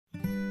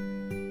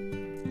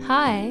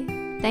Hi,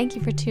 thank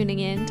you for tuning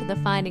in to the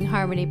Finding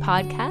Harmony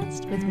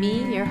podcast with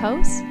me, your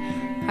host,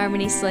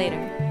 Harmony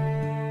Slater.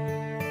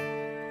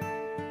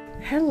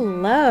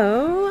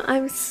 Hello,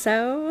 I'm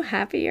so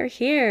happy you're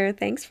here.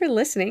 Thanks for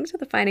listening to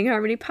the Finding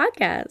Harmony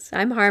podcast.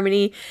 I'm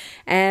Harmony,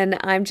 and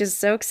I'm just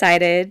so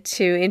excited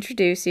to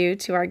introduce you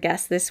to our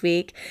guest this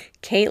week,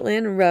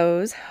 Kaitlyn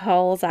Rose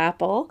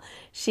Halls-Apple.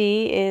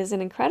 She is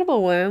an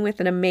incredible woman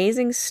with an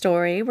amazing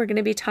story. We're going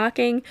to be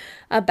talking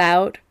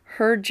about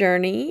her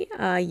journey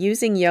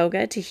using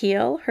yoga to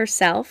heal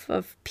herself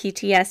of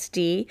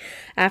PTSD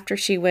after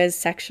she was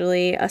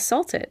sexually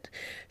assaulted.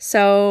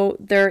 So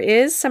there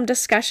is some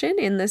discussion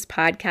in this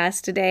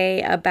podcast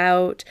today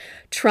about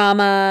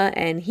trauma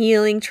and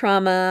healing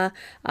trauma,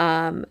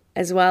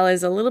 as well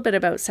as a little bit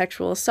about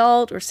sexual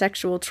assault or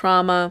sexual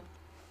trauma.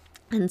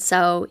 And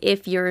so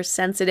if you're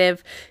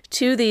sensitive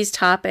to these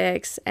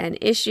topics and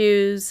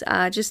issues,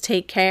 just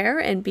take care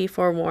and be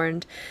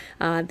forewarned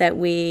that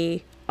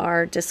we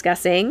are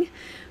discussing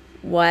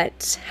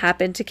what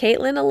happened to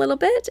Kaitlyn a little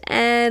bit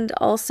and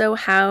also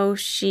how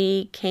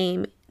she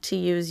came to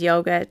use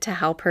yoga to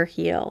help her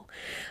heal.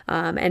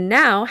 And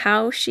now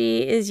how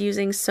she is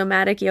using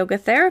somatic yoga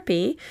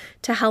therapy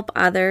to help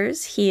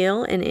others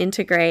heal and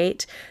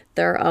integrate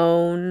their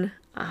own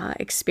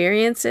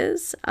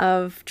experiences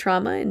of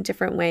trauma in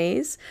different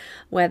ways,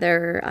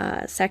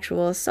 whether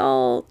sexual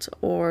assault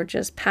or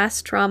just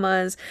past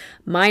traumas,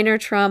 minor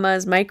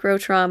traumas, micro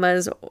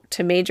traumas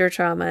to major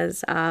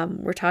traumas.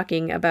 We're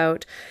talking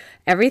about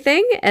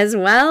everything, as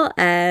well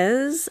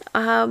as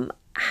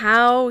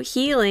how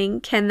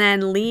healing can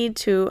then lead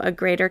to a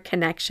greater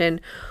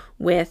connection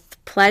with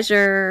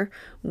pleasure,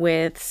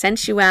 with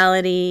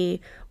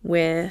sensuality,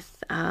 with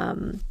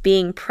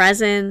being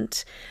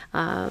present.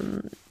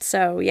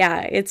 So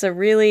yeah, it's a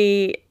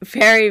really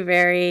very,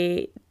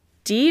 very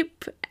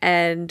deep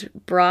and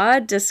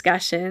broad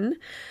discussion.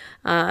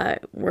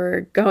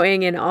 We're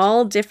going in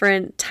all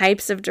different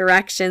types of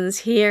directions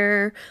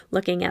here,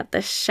 looking at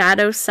the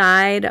shadow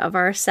side of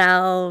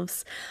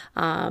ourselves,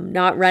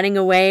 not running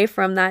away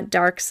from that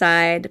dark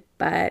side,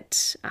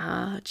 but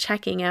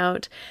checking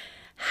out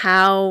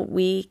how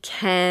we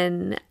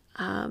can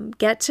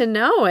get to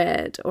know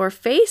it or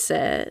face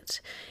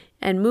it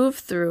and move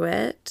through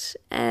it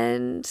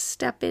and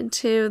step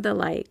into the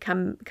light,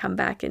 come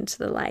back into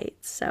the light.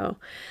 So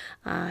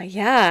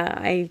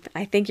I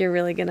think you're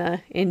really going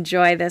to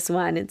enjoy this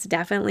one. It's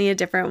definitely a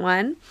different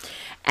one.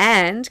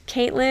 And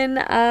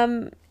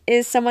Kaitlyn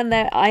is someone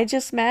that I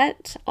just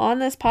met on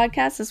this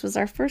podcast. This was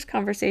our first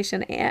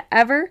conversation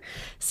ever.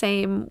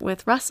 Same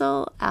with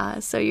Russell.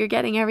 So you're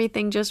getting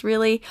everything just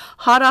really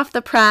hot off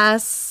the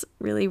press,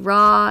 really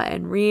raw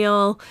and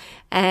real.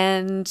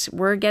 And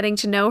we're getting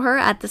to know her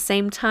at the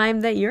same time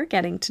that you're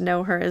getting to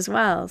know her as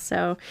well.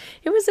 So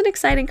it was an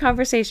exciting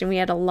conversation. We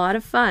had a lot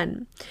of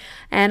fun.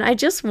 And I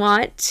just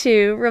want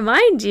to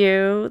remind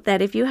you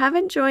that if you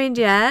haven't joined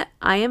yet,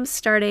 I am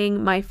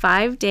starting my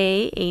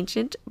 5-day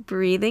ancient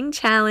breathing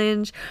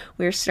challenge.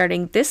 We're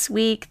starting this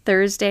week,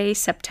 Thursday,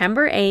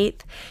 September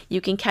 8th. You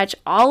can catch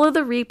all of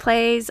the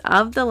replays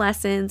of the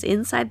lessons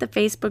inside the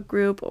Facebook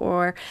group,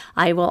 or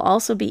I will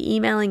also be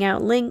emailing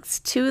out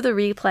links to the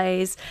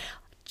replays.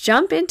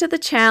 Jump into the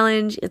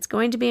challenge. It's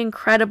going to be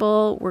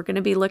incredible. We're going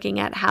to be looking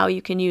at how you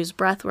can use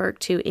breathwork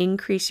to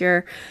increase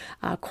your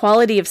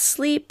quality of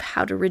sleep,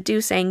 how to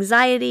reduce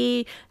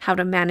anxiety, how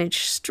to manage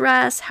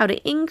stress, how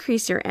to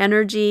increase your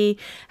energy,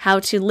 how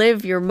to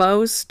live your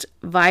most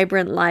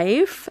vibrant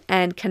life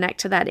and connect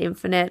to that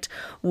infinite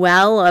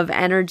well of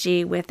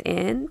energy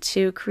within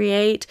to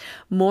create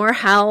more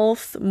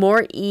health,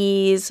 more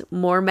ease,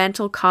 more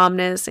mental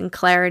calmness and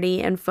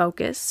clarity and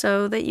focus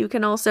so that you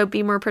can also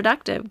be more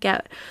productive,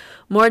 get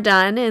more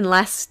done in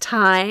less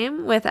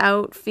time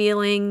without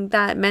feeling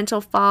that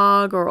mental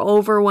fog or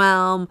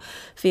overwhelm,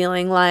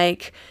 feeling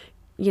like,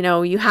 you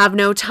know, you have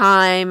no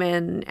time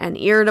and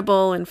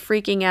irritable and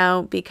freaking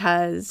out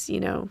because, you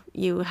know,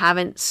 you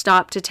haven't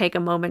stopped to take a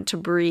moment to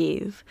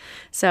breathe.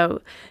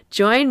 So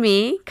join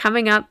me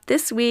coming up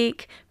this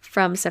week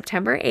from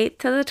September 8th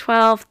to the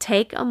 12th.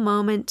 Take a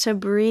moment to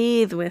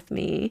breathe with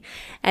me.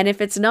 And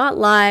if it's not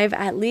live,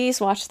 at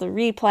least watch the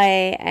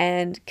replay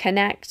and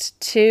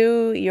connect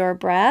to your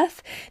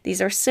breath.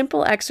 These are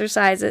simple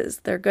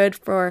exercises. They're good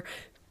for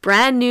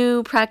brand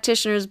new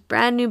practitioners,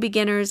 brand new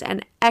beginners,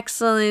 and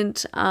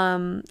excellent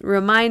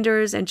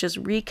reminders and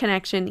just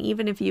reconnection.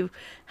 Even if you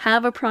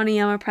have a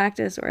pranayama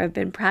practice or have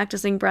been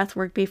practicing breath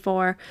work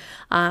before,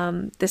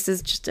 this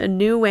is just a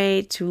new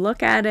way to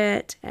look at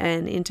it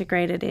and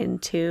integrate it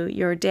into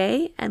your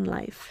day and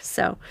life.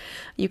 So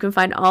you can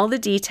find all the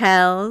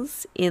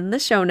details in the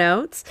show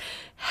notes.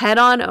 Head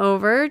on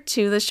over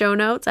to the show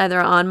notes,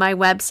 either on my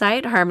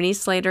website,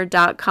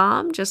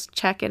 harmonyslater.com. Just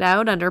check it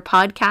out under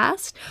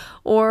podcast,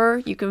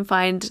 or you can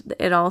find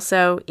it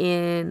also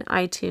in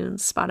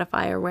iTunes,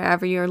 Spotify, or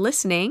wherever you're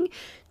listening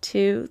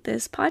to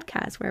this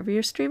podcast, wherever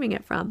you're streaming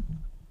it from.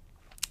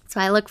 So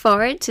I look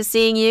forward to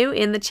seeing you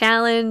in the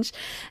challenge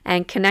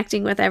and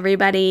connecting with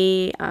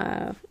everybody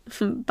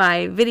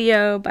by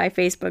video, by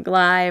Facebook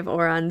Live,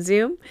 or on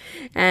Zoom.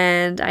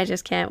 And I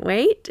just can't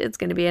wait. It's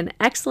going to be an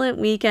excellent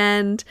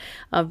weekend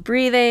of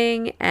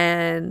breathing,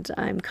 and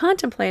I'm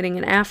contemplating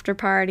an after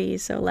party.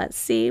 So let's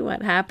see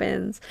what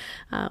happens.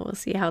 We'll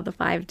see how the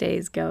 5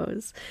 days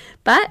goes.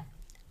 But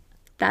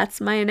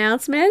that's my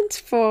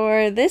announcement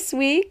for this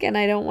week, and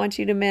I don't want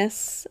you to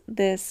miss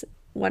this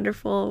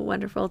wonderful,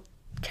 wonderful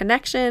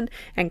connection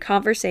and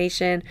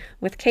conversation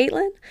with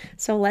Kaitlyn.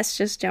 So let's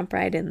just jump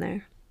right in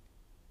there.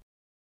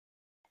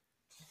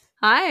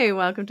 Hi,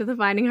 welcome to the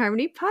Finding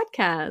Harmony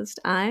podcast.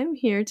 I'm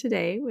here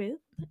today with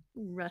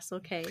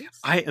Russell Case.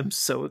 I am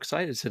so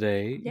excited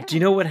today. Yeah. Do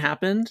you know what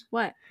happened?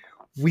 What?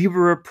 We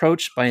were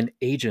approached by an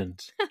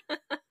agent.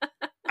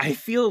 I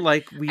feel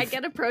like I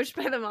get approached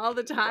by them all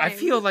the time. I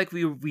feel like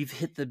we've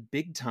hit the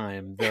big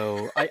time,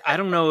 though. I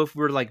don't know if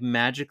we're like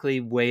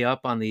magically way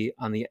up on the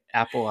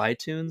Apple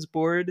iTunes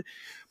board,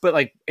 but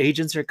like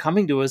agents are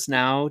coming to us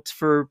now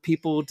for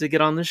people to get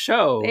on the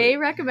show. They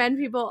recommend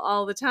people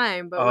all the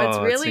time, but what's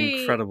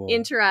really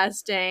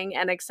interesting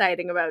and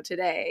exciting about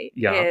today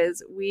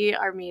is we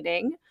are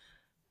meeting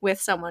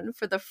with someone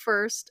for the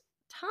first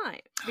time,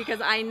 because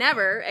I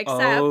never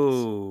accept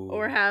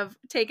or have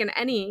taken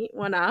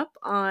anyone up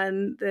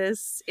on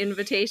this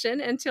invitation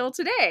until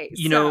today.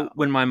 You know,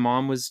 when my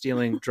mom was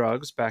dealing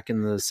drugs back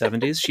in the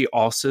 70s, she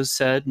also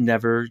said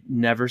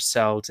never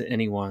sell to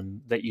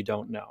anyone that you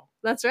don't know.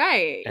 That's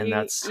right. And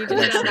that's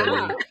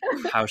eventually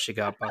how she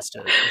got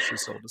busted. If she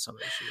sold to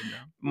somebody she didn't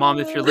know. Mom,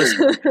 if you're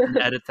listening,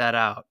 edit that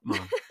out,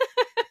 Mom.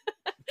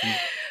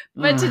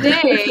 But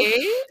today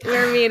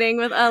we're meeting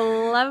with a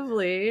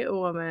lovely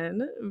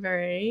woman,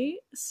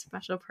 very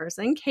special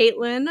person,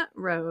 Kaitlyn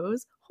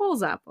Rose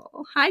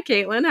Holzapfel. Hi,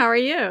 Kaitlyn. How are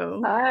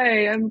you?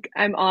 Hi,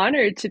 I'm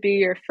honored to be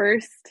your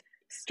first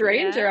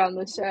stranger on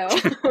the show.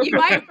 You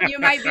might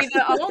be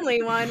the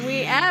only one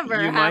we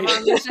ever have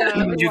on the show.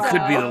 You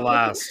could be the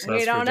last.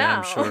 We don't know.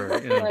 I'm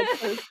sure. Yeah.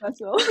 That's so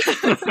special.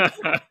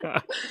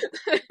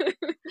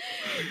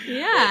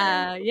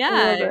 Yeah.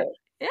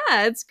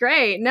 Yeah, it's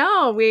great.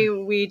 No,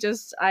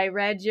 I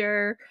read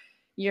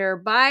your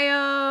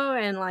bio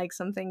and like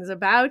some things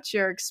about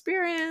your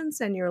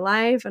experience and your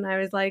life, and I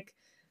was like,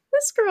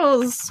 this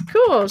girl's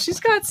cool. She's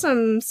got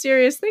some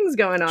serious things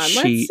going on.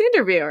 Let's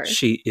interview her.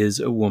 She is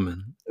a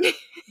woman.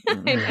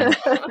 I know.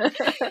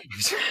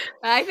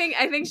 I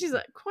think she's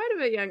quite a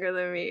bit younger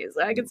than me,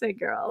 so I could say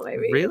girl,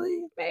 maybe.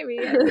 Really? Maybe.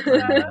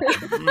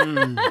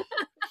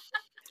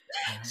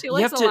 She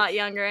looks a lot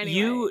younger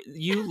anyway.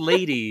 You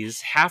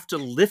ladies have to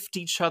lift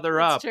each other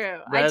up. That's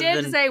true. I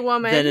did say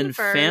woman than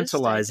first.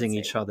 infantilizing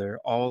each other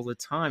all the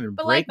time. And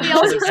but like we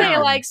also say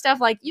like stuff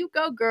like "you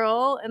go,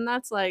 girl," and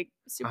that's like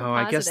super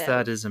positive. I guess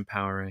that is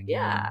empowering.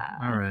 Yeah.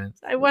 All right.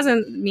 I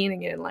wasn't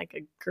meaning it in like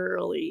a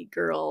girly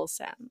girl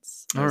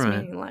sense. All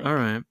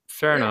right.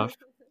 Fair enough.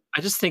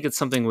 I just think it's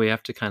something we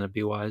have to kind of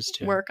be wise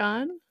to. Work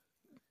on?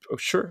 Oh,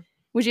 sure.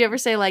 Would you ever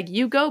say like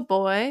 "you go,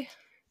 boy"?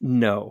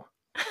 No.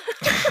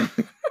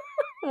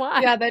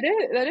 Why? Yeah, that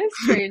is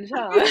strange,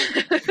 huh?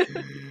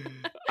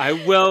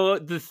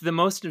 The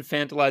most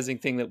infantilizing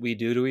thing that we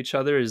do to each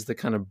other is the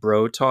kind of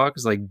bro talk.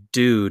 It's like,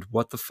 dude,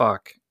 what the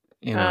fuck?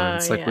 You know,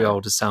 it's like we all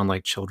just sound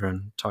like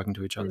children talking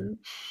to each other.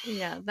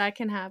 Yeah, that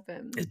can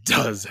happen. It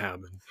does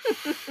happen.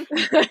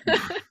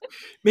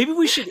 Maybe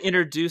we should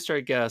introduce our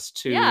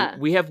guest to. Yeah.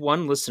 We have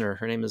one listener.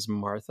 Her name is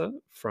Martha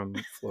from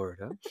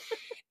Florida,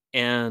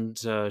 and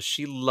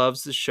she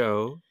loves the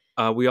show.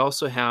 We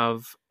also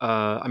have,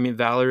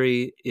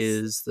 Valerie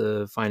is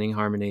the Finding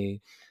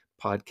Harmony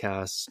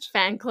podcast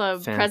fan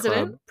club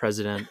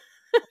president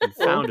and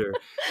founder.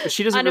 But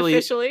she doesn't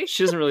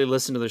really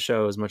listen to the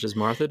show as much as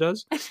Martha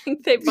does. I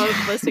think they both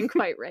listen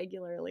quite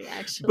regularly,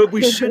 actually. But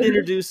we should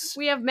introduce.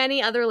 We have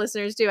many other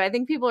listeners too. I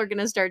think people are going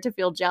to start to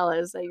feel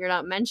jealous that you're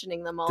not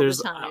mentioning them all the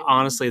time.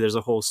 Honestly, there's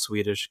a whole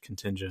Swedish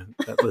contingent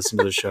that listen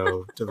to the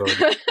show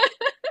devoted.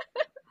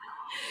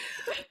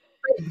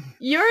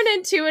 You're an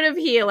intuitive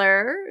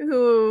healer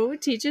who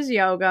teaches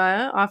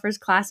yoga, offers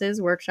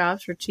classes,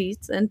 workshops,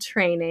 retreats, and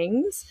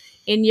trainings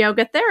in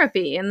yoga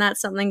therapy. And that's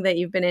something that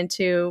you've been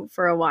into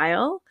for a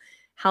while,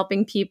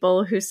 helping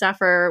people who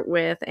suffer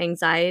with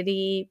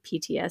anxiety,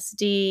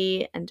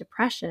 PTSD, and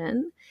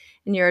depression.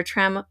 And you're a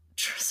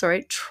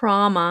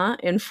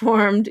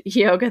trauma-informed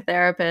yoga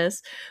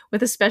therapist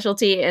with a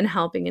specialty in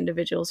helping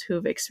individuals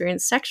who've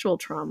experienced sexual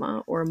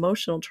trauma or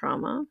emotional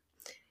trauma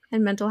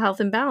and mental health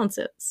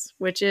imbalances,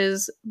 which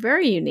is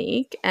very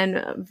unique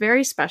and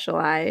very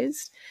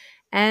specialized.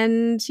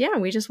 And yeah,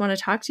 we just want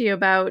to talk to you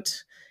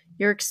about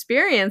your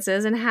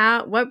experiences and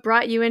what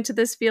brought you into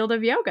this field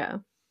of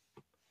yoga.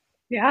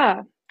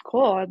 Yeah,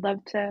 cool. I'd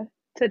love to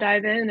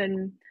dive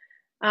in.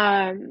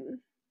 And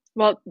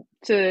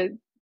to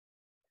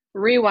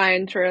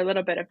rewind for a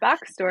little bit of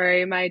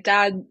backstory, my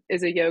dad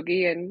is a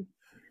yogi, and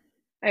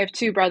I have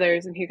two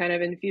brothers, and he kind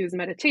of infused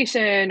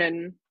meditation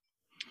and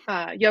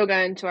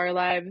yoga into our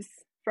lives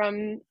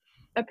from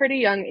a pretty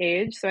young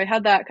age. So I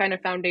had that kind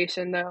of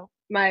foundation, though.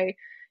 My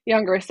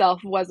younger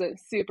self wasn't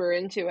super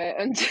into it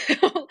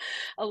until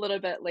a little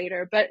bit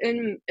later. But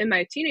in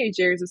my teenage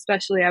years,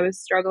 especially, I was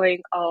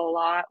struggling a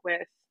lot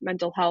with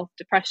mental health,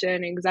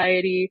 depression,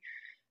 anxiety,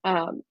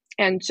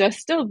 and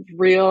just a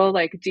real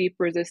like deep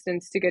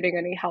resistance to getting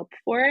any help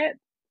for it.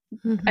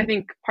 Mm-hmm. I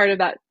think part of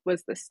that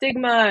was the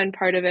stigma, and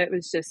part of it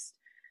was just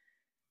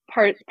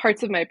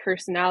parts of my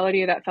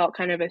personality that felt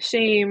kind of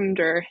ashamed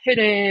or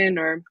hidden,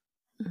 or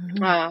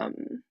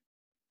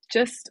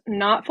just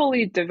not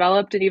fully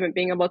developed, and even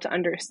being able to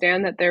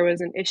understand that there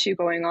was an issue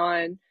going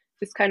on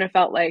just kind of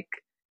felt like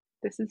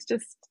this is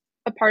just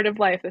a part of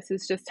life. This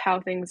is just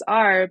how things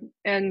are.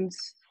 And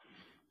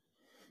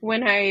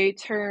when I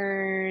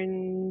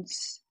turned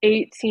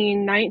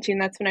 18, 19,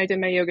 that's when I did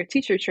my yoga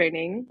teacher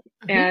training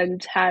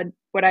and had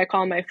what I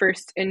call my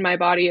first in my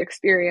body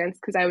experience,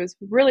 because I was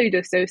really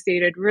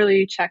dissociated,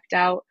 really checked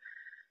out,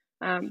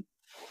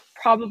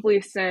 probably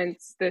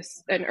since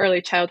an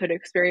early childhood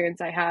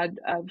experience I had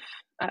of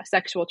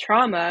sexual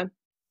trauma.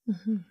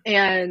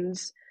 And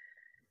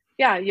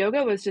yeah,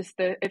 yoga was just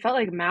it felt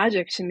like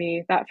magic to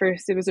me that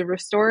first. It was a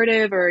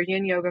restorative or a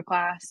yin yoga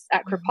class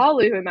at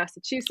Kripalu in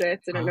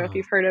Massachusetts. I don't know if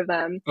you've heard of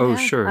them. Oh,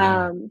 sure.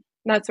 Yeah.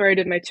 That's where I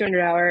did my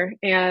 200-hour.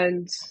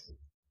 And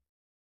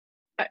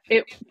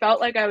it felt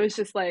like I was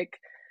just like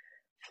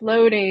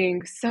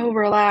floating, so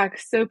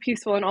relaxed, so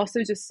peaceful, and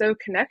also just so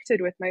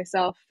connected with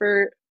myself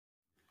for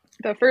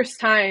the first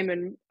time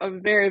in a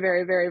very,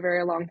 very, very,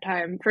 very long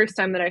time. First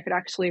time that I could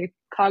actually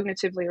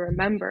cognitively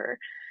remember.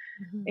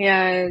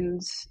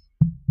 And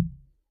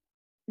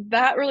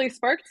that really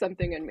sparked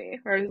something in me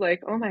where I was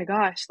like, oh my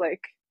gosh,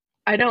 like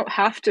I don't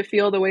have to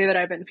feel the way that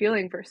I've been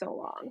feeling for so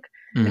long.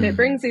 And it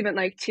brings even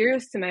like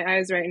tears to my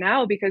eyes right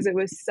now, because it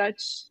was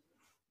such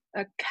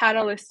a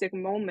catalytic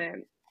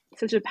moment,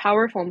 such a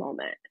powerful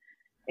moment.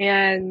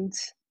 And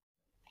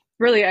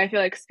really, I feel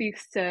like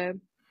speaks to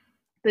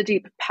the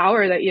deep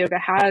power that yoga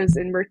has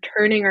in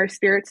returning our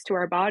spirits to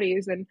our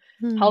bodies and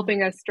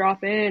helping us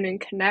drop in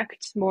and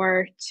connect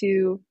more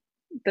to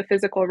the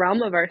physical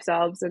realm of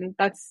ourselves. And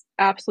that's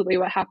absolutely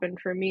what happened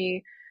for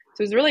me.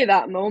 So it was really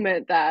that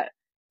moment that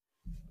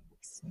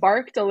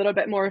sparked a little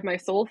bit more of my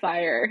soul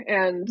fire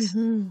and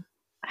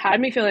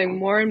had me feeling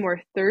more and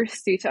more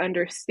thirsty to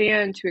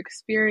understand, to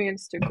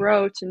experience, to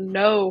grow, to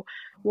know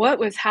what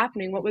was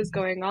happening, what was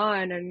going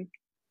on. And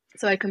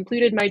so I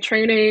completed my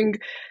training.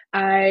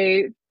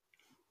 I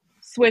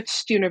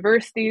switched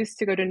universities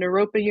to go to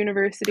Naropa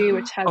University,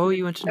 which has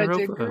you went to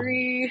Naropa.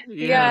 Degree.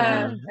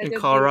 Yeah, in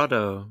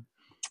Colorado.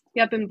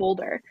 Yep, in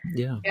Boulder.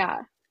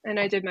 Yeah. And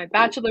I did my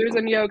bachelor's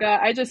in yoga.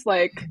 I just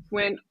like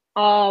went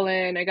all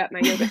in. I got my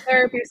yoga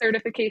therapy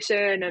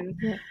certification,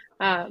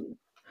 and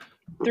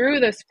through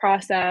this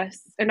process,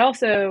 and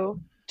also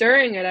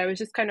during it, I was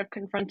just kind of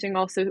confronting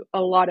also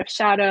a lot of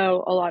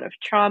shadow, a lot of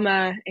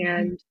trauma,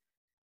 and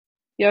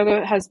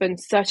yoga has been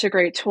such a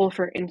great tool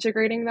for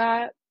integrating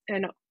that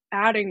and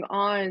adding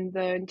on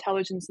the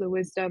intelligence, the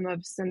wisdom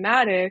of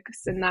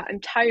somatics and that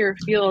entire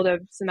field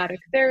of somatic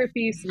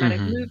therapy, somatic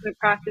movement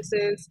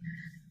practices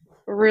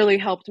really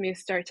helped me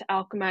start to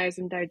alchemize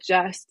and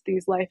digest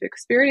these life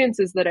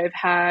experiences that I've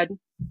had.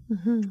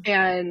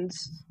 And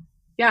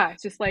yeah,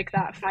 just like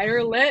that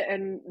fire lit.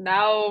 And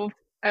now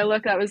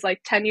that was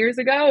like 10 years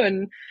ago.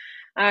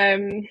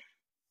 And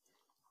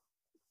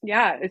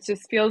it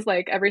just feels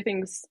like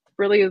everything's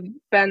really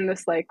been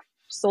this like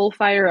soul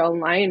fire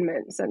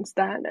alignment since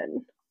then.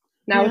 And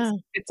now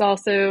it's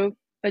also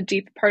a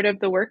deep part of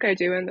the work I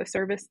do and the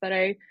service that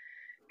I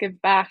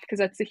give back, because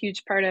that's a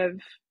huge part of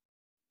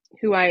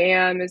who I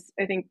am. Is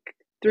I think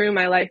through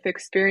my life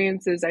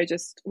experiences, I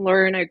just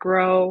learn, I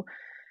grow,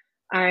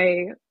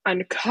 I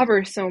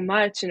uncover so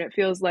much, and it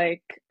feels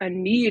like a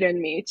need in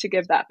me to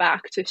give that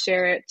back, to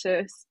share it,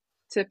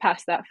 to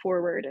pass that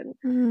forward.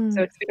 And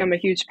so it's become a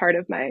huge part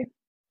of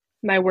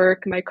my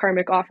work, my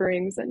karmic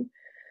offerings, and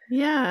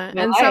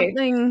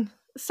and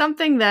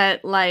something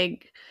that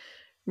like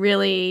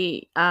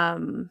really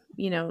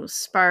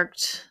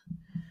sparked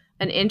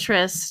an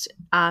interest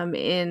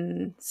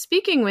in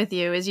speaking with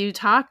you is you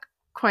talk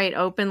quite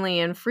openly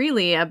and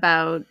freely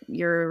about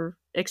your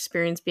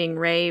experience being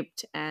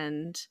raped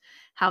and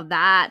how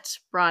that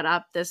brought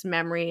up this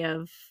memory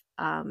of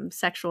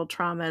sexual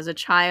trauma as a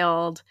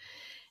child.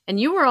 And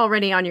you were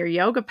already on your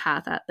yoga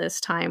path at this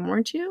time,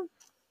 weren't you?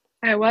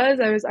 I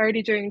was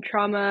already doing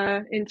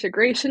trauma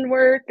integration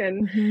work,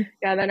 and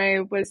then I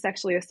was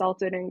sexually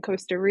assaulted in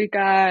Costa Rica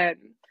and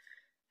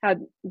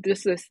had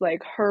just this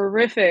like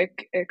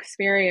horrific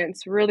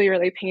experience, really,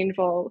 really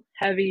painful,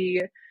 heavy,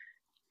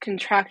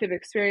 contractive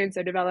experience.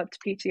 I developed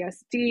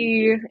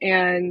PTSD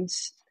and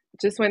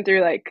just went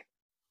through like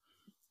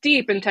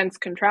deep, intense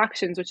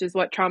contractions, which is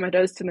what trauma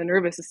does to the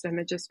nervous system.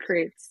 It just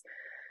creates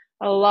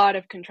a lot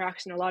of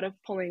contraction, a lot of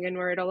pulling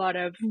inward, a lot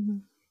of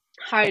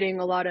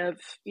hiding, a lot of,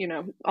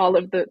 all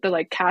of the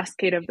like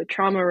cascade of the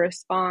trauma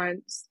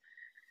response.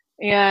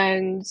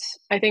 And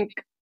I think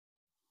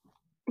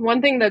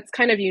one thing that's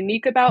kind of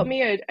unique about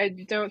me, I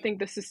don't think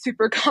this is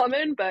super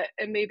common,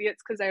 and maybe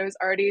it's because I was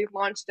already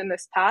launched in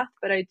this path,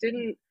 but I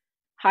didn't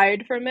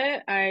hide from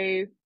it.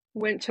 I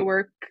went to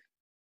work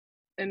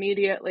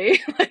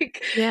immediately.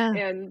 Yeah.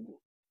 And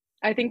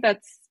I think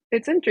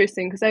it's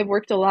interesting because I've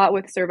worked a lot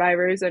with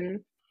survivors,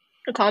 and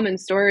a common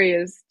story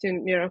is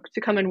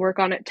to come and work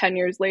on it 10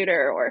 years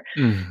later, or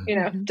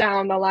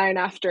down the line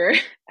after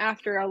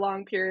a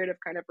long period of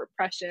kind of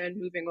repression,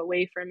 moving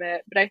away from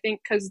it. But I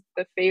think because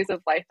the phase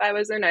of life I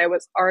was in, I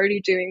was already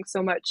doing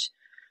so much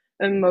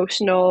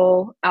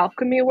emotional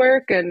alchemy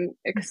work and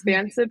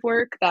expansive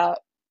work that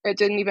it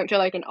didn't even feel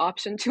like an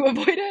option to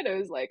avoid it. It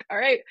was like, all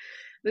right,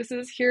 this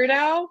is here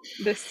now.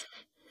 This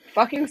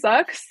fucking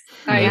sucks.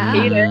 I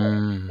hate it,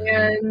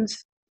 and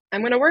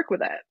I'm going to work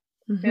with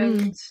it.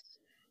 And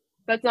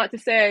that's not to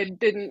say I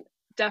didn't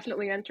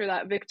definitely enter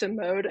that victim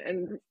mode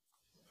and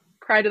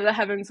cry to the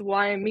heavens,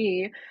 why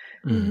me?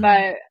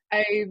 But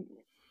I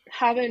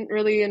haven't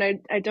really,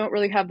 and I don't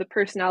really have the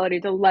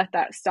personality to let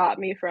that stop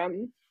me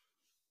from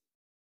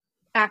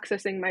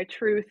accessing my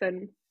truth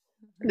and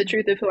the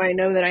truth of who I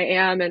know that I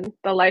am and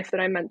the life that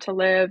I'm meant to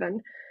live.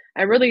 And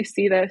I really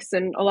see this,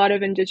 and a lot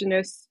of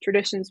Indigenous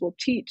traditions will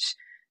teach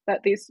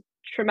that these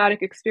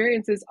traumatic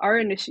experiences are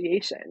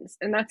initiations.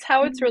 And that's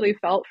how it's really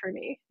felt for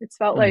me. It's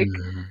felt like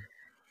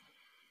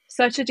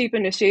such a deep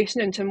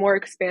initiation into more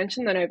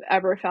expansion than I've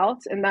ever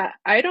felt. And that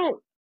I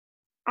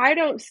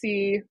don't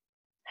see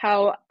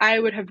how I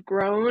would have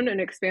grown and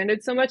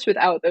expanded so much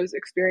without those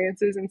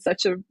experiences in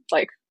such a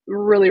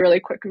really, really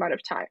quick amount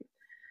of time.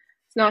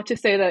 It's not to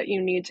say that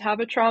you need to have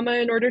a trauma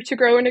in order to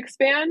grow and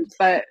expand,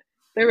 but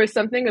there was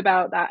something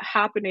about that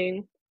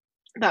happening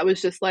that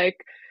was just like,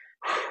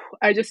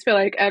 I just feel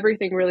like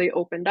everything really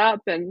opened up,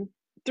 and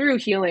through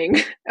healing,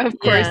 of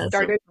course,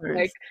 started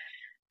to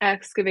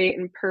excavate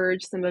and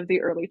purge some of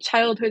the early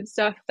childhood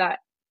stuff that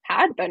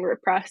had been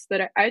repressed,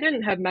 that I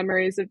didn't have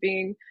memories of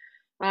being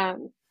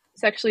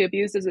sexually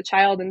abused as a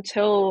child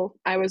until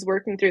I was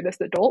working through this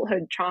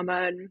adulthood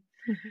trauma. And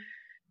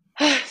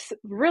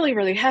really,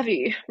 really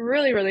heavy,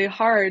 really, really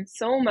hard.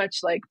 So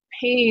much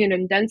pain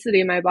and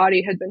density my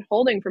body had been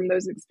holding from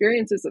those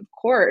experiences, of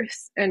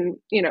course, and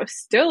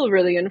still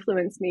really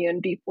influenced me in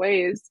deep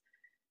ways.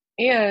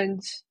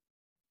 And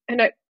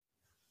I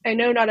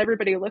know not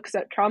everybody looks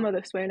at trauma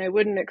this way, and I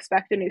wouldn't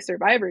expect any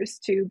survivors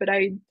to, but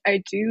I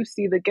do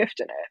see the gift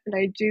in it, and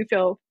I do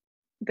feel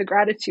the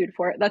gratitude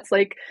for it. That's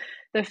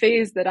the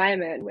phase that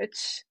I'm in,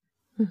 which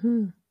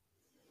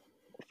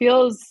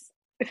feels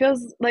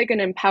like an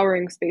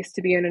empowering space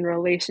to be in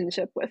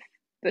relationship with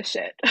the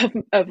shit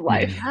of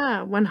life.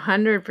 Yeah,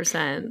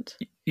 100%.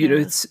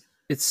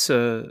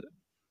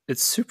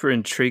 It's super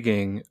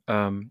intriguing.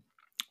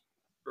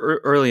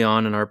 Early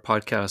on in our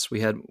podcast,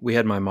 we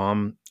had my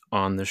mom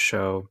on the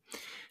show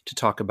to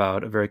talk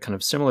about a very kind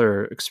of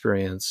similar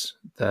experience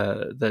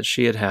that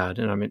she had.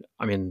 And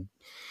I mean,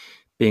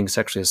 being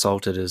sexually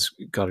assaulted has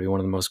got to be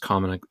one of the most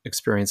common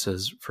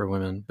experiences for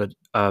women. But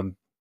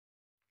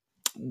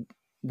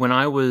when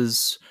I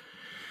was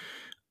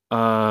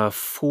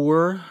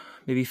 4,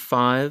 maybe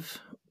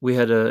 5, we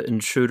had an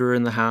intruder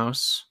in the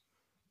house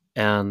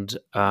and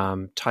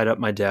tied up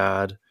my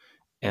dad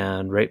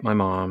and raped my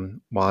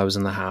mom while I was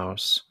in the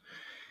house.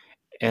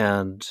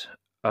 And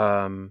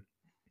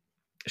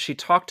she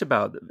talked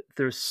about,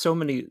 there's so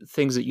many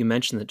things that you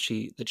mentioned that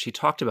she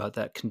talked about,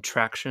 that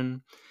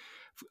contraction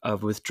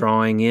of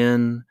withdrawing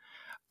in,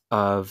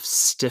 of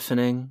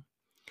stiffening.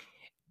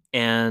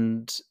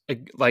 And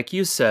like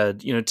you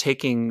said,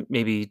 taking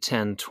maybe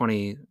 10,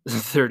 20,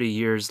 30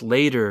 years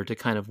later to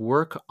kind of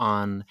work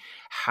on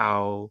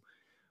how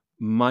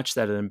much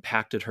that had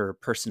impacted her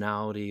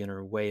personality and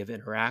her way of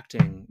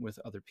interacting with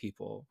other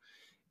people.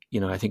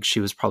 I think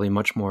she was probably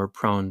much more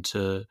prone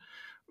to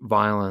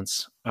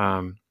violence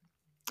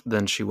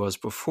than she was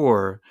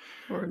before.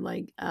 Or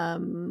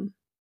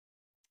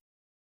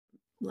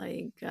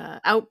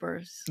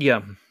outbursts.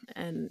 Yeah.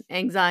 And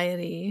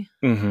anxiety.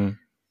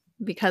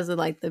 Because of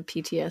the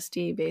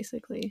PTSD,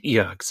 basically.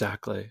 Yeah,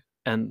 exactly.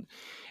 And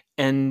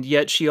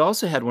yet she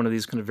also had one of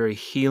these kind of very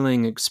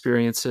healing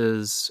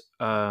experiences,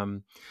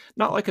 not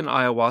like an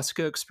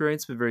ayahuasca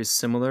experience, but very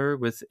similar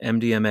with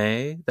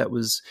MDMA. That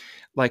was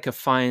like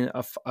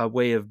a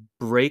way of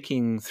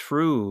breaking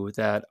through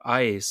that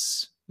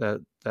ice,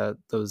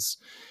 those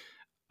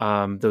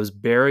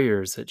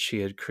barriers that she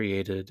had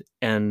created.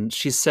 And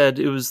she said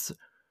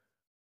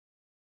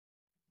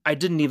I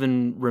didn't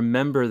even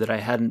remember that I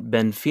hadn't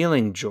been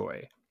feeling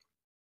joy.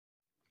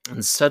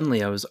 And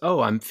suddenly I was,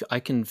 I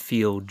can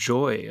feel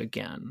joy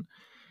again.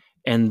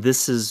 And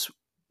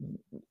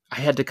I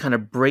had to kind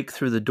of break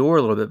through the door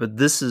a little bit, but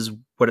this is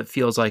what it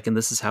feels like, and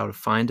this is how to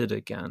find it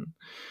again.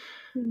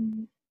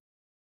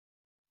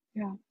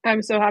 Yeah.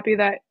 I'm so happy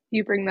that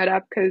you bring that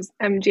up, because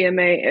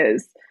MDMA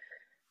is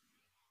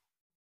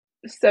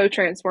so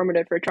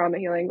transformative for trauma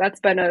healing. That's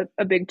been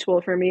a big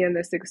tool for me in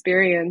this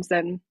experience,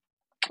 and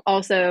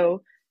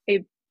also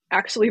a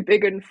actually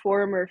big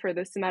informer for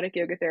the somatic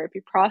yoga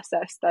therapy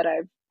process that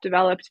I've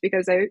developed,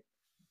 because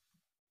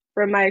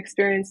from my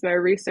experience, my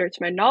research,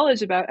 my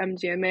knowledge about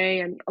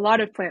MDMA and a lot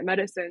of plant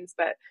medicines,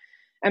 but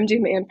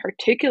MDMA in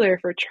particular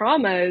for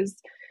traumas,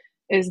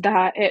 is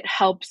that it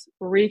helps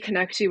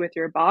reconnect you with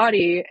your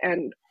body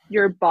and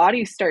your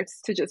body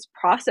starts to just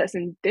process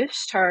and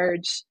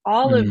discharge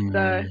all of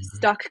the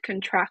stuck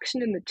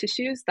contraction in the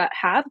tissues that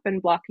have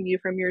been blocking you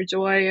from your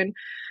joy and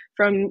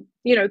from,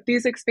 you know,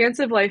 these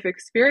expansive life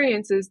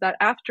experiences that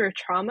after a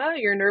trauma,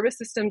 your nervous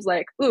system's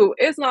like, ooh,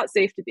 it's not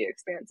safe to be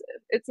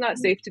expansive. It's not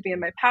safe to be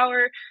in my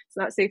power. It's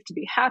not safe to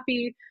be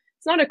happy.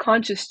 It's not a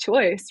conscious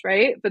choice,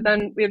 right? But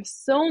then we have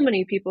so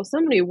many people,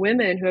 so many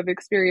women who have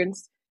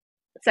experienced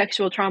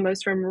sexual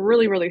traumas from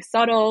really, really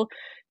subtle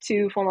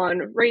to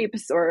full-on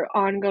rapes or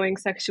ongoing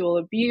sexual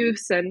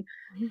abuse. And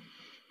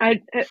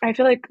I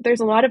feel like there's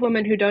a lot of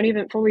women who don't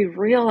even fully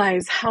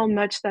realize how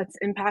much that's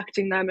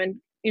impacting them. And,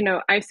 you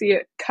know, I see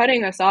it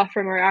cutting us off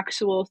from our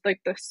actual,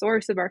 like the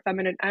source of our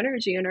feminine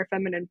energy and our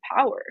feminine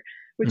power,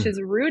 which is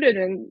rooted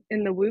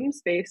in the womb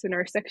space and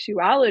our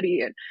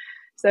sexuality. And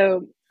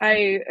so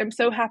I am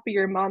so happy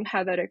your mom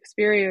had that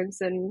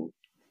experience, and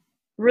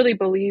really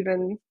believe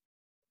in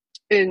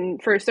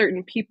for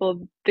certain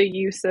people, the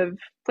use of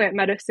plant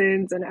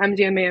medicines and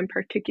MDMA in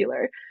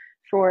particular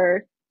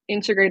for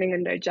integrating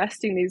and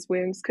digesting these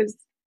wounds, because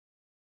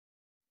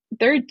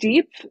they're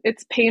deep,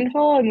 it's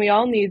painful, and we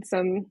all need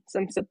some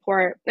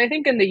support. I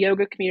think in the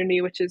yoga community,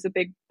 which is a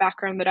big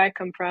background that I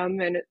come from,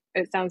 and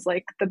it sounds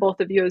like the both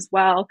of you as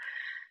well,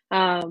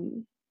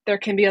 there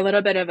can be a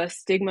little bit of a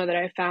stigma that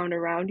I found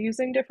around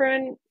using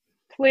different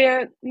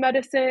plant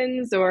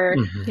medicines or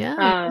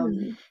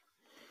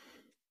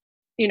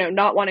you know,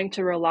 not wanting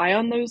to rely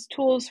on those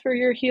tools for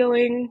your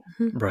healing,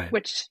 right?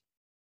 Which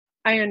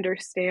I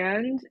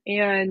understand.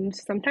 And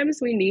sometimes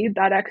we need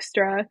that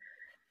extra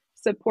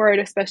support,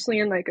 especially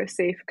in like a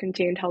safe,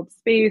 contained, held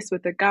space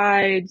with a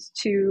guide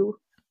to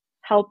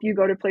help you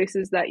go to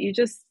places that you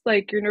just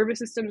like, your nervous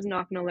system is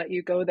not going to let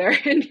you go there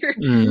in your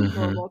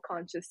normal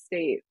conscious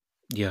state.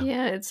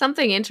 Yeah, it's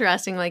something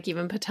interesting, like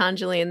even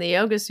Patanjali in the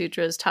Yoga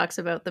Sutras talks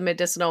about the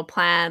medicinal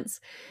plants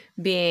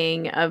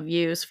being of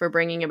use for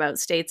bringing about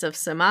states of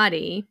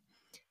samadhi,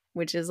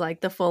 which is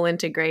like the full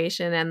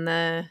integration and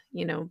the,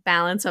 you know,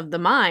 balance of the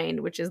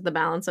mind, which is the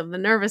balance of the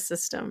nervous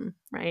system,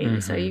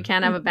 right? So you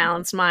can't have a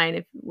balanced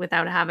mind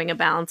without having a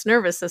balanced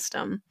nervous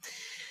system.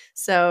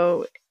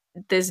 So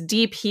this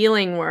deep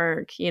healing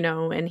work, you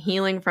know, and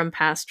healing from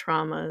past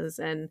traumas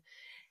and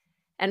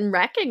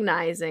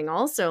recognizing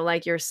also,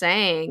 like you're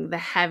saying, the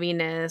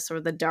heaviness or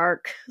the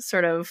dark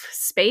sort of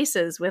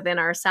spaces within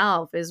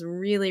ourselves is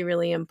really,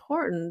 really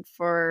important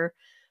for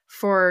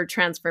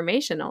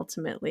transformation.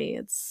 Ultimately,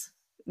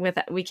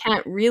 we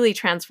can't really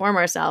transform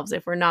ourselves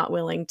if we're not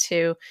willing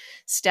to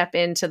step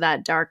into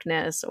that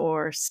darkness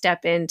or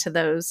step into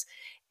those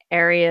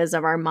areas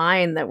of our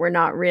mind that we're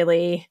not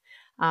really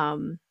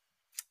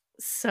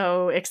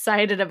so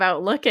excited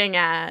about looking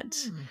at.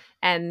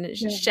 And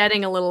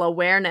shedding a little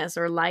awareness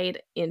or light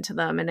into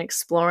them and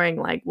exploring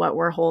like what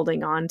we're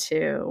holding on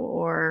to,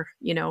 or,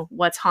 you know,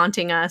 what's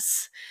haunting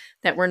us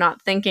that we're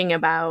not thinking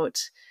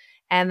about.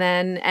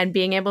 And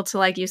being able to,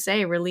 like you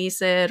say, release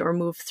it or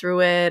move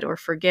through it or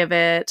forgive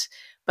it,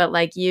 but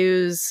like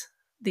use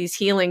these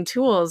healing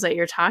tools that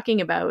you're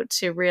talking about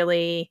to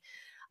really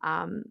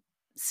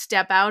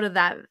step out of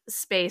that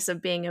space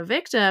of being a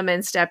victim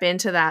and step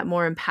into that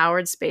more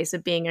empowered space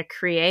of being a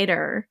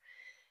creator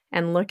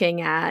and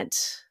looking at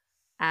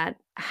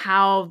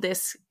how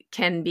this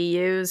can be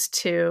used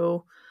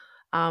to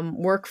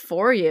work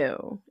for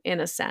you in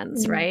a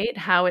sense, right?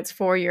 How it's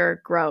for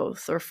your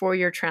growth or for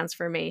your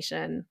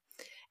transformation.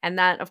 And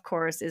that, of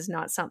course, is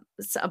not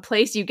a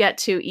place you get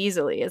to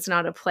easily. It's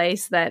not a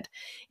place that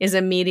is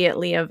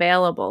immediately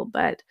available.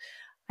 But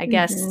I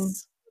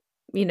guess,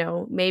 you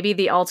know, maybe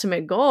the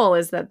ultimate goal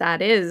is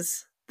that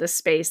is the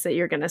space that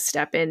you're going to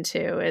step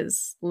into,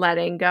 is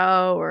letting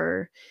go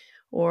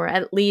or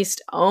at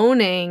least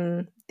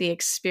owning the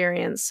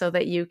experience so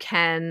that you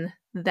can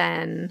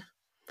then,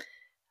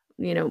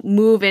 you know,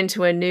 move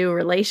into a new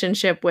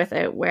relationship with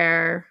it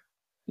where,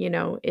 you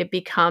know, it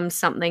becomes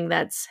something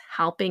that's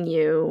helping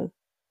you,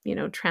 you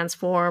know,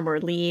 transform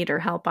or lead or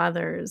help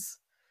others.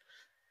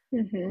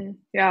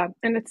 Yeah.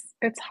 And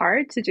it's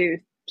hard to do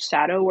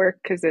shadow work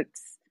because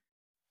it's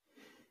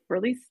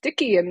really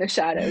sticky in the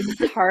shadows.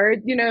 It's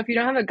hard, you know, if you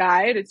don't have a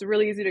guide, it's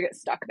really easy to get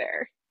stuck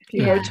there. If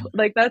you go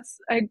like that's,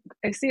 I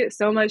see it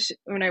so much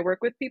when I work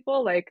with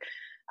people, like,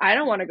 I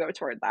don't want to go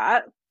toward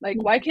that.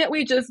 Like, why can't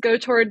we just go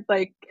toward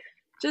like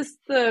just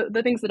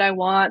the things that I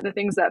want, the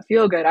things that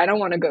feel good? I don't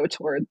want to go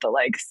toward the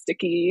like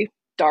sticky,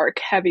 dark,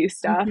 heavy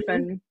stuff.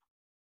 And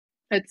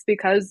it's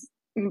because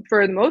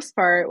for the most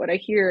part, what I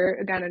hear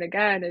again and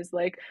again is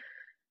like,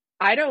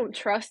 I don't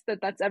trust that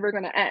that's ever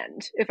going to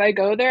end. If I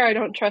go there, I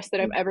don't trust that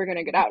I'm ever going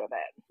to get out of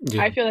it.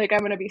 I feel like I'm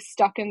going to be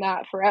stuck in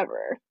that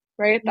forever,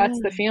 right? That's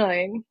the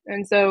feeling.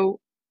 And so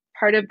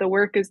part of the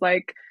work is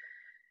like,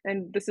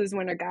 and this is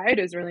when a guide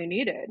is really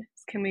needed.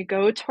 Can we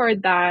go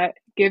toward that,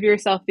 give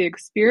yourself the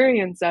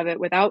experience of it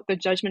without the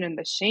judgment and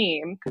the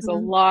shame? Because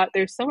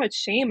there's so much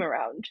shame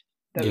around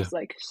those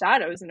like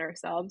shadows in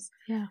ourselves.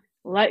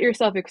 Let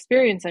yourself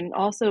experience, and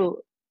also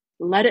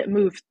let it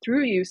move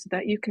through you so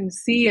that you can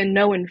see and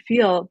know and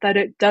feel that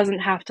it doesn't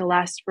have to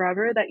last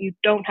forever, that you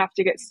don't have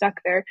to get stuck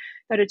there,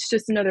 that it's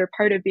just another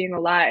part of being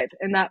alive.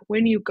 And that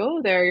when you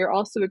go there, you're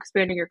also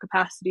expanding your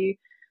capacity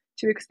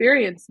to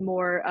experience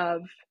more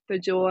of the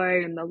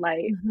joy and the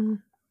light. Mm-hmm.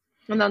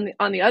 And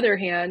on the other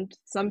hand,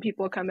 some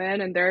people come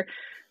in and they're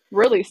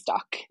really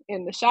stuck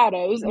in the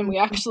shadows, and we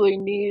actually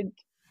need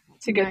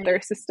to get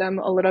their system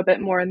a little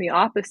bit more in the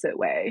opposite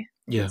way.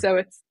 Yeah. And so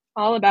it's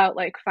all about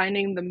like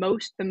finding the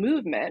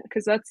movement,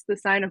 because that's the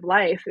sign of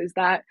life, is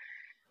that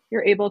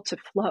you're able to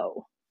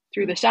flow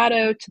through the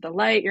shadow to the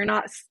light. You're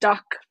not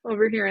stuck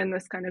over here in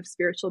this kind of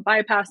spiritual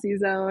bypassy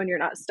zone. You're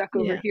not stuck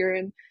over here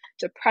in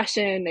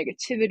depression,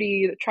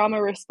 negativity, the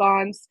trauma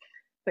response,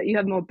 but you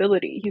have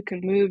mobility. You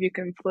can move, you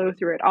can flow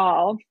through it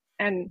all.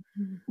 And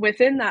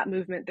within that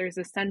movement, there's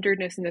a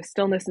centeredness and a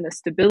stillness and a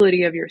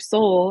stability of your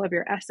soul, of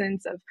your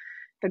essence, of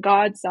the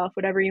God self,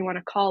 whatever you want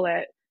to call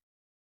it,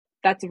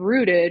 that's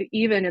rooted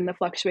even in the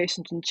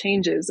fluctuations and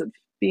changes of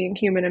being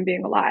human and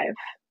being alive.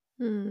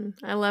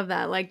 I love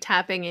that, like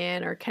tapping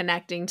in or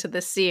connecting to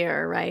the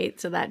seer, right?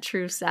 To that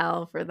true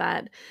self, or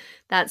that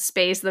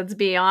space that's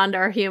beyond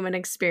our human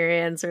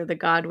experience, or the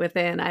God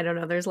within. I don't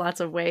know. There's lots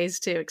of ways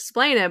to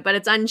explain it, but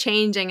it's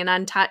unchanging and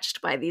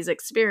untouched by these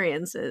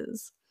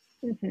experiences.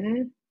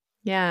 Mm-hmm.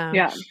 Yeah.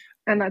 Yeah.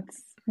 And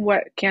that's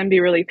what can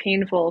be really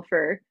painful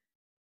for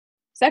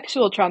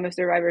sexual trauma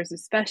survivors,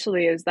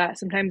 especially, is that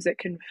sometimes it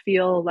can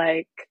feel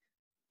like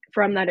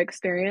from that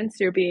experience,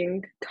 you're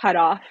being cut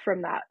off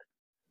from that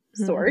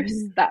source,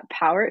 that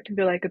power. It can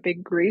feel like a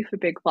big grief, a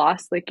big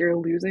loss, like you're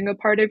losing a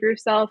part of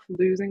yourself,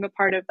 losing a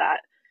part of that,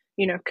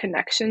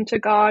 connection to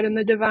God and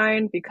the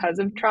divine because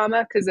of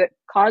trauma, because it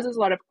causes a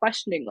lot of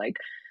questioning. Like,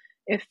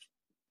 if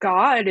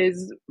God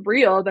is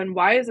real, then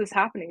why is this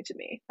happening to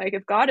me? Like,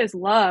 if God is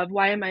love,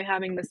 why am I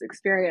having this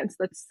experience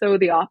that's so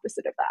the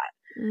opposite of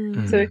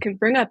that? So it can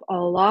bring up a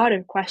lot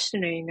of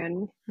questioning,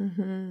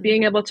 and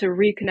being able to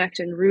reconnect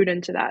and root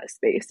into that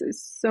space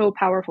is so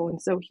powerful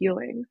and so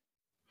healing.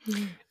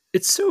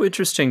 It's so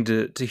interesting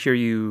to hear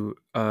you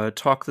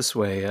talk this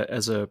way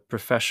as a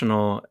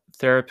professional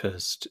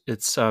therapist.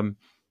 It's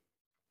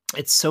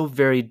so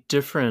very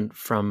different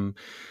from,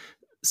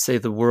 say,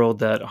 the world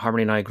that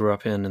Harmony and I grew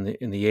up in the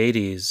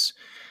 80s,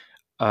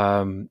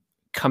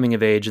 coming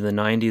of age in the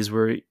 90s,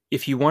 where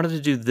if you wanted to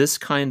do this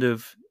kind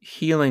of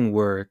healing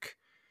work,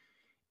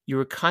 you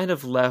were kind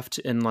of left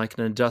in like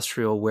an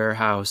industrial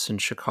warehouse in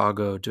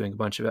Chicago doing a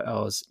bunch of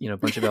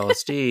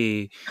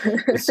LSD,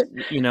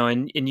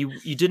 and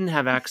you didn't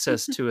have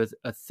access to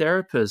a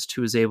therapist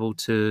who was able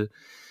to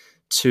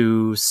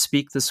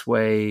speak this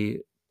way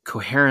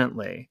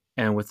coherently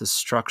and with the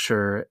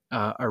structure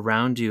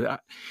around you.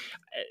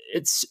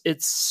 It's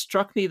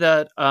struck me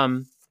that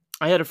I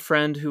had a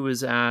friend who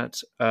was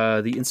at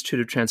the Institute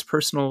of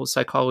Transpersonal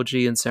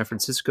Psychology in San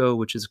Francisco,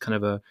 which is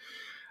kind of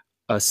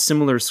a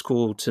similar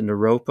school to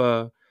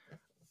Naropa,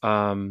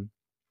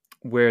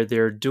 where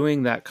they're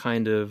doing that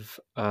kind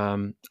of,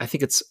 I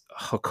think it's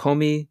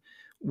Alchemy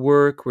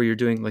work, where you're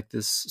doing like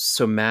this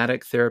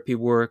somatic therapy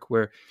work,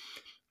 where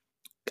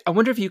I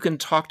wonder if you can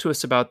talk to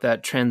us about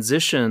that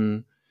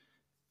transition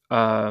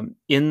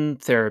in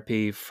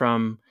therapy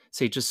from,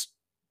 say, just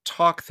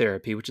talk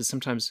therapy, which is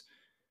sometimes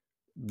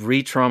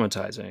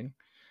re-traumatizing,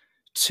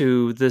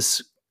 to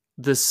this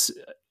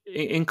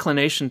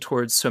inclination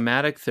towards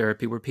somatic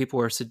therapy, where people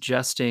are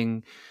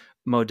suggesting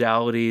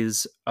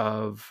modalities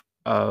of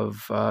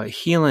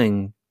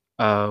healing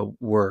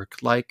work,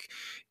 like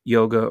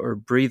yoga or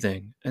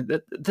breathing,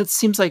 and that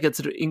seems like it's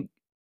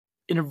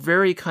in a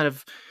very kind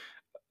of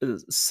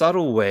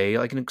subtle way,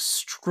 like an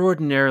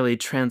extraordinarily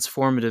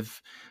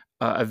transformative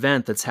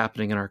event that's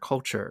happening in our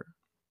culture.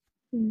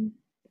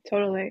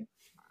 Totally.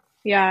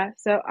 Yeah.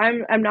 So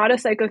I'm not a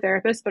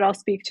psychotherapist, but I'll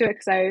speak to it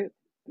because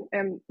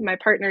my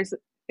partner's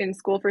in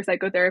school for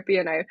psychotherapy,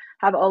 and I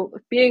have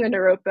being a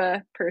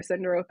Naropa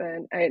person,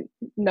 and I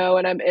know,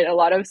 and I'm in a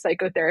lot of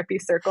psychotherapy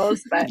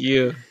circles, but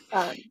the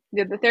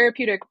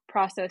therapeutic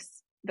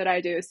process that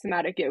I do is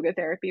somatic yoga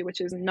therapy, which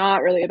is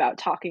not really about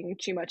talking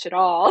too much at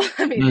all.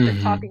 I mean,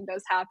 the talking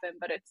does happen,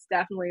 but it's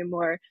definitely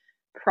more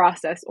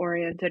process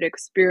oriented,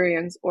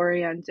 experience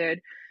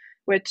oriented,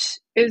 which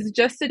is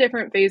just a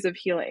different phase of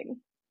healing,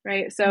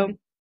 right? So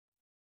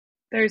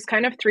there's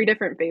kind of 3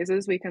 different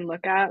phases we can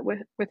look at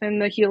within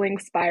the healing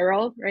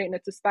spiral, right? And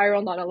it's a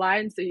spiral, not a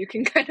line. So you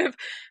can kind of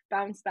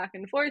bounce back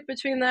and forth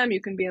between them.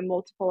 You can be in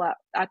multiple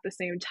at the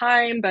same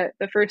time. But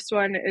the first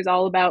one is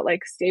all about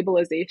like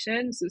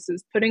stabilization. So this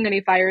is putting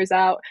any fires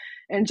out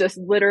and just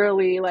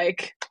literally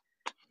like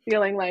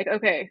feeling like,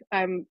 okay,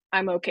 I'm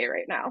okay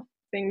right now.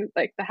 Things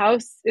like the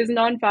house isn't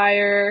on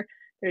fire.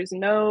 There's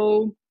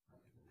no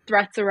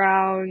threats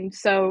around.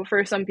 So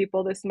for some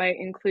people, this might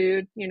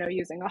include,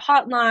 using a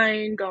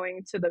hotline,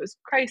 going to those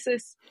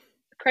crisis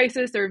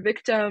or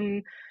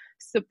victim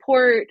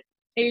support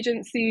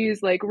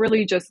agencies, like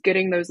really just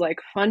getting those like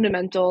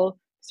fundamental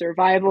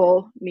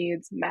survival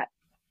needs met.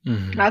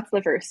 That's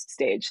the first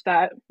stage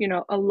that,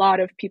 a lot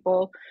of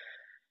people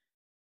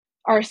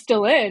are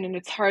still in, and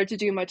it's hard to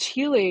do much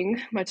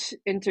healing, much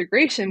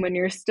integration when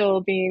you're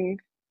still being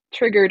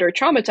triggered or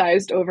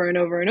traumatized over and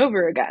over and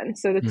over again.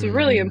 So that's a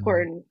really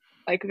important,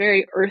 like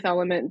very earth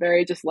element,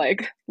 very just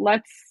like,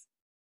 let's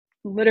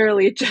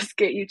literally just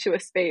get you to a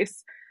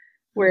space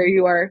where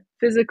you are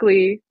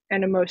physically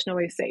and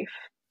emotionally safe.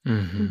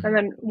 And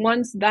then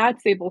once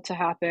that's able to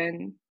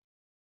happen,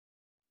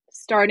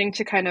 starting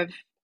to kind of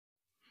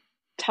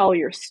tell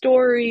your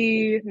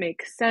story,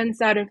 make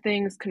sense out of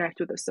things, connect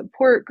with a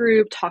support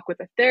group, talk with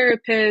a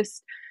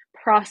therapist,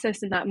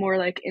 process in that more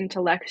like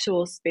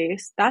intellectual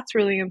space. That's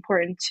really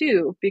important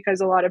too,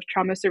 because a lot of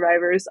trauma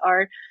survivors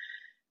are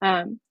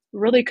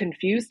really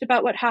confused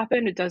about what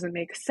happened. It doesn't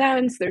make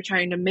sense. They're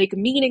trying to make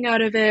meaning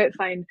out of it,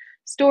 find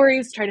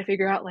stories, try to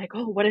figure out like,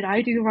 oh, what did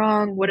I do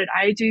wrong? What did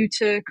I do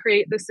to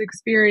create this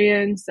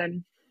experience?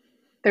 And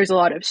there's a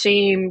lot of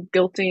shame,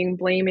 guilting,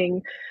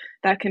 blaming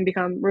that can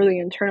become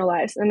really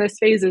internalized. And this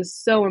phase is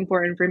so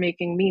important for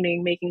making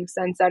meaning, making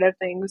sense out of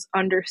things,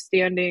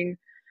 understanding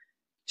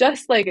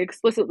just like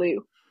explicitly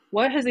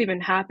what has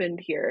even happened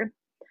here.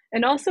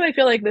 And also, I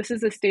feel like this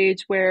is a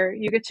stage where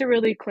you get to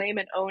really claim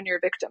and own your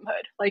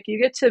victimhood. Like you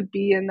get to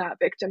be in that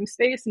victim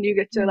space and you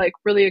get to like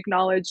really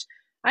acknowledge,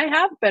 I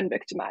have been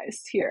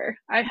victimized here.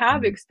 I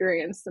have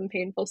experienced some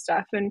painful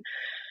stuff. And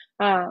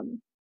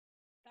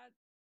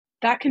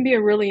that can be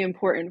a really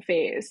important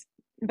phase.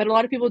 But a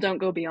lot of people don't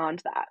go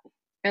beyond that.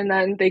 And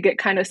then they get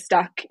kind of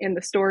stuck in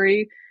the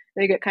story.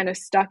 They get kind of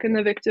stuck in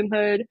the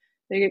victimhood.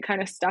 They get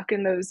kind of stuck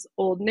in those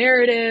old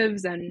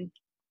narratives and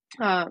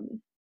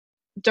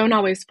don't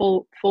always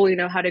fully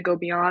know how to go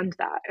beyond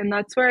that. And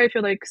that's where I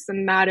feel like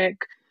somatic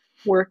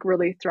work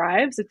really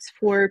thrives. It's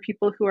for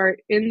people who are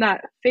in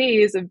that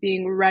phase of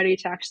being ready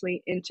to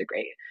actually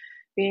integrate,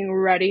 being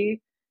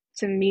ready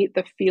to meet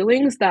the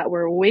feelings that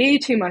were way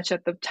too much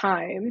at the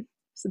time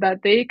so that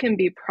they can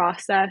be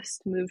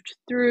processed, moved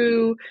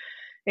through,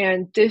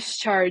 and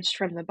discharged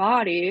from the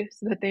body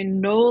so that they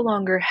no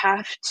longer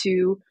have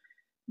to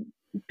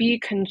be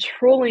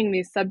controlling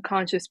these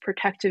subconscious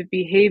protective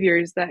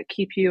behaviors that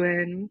keep you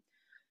in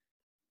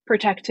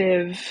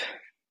protective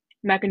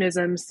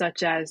mechanisms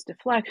such as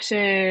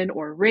deflection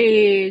or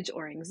rage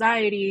or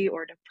anxiety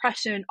or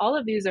depression. All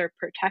of these are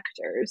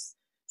protectors.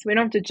 So we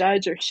don't have to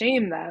judge or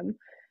shame them.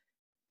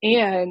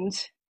 And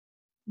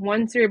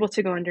once you're able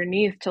to go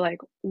underneath to like,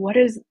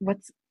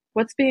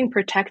 what's being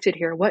protected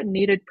here? What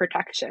needed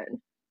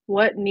protection?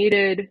 What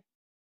needed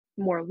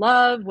more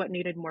love? What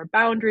needed more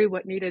boundary?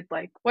 What needed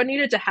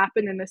to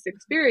happen in this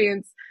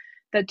experience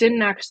that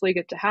didn't actually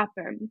get to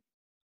happen?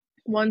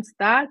 Once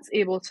that's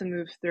able to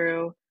move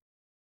through,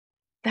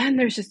 then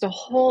there's just a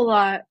whole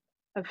lot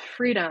of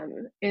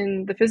freedom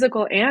in the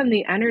physical and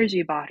the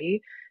energy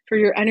body for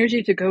your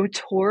energy to go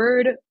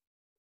toward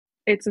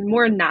its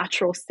more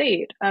natural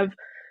state of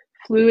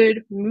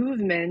fluid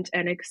movement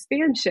and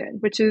expansion,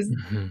 which is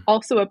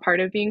also a part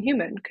of being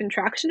human.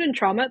 Contraction and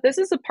trauma, this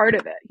is a part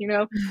of it, you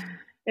know.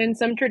 In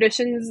some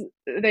traditions,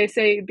 they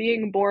say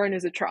being born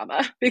is a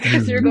trauma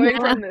because you're going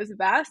from this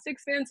vast,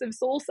 expansive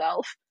soul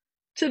self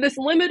to this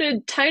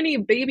limited, tiny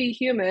baby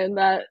human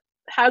that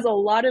has a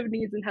lot of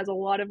needs and has a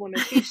lot of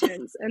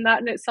limitations. And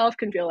that in itself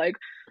can feel like,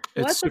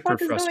 what the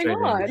fuck is going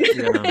on?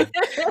 Yeah,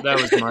 that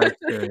was my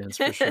experience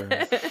for sure.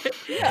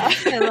 Yeah,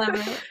 I love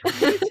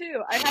it. Me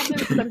too. I have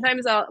this,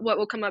 sometimes what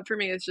will come up for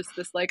me is just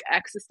this like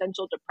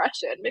existential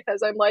depression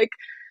because I'm like,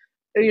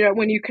 you know,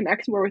 when you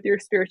connect more with your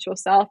spiritual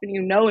self and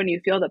you know and you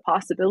feel the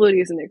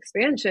possibilities and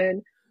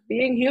expansion,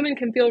 being human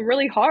can feel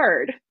really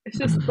hard. It's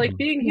just like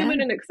being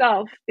human in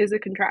itself is a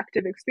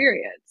contractive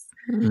experience,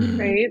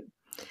 right?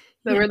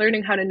 So we're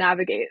learning how to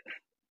navigate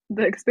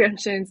the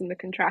expansions and the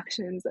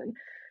contractions. And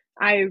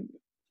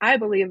I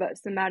believe that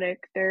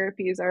somatic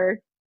therapies are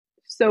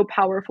so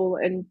powerful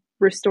in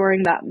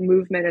restoring that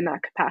movement and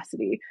that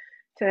capacity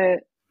to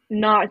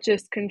not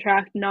just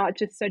contract, not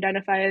just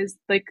identify as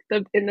like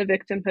in the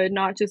victimhood,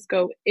 not just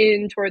go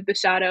in toward the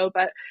shadow,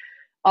 but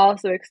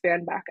also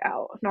expand back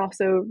out and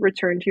also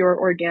return to your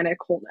organic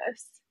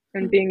wholeness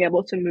and being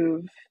able to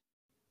move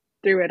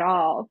through it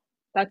all.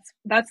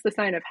 That's the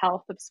sign of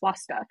health, of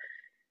swasta,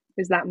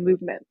 is that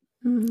movement.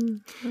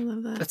 I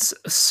love that.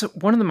 That's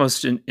one of the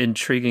most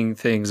intriguing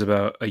things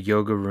about a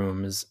yoga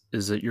room is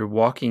that you're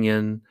walking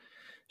in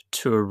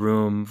to a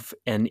room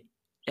and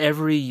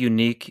every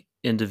unique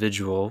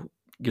individual,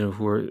 you know,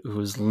 who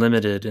is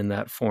limited in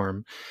that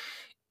form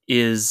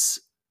is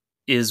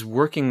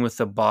working with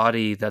a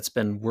body that's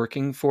been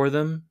working for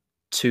them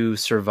to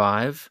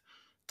survive.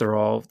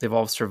 They've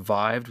all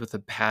survived with a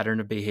pattern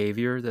of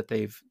behavior that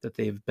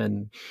they've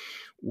been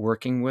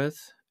working with,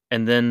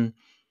 and then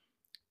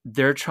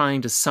they're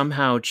trying to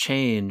somehow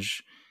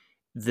change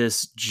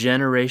this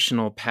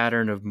generational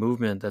pattern of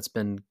movement that's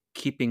been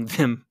keeping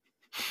them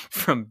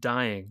from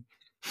dying.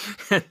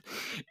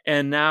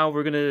 And now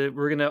we're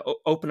gonna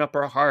open up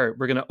our heart.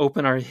 We're gonna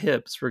open our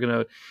hips. We're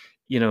gonna,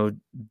 you know,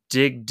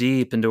 dig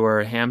deep into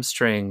our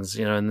hamstrings.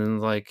 You know, and then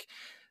like,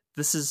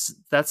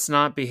 that's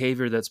not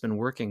behavior that's been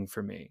working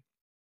for me.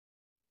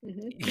 Have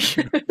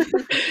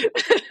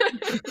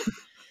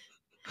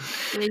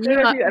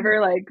you ever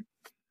like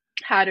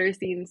had or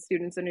seen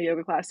students in a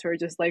yoga class who are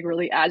just like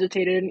really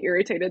agitated and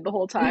irritated the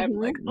whole time.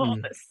 Like, oh,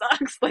 this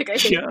sucks. Like, I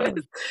hate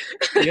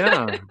this.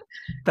 Yeah.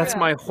 That's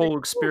my whole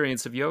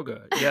experience of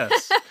yoga.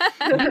 Yes.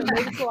 That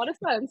makes a lot of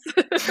sense.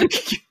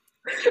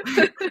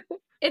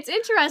 It's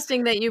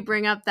interesting that you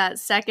bring up that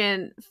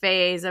second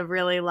phase of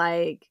really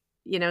like,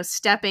 you know,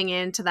 stepping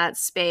into that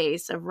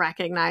space of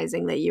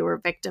recognizing that you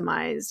were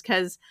victimized.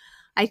 Because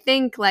I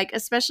think, like,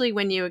 especially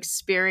when you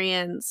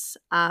experience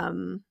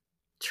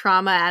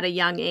trauma at a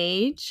young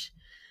age,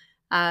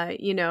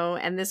 you know,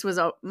 and this was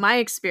my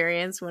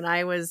experience when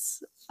I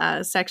was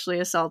sexually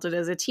assaulted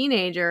as a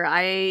teenager,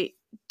 I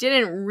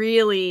didn't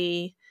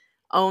really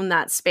own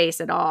that space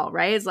at all,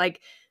 right? It's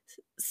like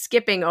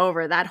skipping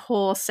over that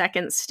whole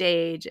second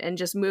stage and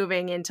just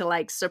moving into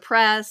like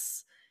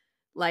suppress,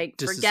 like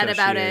forget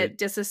about it,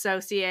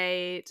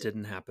 disassociate.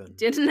 Didn't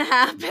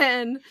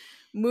happen.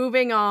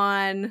 Moving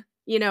on,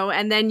 you know,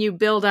 and then you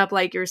build up,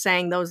 like you're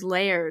saying, those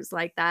layers,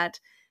 like that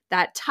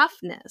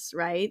toughness,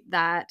 right?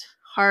 That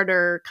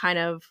harder kind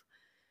of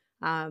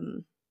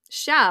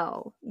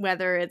shell,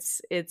 whether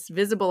it's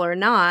visible or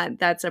not,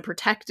 that's a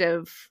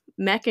protective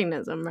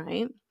mechanism,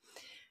 right?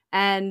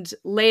 And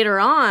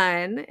later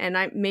on, and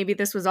maybe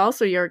this was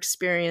also your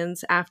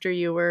experience after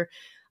you were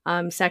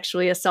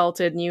sexually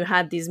assaulted and you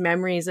had these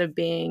memories of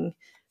being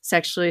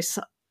sexually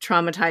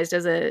traumatized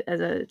as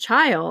a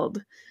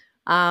child,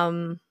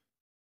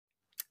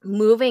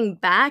 moving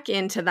back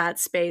into that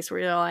space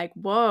where you're like,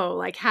 whoa,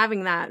 like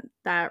having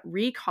that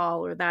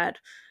recall or that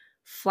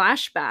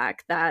flashback,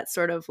 that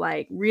sort of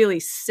like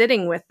really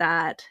sitting with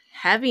that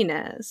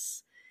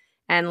heaviness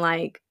and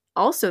like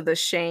also the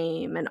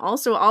shame and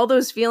also all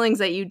those feelings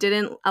that you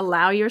didn't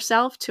allow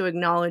yourself to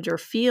acknowledge or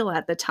feel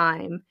at the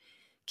time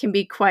can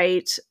be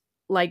quite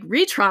like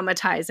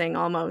re-traumatizing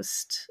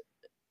almost,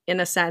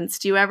 in a sense.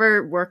 Do you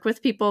ever work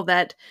with people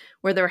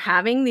where they're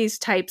having these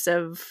types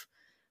of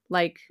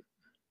like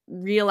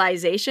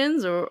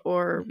realizations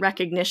or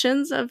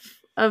recognitions of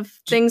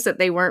things that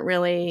they weren't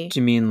really... Do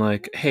you mean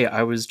like, hey,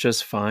 I was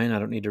just fine, I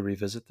don't need to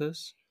revisit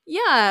this?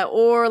 Yeah,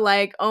 or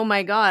like, oh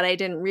my God, I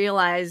didn't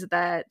realize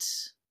that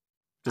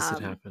this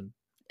had happened.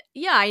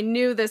 Yeah, I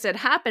knew this had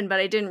happened, but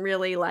I didn't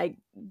really like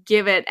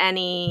give it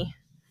any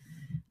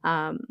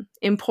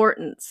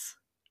importance.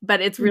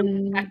 But it's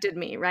really affected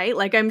me, right?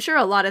 Like, I'm sure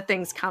a lot of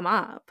things come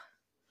up.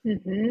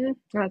 Mm-hmm.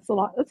 That's a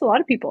lot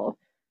of people.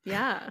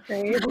 Yeah.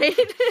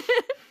 Right?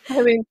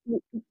 I mean,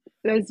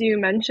 as you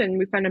mentioned,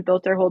 we kind of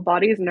built our whole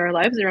bodies and our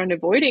lives around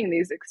avoiding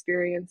these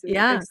experiences,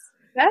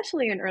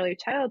 especially in early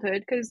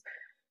childhood, because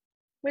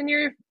when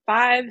you're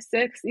 5,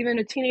 6, even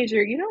a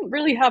teenager, you don't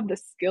really have the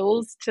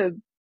skills to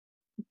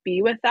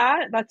be with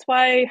that. That's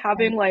why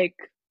having like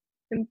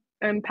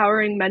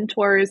empowering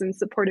mentors and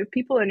supportive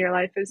people in your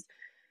life is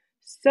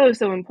so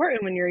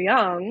important when you're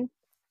young.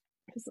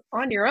 Because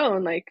on your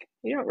own, like,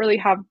 you don't really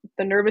have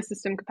the nervous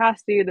system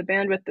capacity, the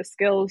bandwidth, the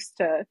skills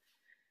to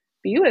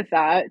be with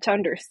that, to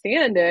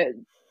understand it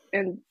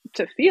and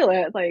to feel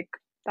it. Like,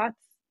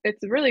 it's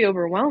really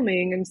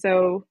overwhelming. And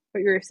so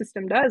what your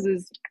system does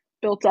is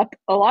built up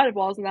a lot of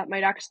walls, and that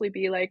might actually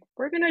be like,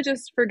 we're gonna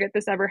just forget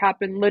this ever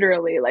happened,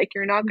 literally. Like,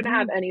 you're not gonna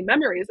have any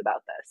memories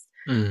about this.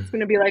 It's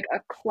gonna be like a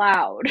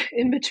cloud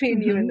in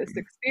between you and this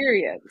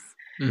experience.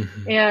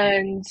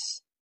 And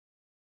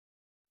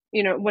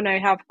you know, when I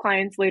have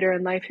clients later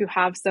in life who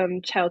have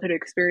some childhood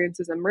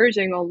experiences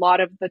emerging, a lot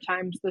of the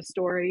times the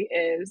story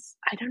is,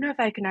 I don't know if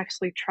I can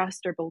actually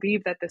trust or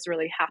believe that this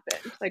really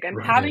happened. Like, I'm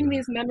having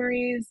these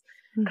memories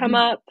come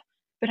up,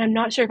 but I'm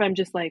not sure if I'm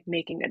just like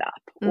making it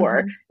up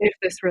or if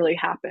this really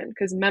happened.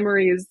 Because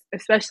memories,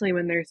 especially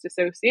when there's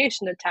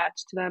dissociation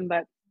attached to them,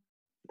 but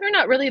they're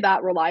not really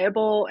that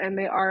reliable, and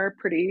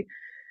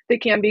they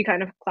can be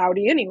kind of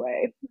cloudy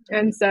anyway.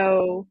 And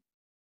so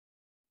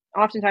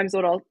oftentimes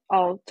what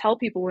I'll tell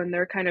people when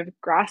they're kind of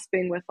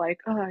grasping with like,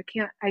 oh,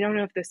 I don't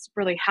know if this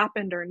really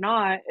happened or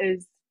not,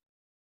 is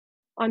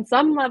on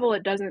some level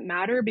it doesn't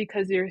matter,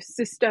 because your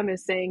system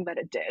is saying that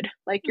it did.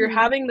 Like, you're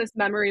having this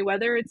memory,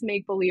 whether it's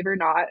make-believe or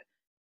not,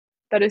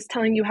 that is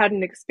telling you had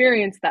an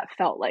experience that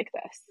felt like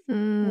this.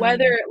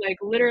 Whether it like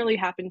literally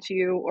happened to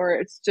you, or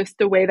it's just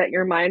the way that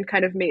your mind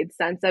kind of made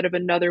sense out of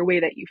another way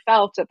that you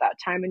felt at that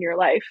time in your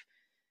life.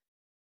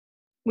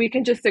 We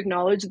can just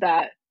acknowledge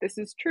that this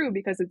is true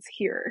because it's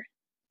here.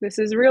 This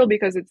is real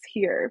because it's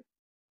here.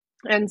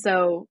 And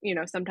so, you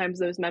know, sometimes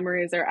those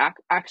memories are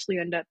actually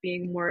end up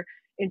being more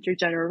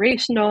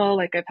intergenerational.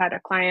 Like, I've had a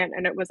client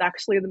and it was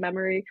actually the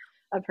memory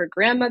of her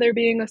grandmother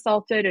being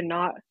assaulted and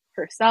not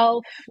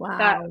herself. Wow.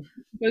 That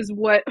was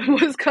what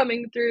was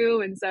coming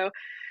through. And so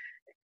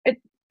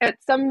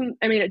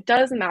it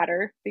does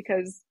matter,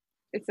 because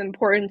it's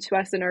important to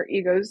us and our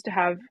egos to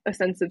have a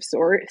sense of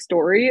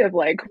story of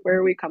like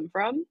where we come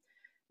from.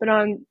 But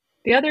on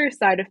the other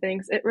side of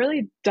things, it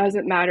really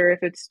doesn't matter if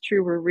it's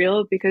true or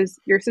real, because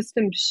your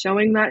system's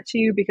showing that to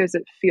you because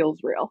it feels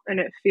real and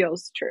it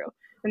feels true.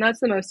 And that's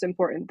the most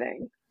important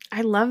thing.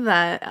 I love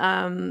that.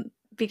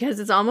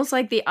 because it's almost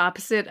like the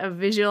opposite of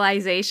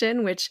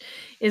visualization, which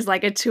is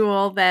like a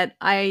tool that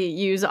I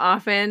use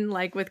often,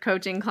 like with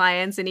coaching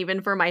clients and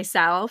even for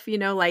myself, you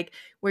know, like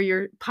where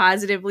you're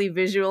positively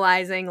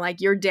visualizing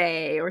like your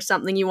day or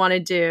something you want to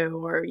do,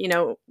 or, you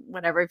know,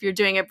 whatever. If you're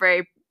doing a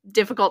very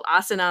difficult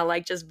asana,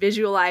 like just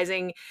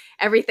visualizing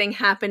everything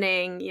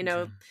happening, you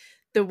know,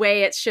 the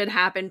way it should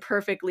happen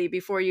perfectly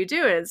before you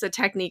do it. It's a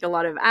technique a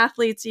lot of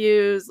athletes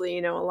use, you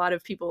know, a lot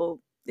of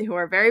people who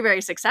are very,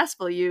 very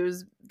successful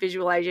use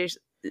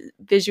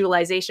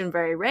visualization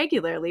very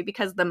regularly,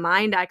 because the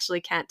mind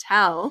actually can't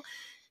tell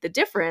the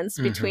difference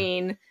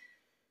between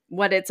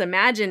what it's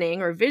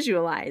imagining or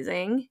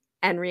visualizing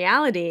and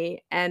reality.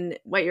 And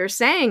what you're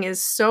saying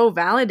is so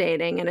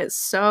validating, and it's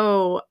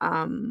so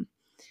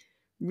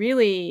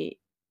really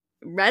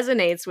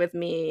resonates with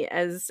me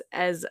as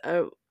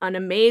an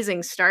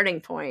amazing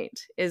starting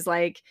point. Is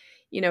like,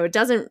 you know, it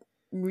doesn't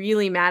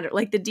really matter,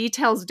 like the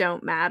details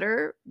don't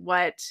matter.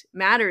 What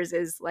matters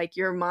is like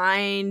your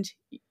mind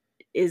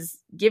is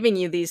giving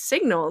you these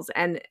signals,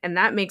 and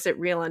that makes it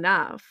real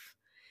enough.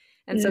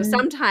 And so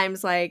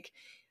sometimes, like,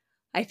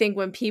 I think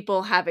when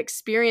people have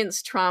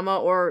experienced trauma,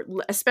 or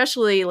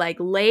especially like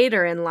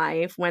later in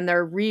life when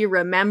they're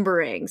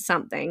re-remembering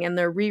something and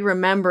they're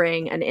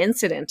re-remembering an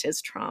incident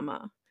as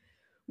trauma,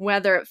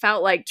 whether it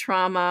felt like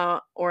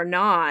trauma or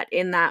not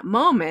in that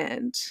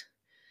moment,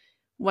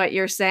 what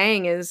you're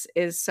saying is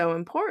so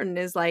important,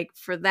 is like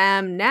for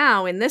them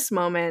now in this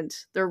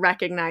moment, they're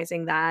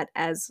recognizing that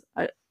as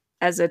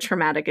a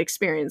traumatic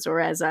experience, or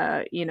as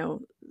a, you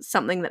know,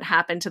 something that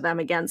happened to them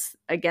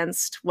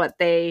against what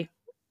they,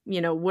 you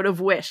know, would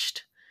have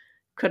wished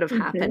could have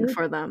happened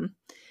for them.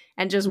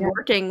 And just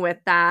working with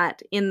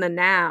that in the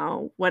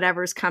now,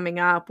 whatever's coming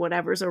up,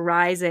 whatever's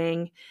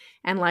arising,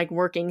 and like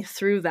working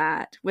through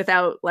that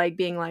without like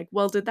being like,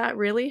 well, did that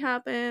really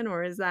happen?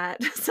 Or is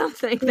that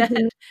something that,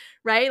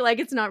 right? Like,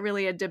 it's not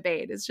really a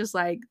debate. It's just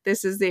like,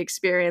 this is the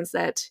experience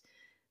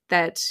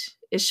that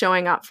is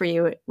showing up for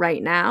you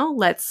right now.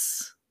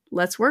 Let's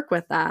work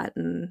with that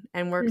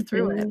and work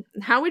through it.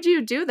 How would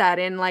you do that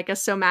in like a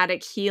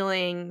somatic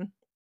healing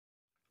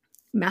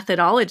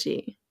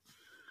methodology?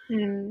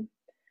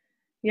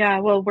 Yeah,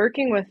 well,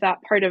 working with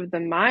that part of the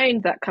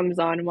mind that comes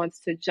on and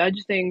wants to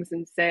judge things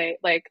and say,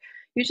 like,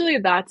 usually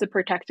that's a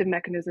protective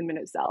mechanism in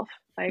itself.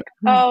 Like,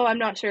 oh, I'm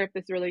not sure if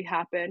this really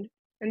happened.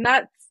 And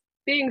that's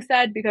being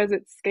said because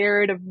it's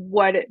scared of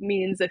what it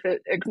means if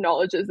it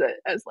acknowledges it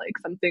as like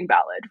something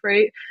valid,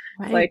 right?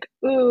 Like,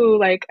 ooh,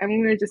 like I'm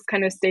going to just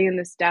kind of stay in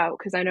this doubt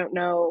because I don't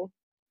know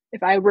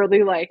if I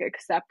really like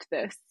accept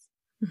this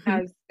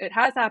as it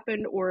has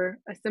happened or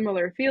a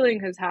similar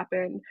feeling has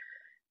happened.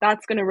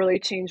 That's going to really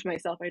change my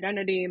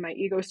self-identity, my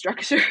ego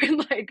structure, and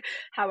like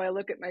how I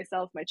look at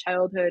myself, my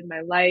childhood, my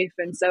life.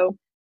 And so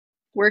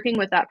working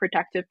with that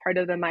protective part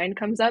of the mind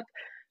comes up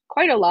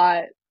quite a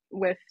lot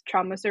with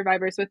trauma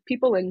survivors, with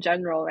people in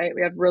general, right?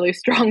 We have really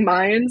strong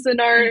minds in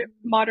our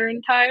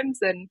modern times,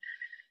 and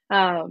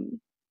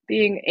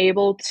being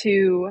able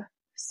to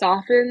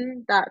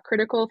soften that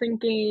critical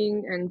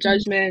thinking and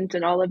judgment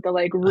and all of the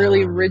like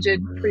really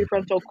rigid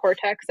prefrontal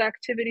cortex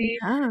activity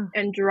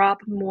and drop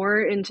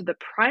more into the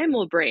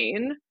primal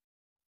brain,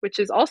 which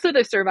is also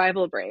the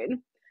survival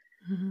brain,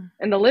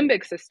 and the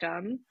limbic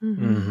system,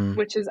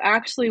 which is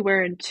actually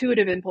where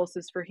intuitive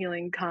impulses for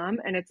healing come.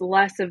 And it's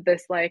less of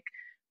this like,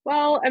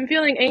 well, I'm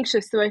feeling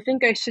anxious, so I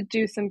think I should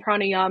do some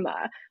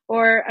pranayama,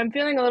 or I'm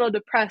feeling a little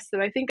depressed,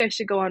 so I think I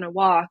should go on a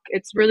walk.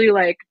 It's really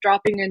like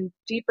dropping in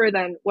deeper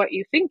than what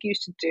you think you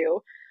should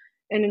do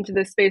and into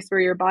this space where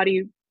your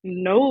body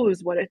knows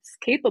what it's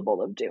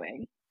capable of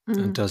doing.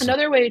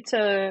 Another way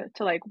to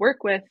like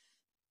work with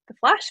the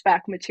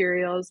flashback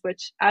materials,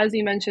 which as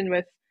you mentioned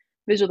with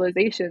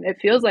visualization, it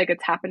feels like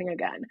it's happening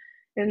again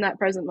in that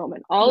present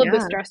moment. All of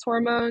the stress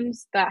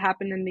hormones that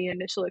happen in the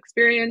initial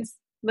experience,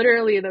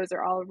 literally those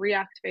are all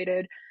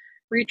reactivated,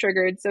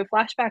 re-triggered. So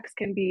flashbacks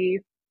can be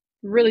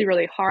really,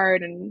 really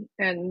hard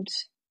and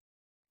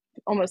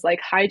almost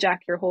like hijack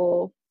your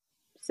whole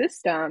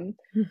system.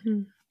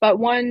 But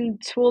one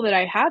tool that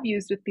I have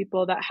used with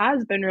people that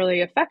has been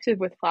really effective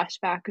with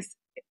flashbacks,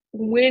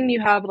 when you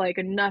have like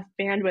enough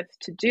bandwidth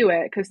to do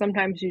it, because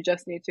sometimes you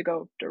just need to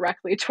go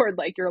directly toward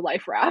like your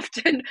life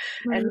raft and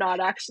not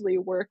actually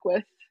work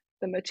with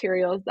the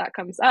materials that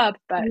comes up,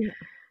 but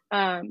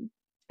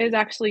is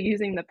actually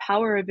using the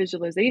power of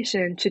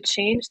visualization to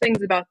change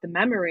things about the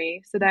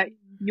memory so that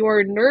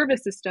your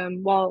nervous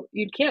system, while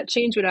you can't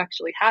change what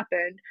actually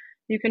happened,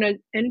 you can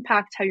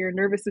impact how your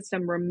nervous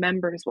system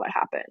remembers what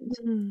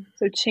happened.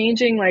 So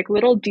changing like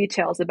little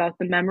details about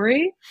the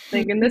memory,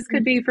 like, and this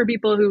could be for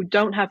people who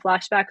don't have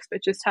flashbacks,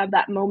 but just have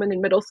that moment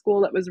in middle school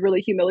that was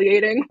really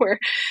humiliating where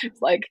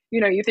it's like, you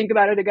know, you think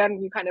about it again,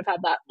 and you kind of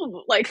have that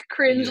like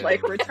cringe,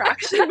 like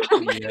retraction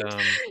moment.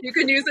 You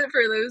can use it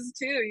for those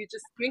too. You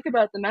just think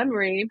about the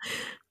memory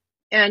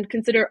and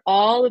consider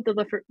all of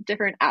the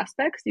different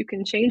aspects you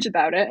can change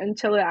about it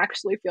until it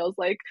actually feels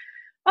like,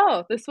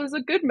 oh, this was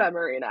a good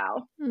memory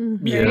now.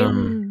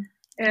 Right?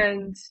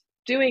 And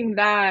doing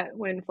that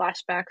when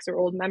flashbacks or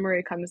old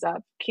memory comes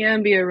up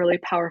can be a really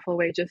powerful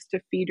way just to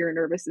feed your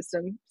nervous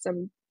system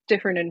some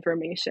different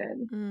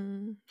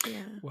information.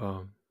 Yeah.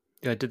 Wow.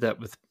 Yeah, I did that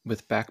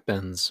with back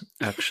bends,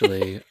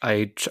 actually.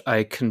 I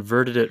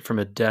converted it from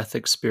a death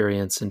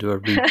experience into a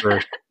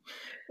rebirth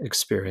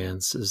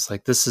experience. Is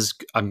like,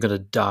 I'm going to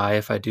die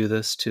if I do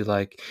this, to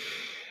like,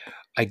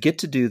 I get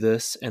to do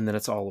this and then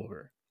it's all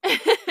over.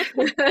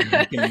 And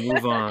I can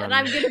move on. And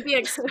I'm going to be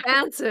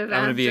expansive.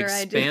 I'm going to be after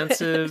I do it.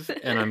 expansive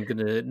and I'm going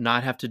to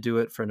not have to do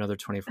it for another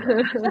 24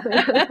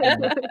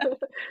 hours.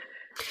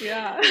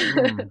 Yeah.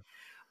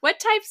 What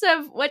types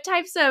of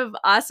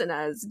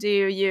asanas do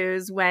you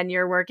use when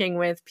you're working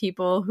with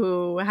people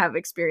who have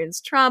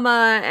experienced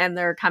trauma and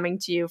they're coming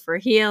to you for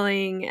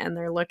healing and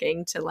they're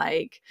looking to,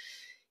 like,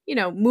 you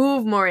know,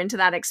 move more into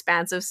that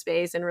expansive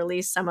space and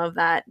release some of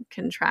that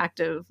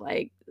contractive,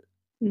 like,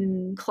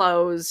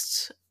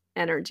 closed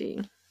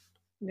energy?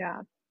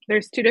 Yeah.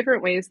 There's two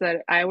different ways that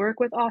I work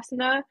with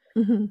asana.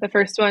 Mm-hmm. The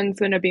first one's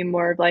going to be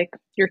more of like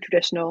the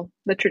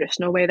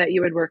traditional way that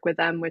you would work with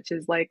them, which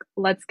is like,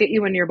 let's get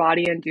you in your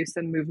body and do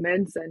some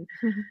movements, and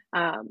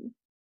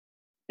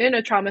in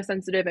a trauma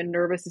sensitive and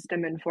nervous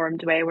system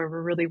informed way, where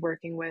we're really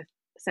working with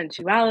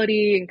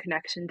sensuality and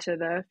connection to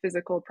the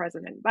physical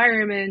present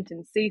environment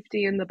and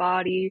safety in the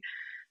body.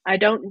 I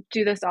don't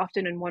do this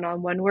often in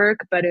one-on-one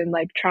work, but in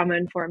like trauma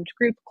informed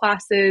group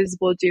classes,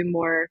 we'll do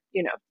more,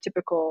 you know,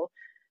 typical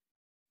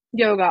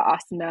yoga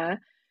asana.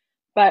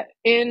 But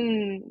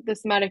in the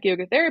somatic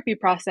yoga therapy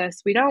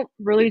process, we don't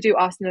really do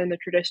asana in the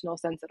traditional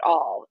sense at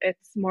all.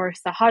 It's more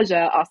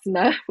sahaja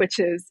asana, which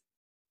is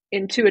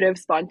intuitive,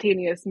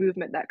 spontaneous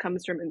movement that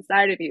comes from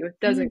inside of you. It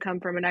doesn't come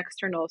from an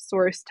external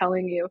source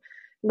telling you,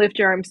 lift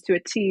your arms to a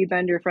T,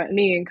 bend your front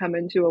knee, and come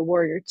into a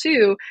warrior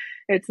two.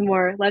 It's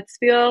more, let's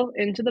feel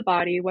into the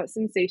body, what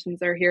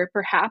sensations are here.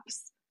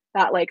 Perhaps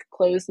that like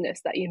closedness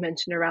that you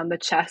mentioned around the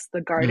chest,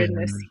 the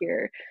guardedness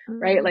here,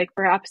 right? Like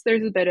perhaps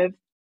there's a bit of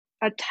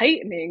a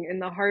tightening in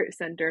the heart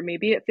center.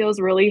 Maybe it feels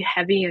really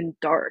heavy and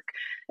dark,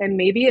 and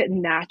maybe it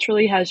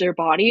naturally has your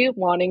body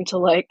wanting to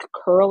like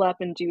curl up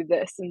and do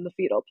this in the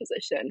fetal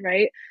position,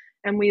 right?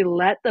 And we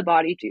let the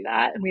body do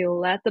that, and we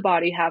let the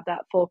body have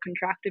that full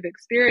contractive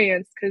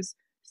experience, because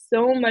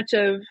so much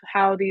of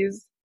how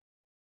these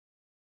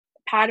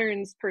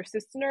patterns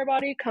persist in our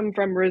body come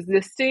from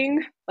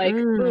resisting, like,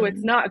 oh,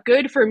 it's not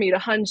good for me to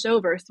hunch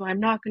over, so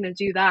I'm not going to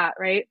do that,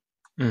 right?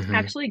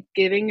 Actually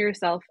giving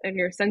yourself and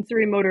your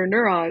sensory motor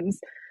neurons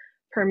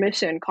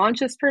permission,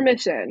 conscious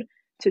permission,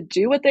 to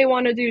do what they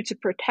want to do to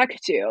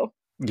protect you.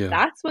 Yeah.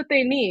 That's what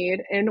they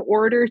need in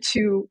order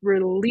to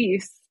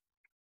release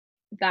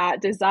that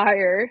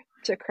desire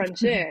to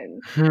crunch in.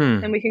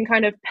 And we can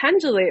kind of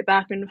pendulate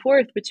back and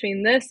forth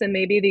between this and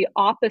maybe the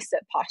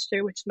opposite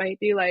posture, which might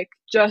be like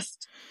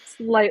just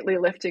slightly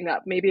lifting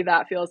up. Maybe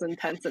that feels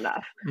intense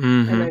enough.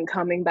 And then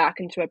coming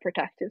back into a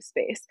protective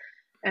space,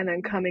 and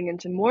then coming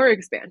into more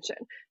expansion,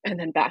 and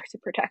then back to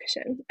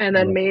protection. And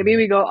then maybe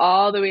we go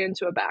all the way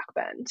into a back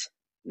bend,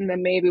 and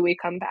then maybe we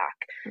come back.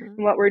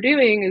 And what we're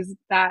doing is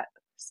that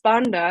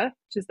spanda,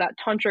 which is that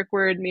tantric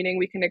word meaning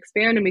we can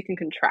expand and we can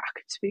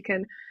contract. We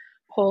can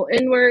pull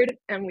inward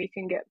and we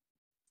can get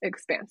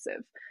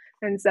expansive.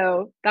 And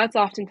so that's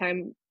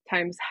oftentimes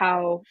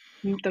how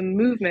the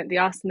movement, the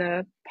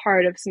asana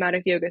part of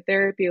somatic yoga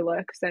therapy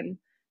looks. And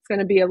it's going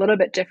to be a little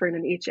bit different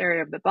in each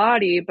area of the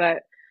body, but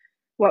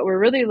what we're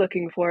really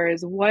looking for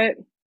is what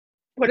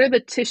are the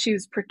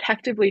tissues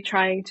protectively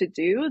trying to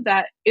do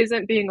that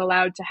isn't being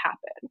allowed to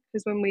happen?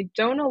 Because when we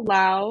don't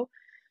allow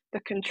the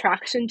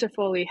contraction to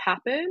fully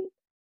happen,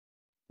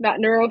 that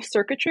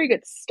neurocircuitry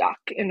gets stuck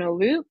in a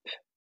loop,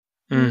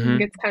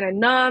 gets kind of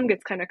numb,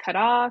 gets kind of cut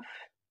off.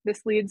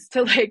 This leads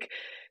to like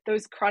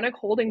those chronic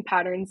holding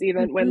patterns,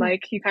 even when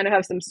like you kind of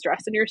have some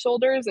stress in your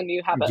shoulders and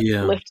you have it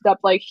lifted up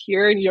like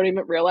here, and you don't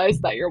even realize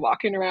that you're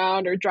walking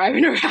around or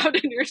driving around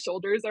and your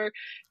shoulders are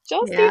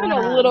just even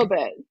a little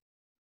bit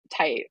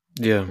tight.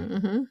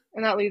 And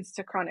that leads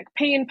to chronic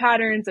pain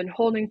patterns and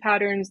holding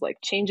patterns, like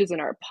changes in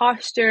our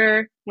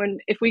posture. When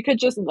if we could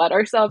just let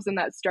ourselves in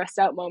that stressed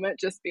out moment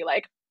just be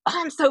like, oh,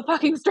 I'm so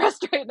fucking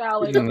stressed right now,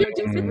 like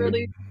just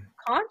really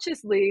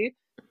consciously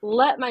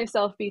let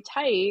myself be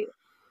tight,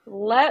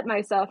 let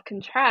myself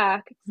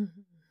contract, and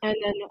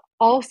then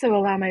also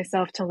allow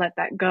myself to let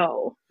that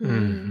go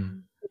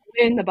when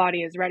the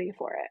body is ready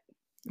for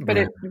it. But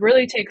it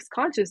really takes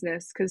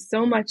consciousness, because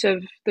so much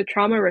of the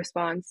trauma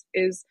response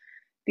is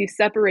the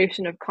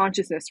separation of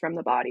consciousness from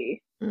the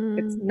body.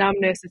 It's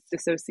numbness, it's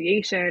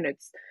dissociation,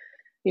 it's,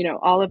 you know,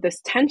 all of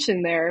this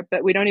tension there,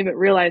 but we don't even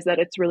realize that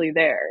it's really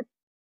there.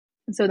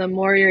 So the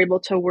more you're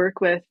able to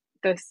work with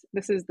this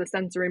is the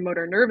sensory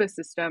motor nervous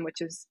system, which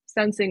is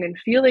sensing and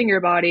feeling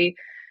your body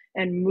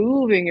and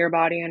moving your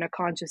body in a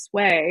conscious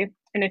way.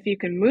 And if you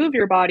can move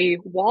your body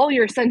while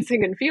you're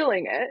sensing and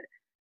feeling it,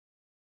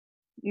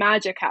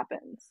 magic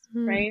happens,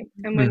 right?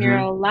 And when you're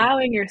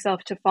allowing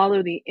yourself to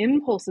follow the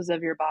impulses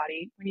of your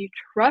body, when you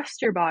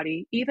trust your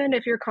body, even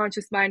if your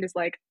conscious mind is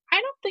like, I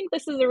don't think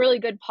this is a really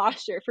good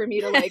posture for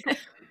me to like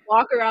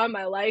walk around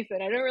my life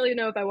in. I don't really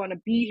know if I want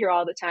to be here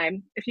all the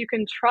time. If you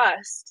can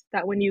trust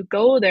that when you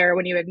go there,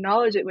 when you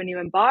acknowledge it, when you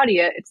embody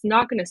it, it's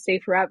not going to stay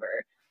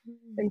forever.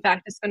 In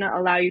fact, it's going to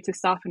allow you to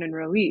soften and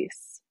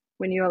release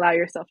when you allow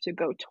yourself to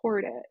go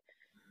toward it.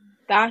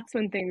 That's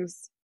when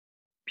things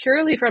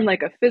purely from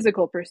like a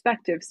physical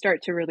perspective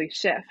start to really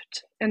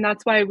shift. And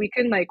that's why we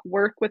can like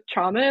work with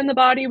trauma in the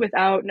body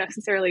without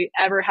necessarily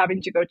ever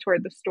having to go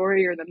toward the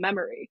story or the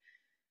memory.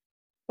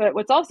 But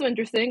what's also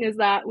interesting is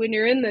that when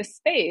you're in this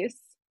space,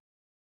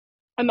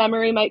 a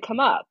memory might come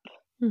up,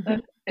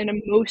 an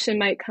emotion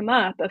might come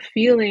up, a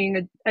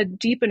feeling, a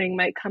deepening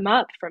might come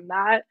up from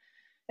that.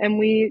 And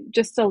we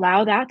just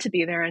allow that to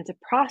be there and to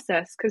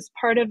process, because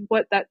part of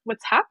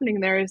what's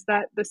happening there is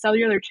that the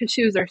cellular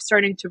tissues are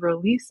starting to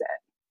release it.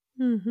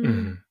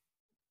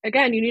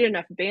 Again, you need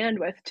enough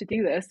bandwidth to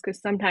do this,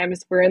 because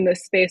sometimes we're in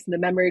this space and the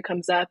memory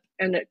comes up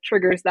and it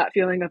triggers that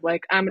feeling of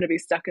like, I'm going to be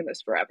stuck in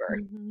this forever,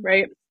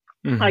 right?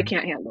 I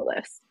can't handle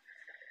this.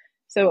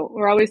 So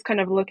we're always kind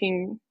of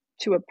looking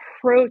to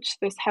approach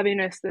this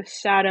heaviness, this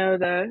shadow,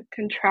 the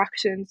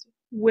contractions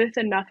with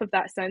enough of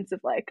that sense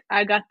of like,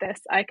 I got this,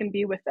 I can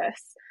be with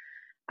this,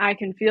 I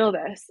can feel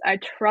this, I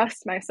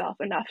trust myself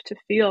enough to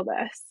feel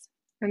this.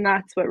 And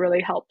that's what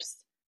really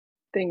helps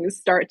things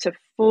start to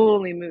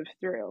fully move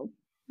through.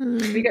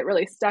 We get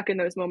really stuck in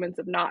those moments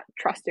of not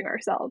trusting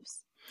ourselves.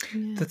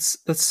 That's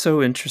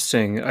so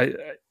interesting.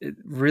 It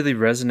really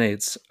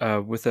resonates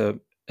with an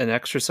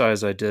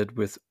exercise I did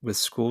with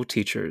school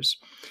teachers,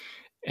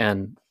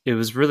 and it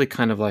was really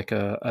kind of like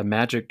a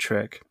magic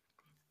trick.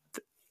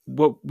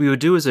 What we would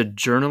do is a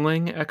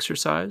journaling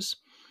exercise,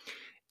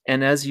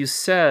 and as you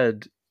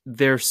said,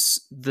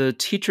 the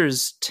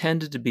teachers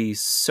tended to be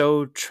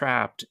so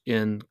trapped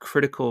in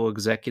critical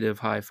executive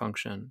high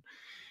function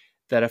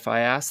that if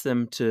I asked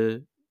them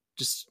to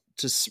just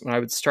when I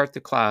would start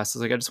the class, I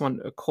was like, I just want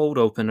a cold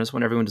open. I just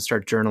want everyone to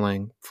start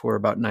journaling for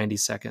about 90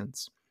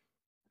 seconds.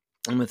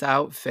 And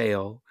without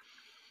fail,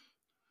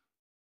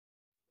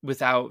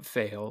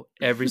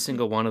 every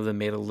single one of them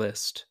made a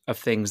list of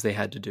things they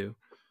had to do.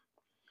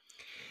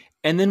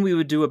 And then we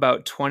would do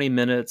about 20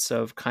 minutes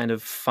of kind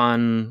of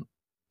fun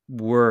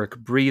work,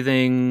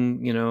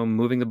 breathing,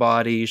 moving the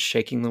body,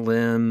 shaking the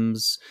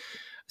limbs,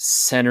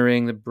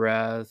 centering the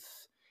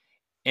breath.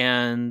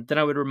 And then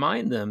I would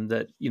remind them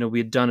that, we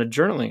had done a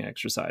journaling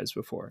exercise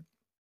before.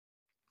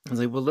 I was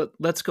like, well,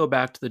 let's go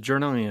back to the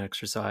journaling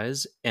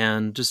exercise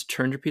and just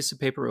turn your piece of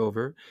paper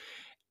over.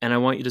 And I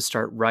want you to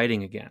start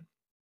writing again.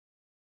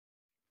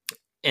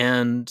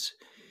 And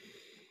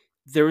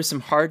there were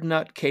some hard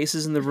nut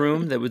cases in the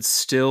room that would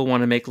still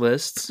want to make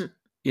lists,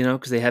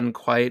 because they hadn't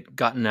quite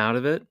gotten out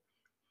of it.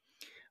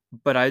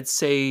 But I'd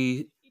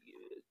say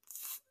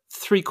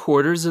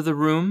 3/4 of the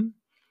room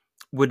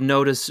would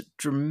notice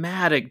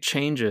dramatic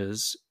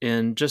changes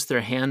in just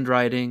their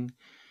handwriting.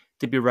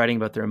 They'd be writing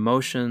about their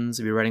emotions.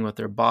 They'd be writing about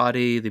their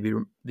body.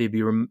 They'd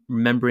be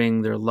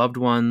remembering their loved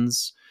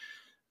ones,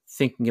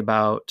 thinking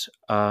about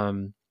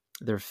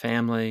their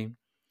family.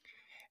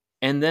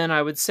 And then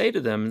I would say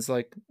to them, it's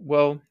like,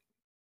 well,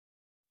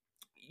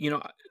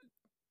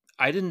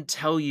 I didn't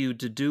tell you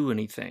to do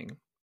anything.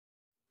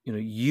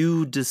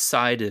 You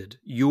decided,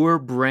 your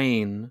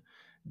brain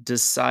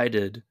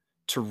decided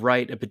to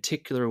write a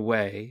particular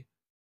way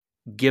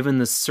given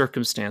the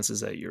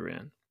circumstances that you're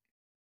in.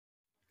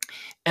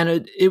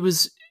 And it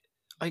was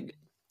like,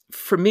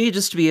 for me,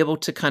 just to be able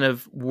to kind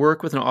of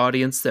work with an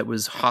audience that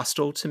was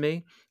hostile to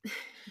me,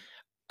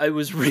 I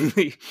was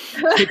really,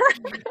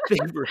 they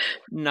were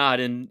not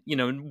in,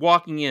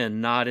 walking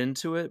in, not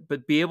into it,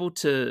 but be able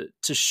to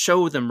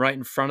show them right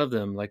in front of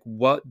them, like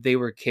what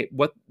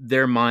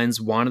their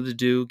minds wanted to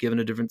do given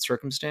a different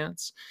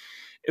circumstance.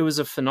 It was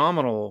a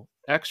phenomenal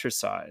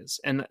exercise.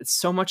 And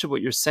so much of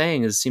what you're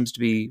saying seems to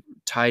be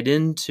tied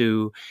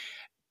into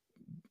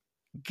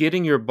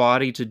getting your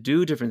body to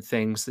do different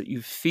things, that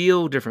you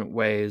feel different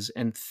ways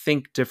and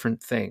think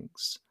different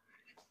things.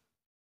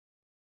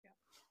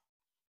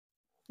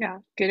 Yeah,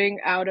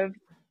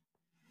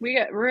 we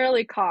get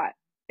really caught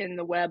in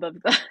the web of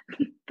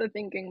the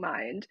thinking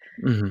mind.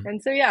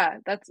 And so,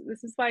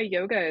 this is why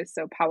yoga is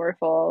so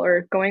powerful,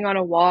 or going on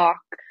a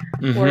walk,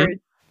 or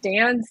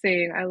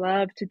dancing. I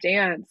love to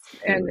dance,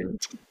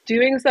 and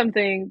doing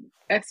something,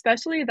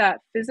 especially that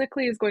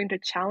physically is going to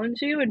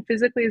challenge you and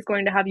physically is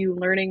going to have you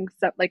learning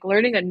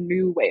a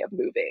new way of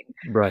moving.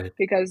 Right.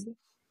 Because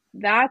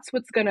that's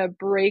what's going to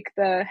break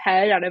the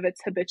head out of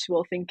its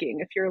habitual thinking.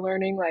 If you're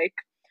learning like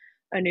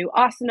a new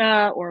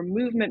asana or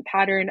movement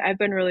pattern, I've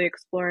been really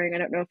exploring. I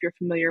don't know if you're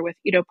familiar with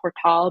Ido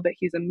Portal, but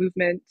he's a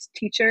movement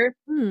teacher.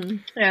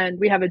 And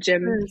we have a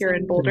gym here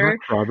in Boulder. Did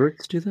Mark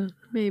Roberts do that?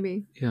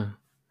 Maybe. Yeah.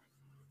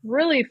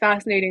 Really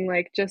fascinating,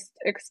 like just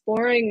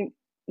exploring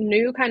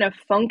new kind of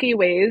funky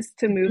ways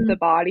to move the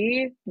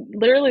body.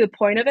 Literally the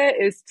point of it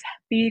is to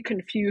be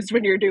confused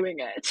when you're doing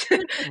it.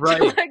 Right.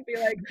 To be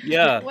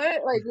like,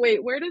 what? Like,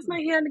 wait, where does my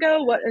hand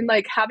go? What? And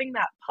like having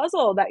that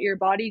puzzle that your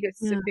body gets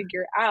to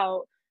figure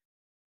out.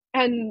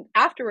 and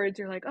afterwards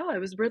you're like, oh, I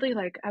was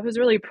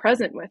really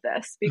present with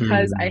this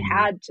because I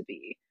had to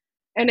be.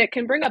 And it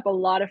can bring up a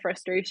lot of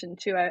frustration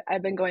too.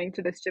 I've been going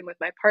to this gym with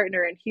my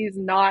partner, and he does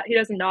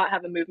not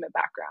have a movement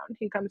background.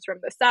 He comes from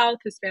the South.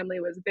 His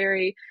family was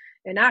very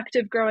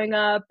inactive growing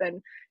up,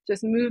 and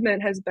just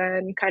movement has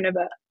been kind of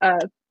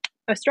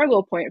a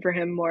struggle point for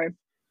him more.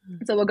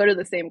 So we'll go to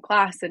the same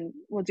class and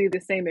we'll do the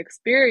same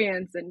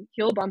experience, and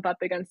he'll bump up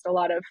against a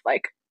lot of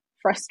like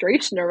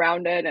frustration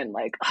around it, and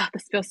like, oh,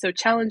 this feels so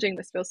challenging,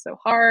 this feels so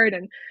hard.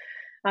 And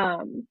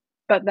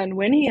but then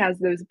when he has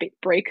those big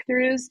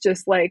breakthroughs,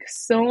 just like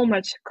so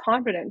much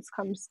confidence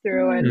comes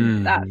through,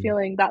 and that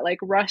feeling, that like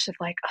rush of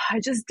like, oh, I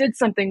just did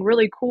something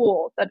really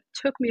cool that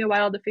took me a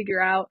while to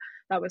figure out,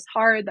 that was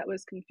hard, that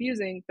was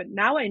confusing, but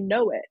now I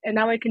know it, and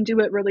now I can do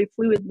it really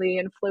fluidly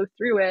and flow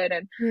through it.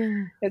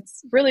 And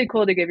it's really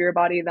cool to give your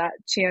body that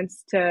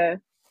chance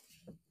to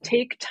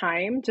take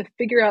time to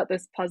figure out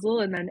this puzzle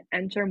and then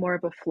enter more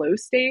of a flow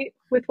state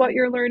with what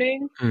you're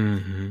learning.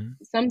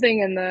 Something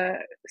in the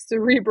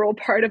cerebral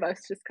part of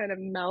us just kind of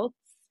melts,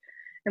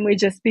 and we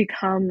just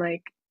become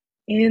like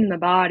in the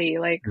body.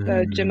 Like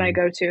the gym I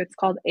go to, it's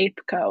called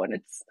ApeCo, and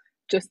it's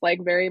just like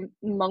very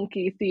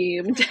monkey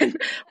themed and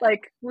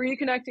like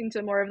reconnecting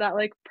to more of that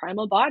like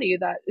primal body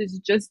that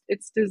is just,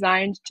 it's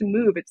designed to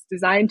move, it's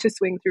designed to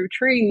swing through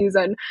trees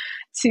and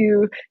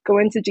to go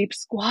into deep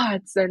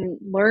squats and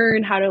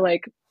learn how to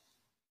like,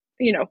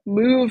 you know,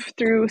 move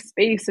through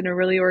space in a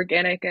really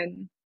organic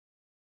and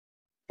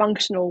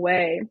functional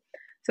way.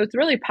 So it's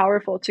really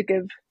powerful to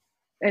give.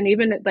 And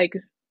even like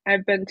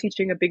I've been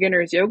teaching a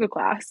beginner's yoga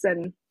class,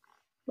 and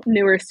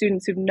newer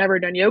students who've never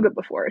done yoga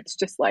before, it's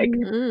just like,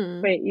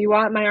 wait, you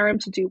want my arm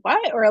to do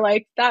what? Or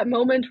like that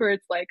moment where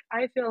it's like,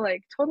 I feel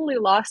like totally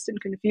lost and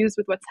confused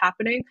with what's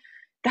happening.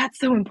 That's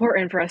so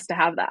important for us to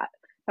have that.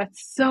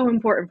 That's so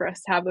important for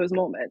us to have those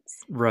moments.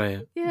 Right.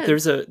 Yeah.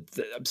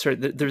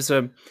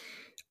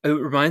 It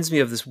reminds me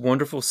of this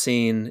wonderful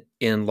scene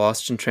in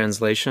Lost in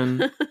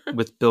Translation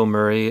with Bill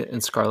Murray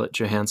and Scarlett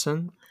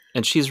Johansson.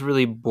 And she's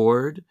really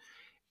bored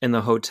in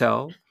the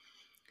hotel.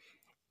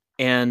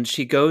 And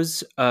she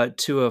goes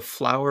to a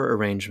flower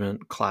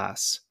arrangement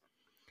class.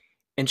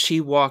 And she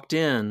walked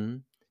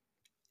in,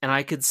 and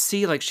I could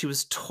see like she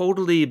was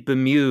totally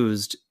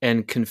bemused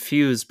and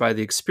confused by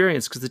the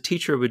experience, because the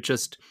teacher would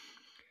just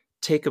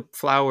take a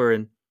flower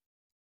and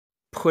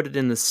put it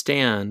in the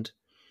stand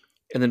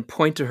and then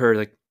point to her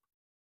like,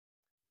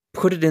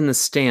 put it in the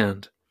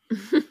stand.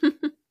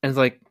 And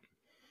like,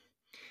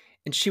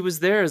 and she was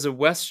there as a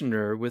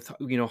Westerner with,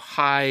 you know,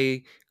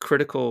 high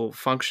critical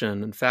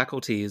function and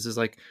faculties, is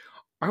like,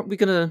 aren't we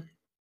going to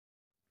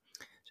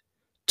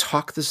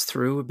talk this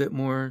through a bit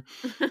more?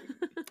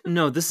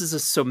 No, this is a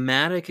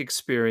somatic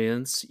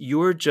experience.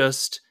 You're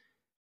just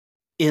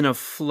in a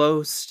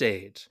flow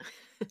state.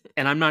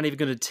 And I'm not even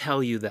going to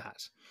tell you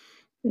that.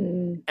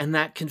 And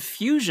that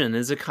confusion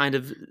is a kind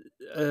of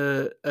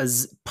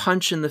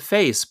punch in the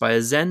face by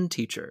a Zen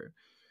teacher.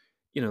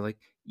 You know, like,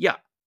 yeah,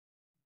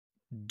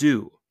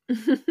 do.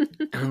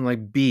 And I'm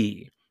like,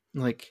 be.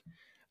 I'm like,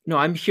 no,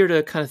 I'm here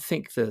to kind of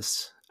think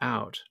this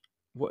out.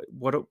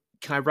 What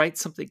can I write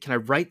something? Can I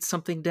write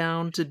something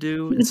down to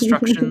do?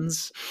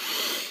 Instructions?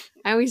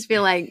 I always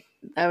feel like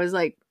that was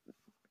like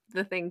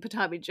the thing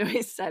Pattabhi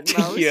Jois said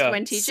most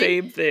when teaching.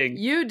 Same thing.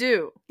 You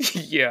do.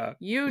 Yeah.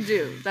 You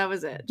do. That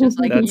was it. Just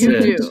like, that's you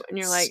it. Do. And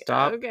you're like,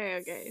 stop.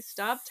 Okay.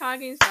 Stop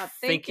talking. Stop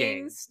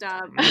thinking.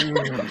 Stop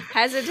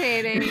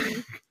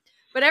hesitating.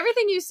 But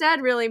everything you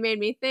said really made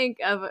me think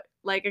of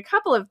like a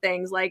couple of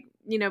things, like,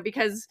 you know,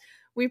 because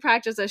we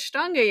practice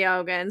Ashtanga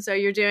yoga, and so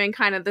you're doing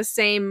kind of the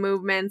same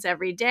movements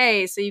every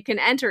day. So you can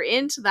enter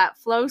into that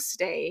flow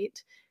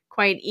state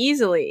quite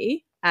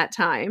easily at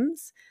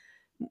times,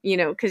 you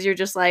know, because you're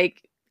just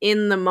like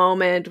in the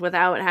moment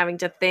without having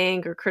to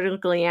think or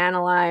critically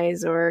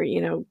analyze or,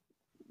 you know,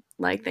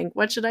 like think,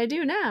 what should I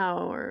do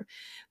now?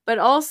 But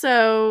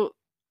also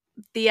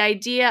the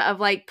idea of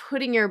like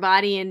putting your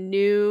body in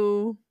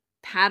new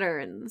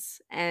patterns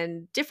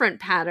and different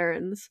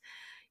patterns,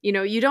 you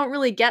know, you don't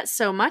really get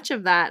so much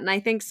of that. And I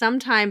think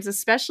sometimes,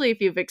 especially if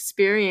you've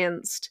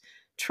experienced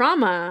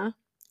trauma,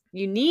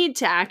 you need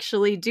to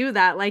actually do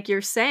that, like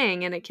you're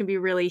saying, and it can be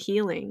really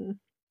healing.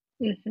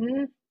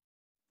 You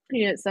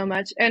need it so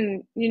much.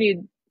 And you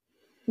need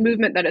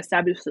movement that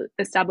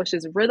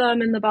establishes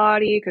rhythm in the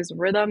body, because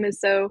rhythm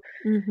is so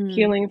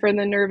healing for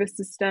the nervous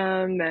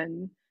system.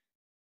 And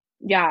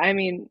yeah, I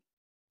mean,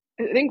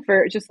 I think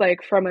for just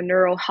like from a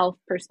neural health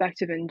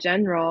perspective in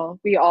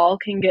general, we all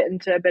can get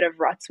into a bit of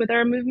ruts with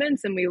our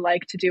movements, and we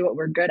like to do what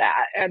we're good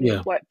at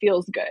and what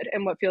feels good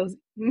and what feels,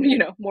 you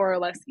know, more or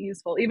less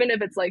easeful, even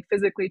if it's like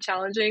physically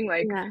challenging,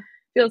 like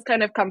feels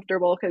kind of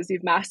comfortable because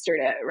you've mastered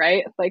it,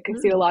 right? Like I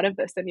see a lot of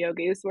this in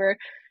yogis where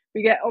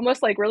we get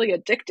almost like really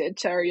addicted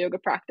to our yoga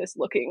practice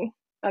looking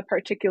a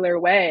particular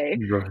way.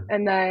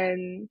 And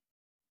then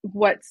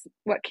what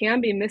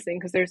can be missing,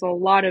 because there's a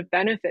lot of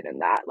benefit in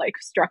that, like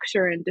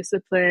structure and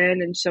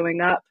discipline and showing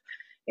up,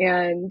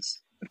 and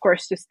of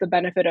course just the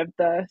benefit of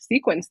the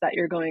sequence that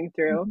you're going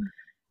through.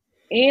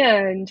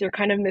 And you're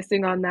kind of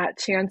missing on that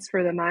chance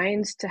for the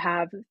mind to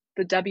have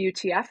the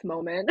WTF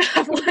moment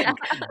of like,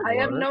 I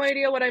have no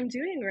idea what I'm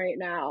doing right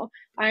now.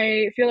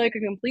 I feel like a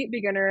complete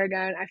beginner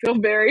again. I feel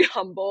very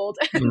humbled.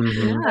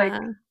 And like,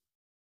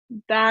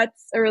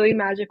 that's a really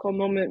magical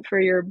moment for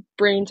your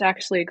brain to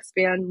actually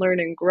expand, learn,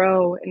 and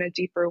grow in a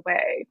deeper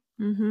way.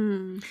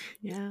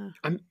 Yeah.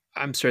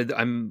 I'm sorry,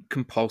 I'm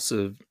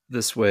compulsive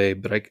this way,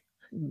 but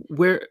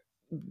where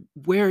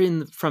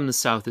from the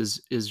South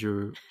is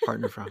your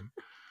partner from?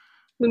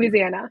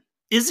 Louisiana.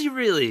 Is he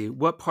really?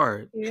 What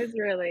part? He is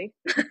really.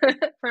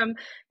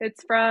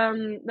 It's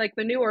from like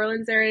the New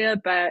Orleans area,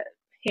 but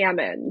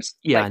Hammond,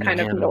 yeah, like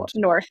kind of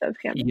north of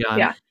Hammond.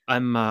 Yeah, I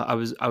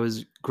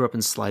was grew up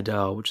in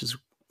Slidell, which is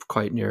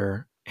quite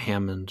near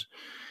Hammond.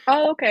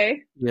 Oh,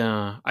 okay.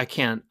 Yeah, I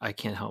can't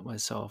help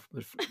myself.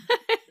 But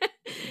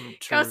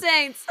Go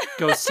Saints!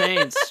 Go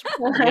Saints!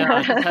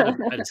 Yeah,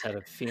 I just had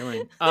a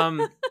feeling.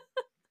 I'm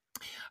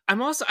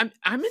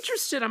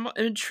interested. I'm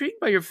intrigued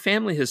by your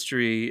family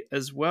history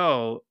as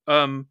well.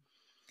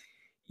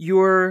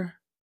 Your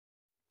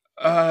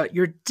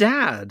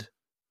dad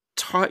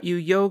taught you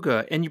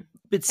yoga, and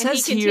it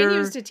says he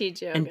continues to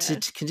teach yoga.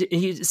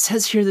 It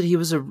says here that he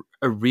was a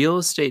real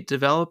estate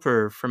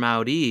developer from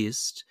out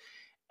east,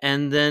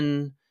 and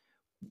then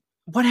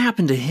what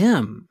happened to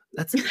him?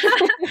 That's he's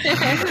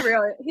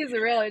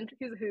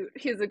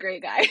a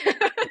great guy.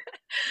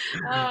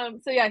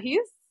 So yeah, he's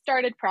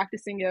started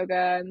practicing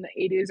yoga in the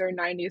 80s or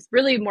 90s,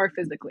 really more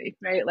physically,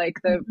 right? Like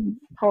the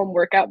home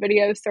workout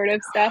videos sort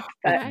of stuff.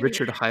 But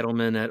Richard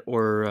Heidelman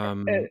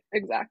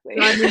exactly.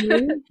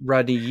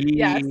 Rodney Yee.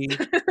 Yes.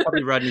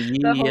 Probably Rodney Yee.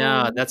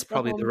 Yeah, that's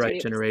probably the right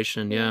tapes.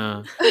 Generation.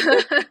 Yeah.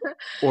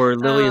 Or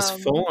Lilias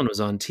Folan was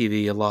on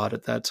TV a lot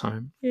at that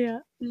time. Yeah.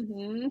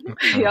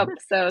 Okay. Yep.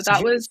 So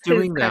that was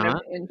his kind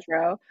of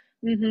intro.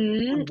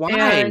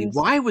 Why?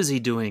 Why was he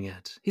doing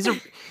it?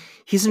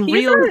 He's in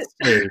real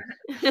estate.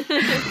 He's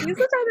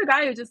the type of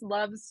guy who just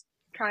loves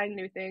trying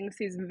new things.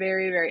 He's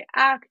very, very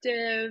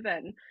active,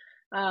 and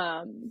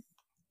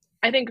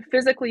I think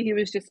physically he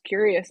was just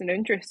curious and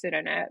interested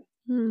in it.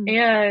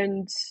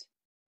 And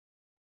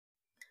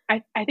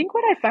I think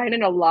what I find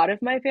in a lot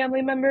of my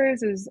family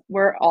members is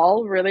we're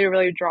all really,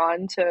 really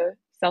drawn to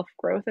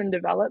self-growth and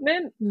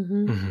development,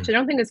 which I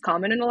don't think is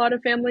common in a lot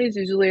of families.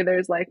 Usually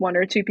there's like one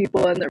or two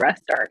people and the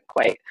rest aren't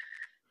quite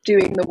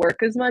doing the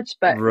work as much.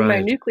 But in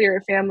my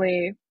nuclear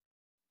family,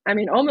 I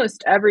mean,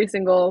 almost every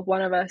single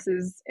one of us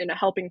is in a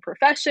helping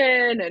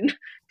profession and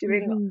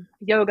doing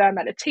yoga,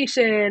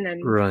 meditation,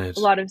 and a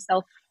lot of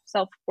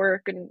self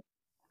work. And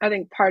I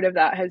think part of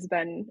that has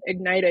been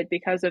ignited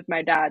because of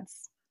my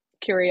dad's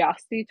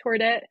curiosity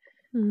toward it.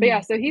 But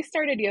yeah, so he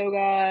started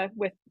yoga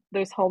with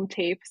those home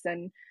tapes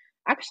and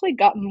actually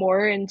got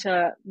more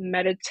into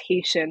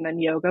meditation than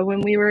yoga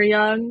when we were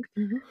young.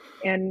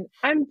 And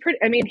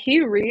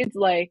he reads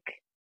like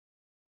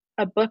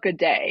a book a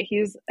day.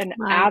 He's an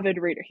avid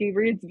reader. He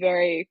reads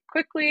very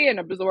quickly and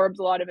absorbs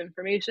a lot of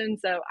information.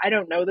 So I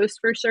don't know this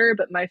for sure,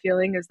 but my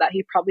feeling is that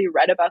he probably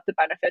read about the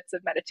benefits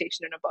of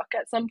meditation in a book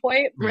at some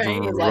point.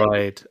 Right. He's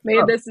like,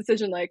 made this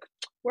decision, like,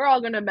 we're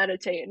all going to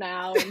meditate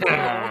now.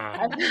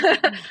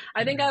 And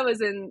I think I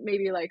was in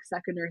maybe like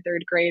second or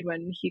third grade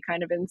when he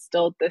kind of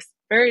instilled this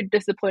very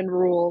disciplined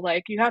rule,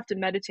 like you have to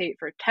meditate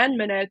for 10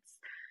 minutes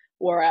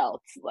or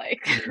else,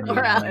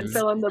 and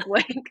fill in the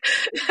blank.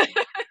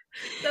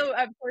 So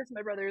of course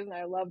my brothers and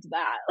I loved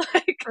that.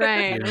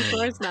 Of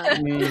course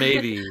not.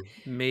 Maybe.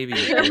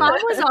 Your mom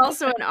was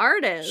also an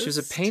artist. She was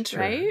a painter,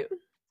 right?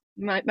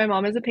 My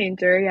mom is a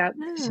painter. Yeah,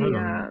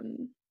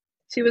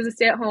 she was a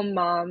stay-at-home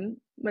mom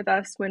with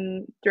us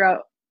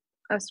throughout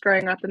us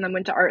growing up, and then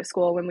went to art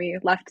school when we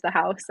left the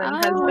house,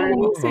 and has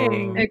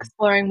been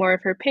exploring more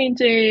of her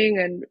painting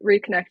and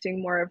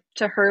reconnecting more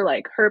to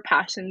her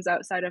passions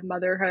outside of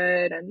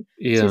motherhood. And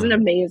she's an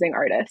amazing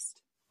artist.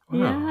 Wow.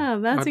 Yeah,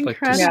 that's I'd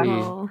incredible.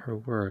 Like to see her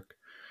work.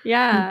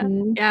 Yeah,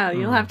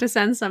 you'll have to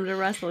send some to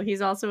Russell.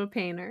 He's also a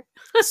painter.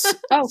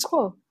 Oh,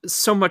 cool.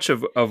 So much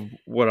of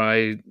what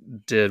I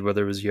did,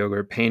 whether it was yoga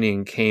or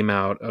painting, came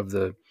out of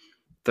the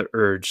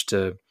urge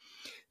to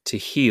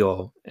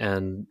heal,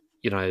 and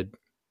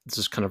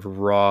this kind of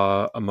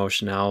raw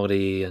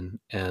emotionality and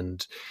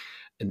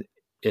an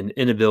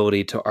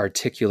inability to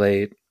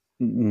articulate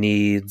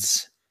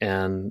needs,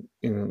 and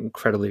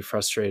incredibly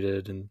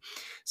frustrated. And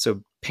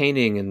so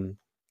painting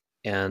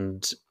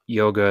and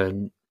yoga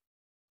and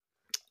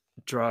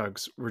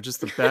drugs were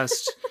just the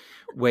best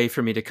way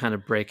for me to kind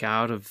of break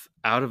out of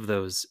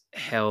those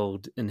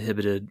held,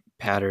 inhibited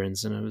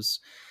patterns. And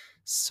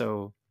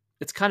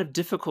it's kind of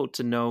difficult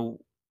to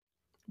know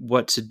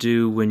what to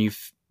do when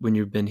you've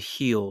been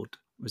healed.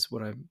 Was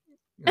what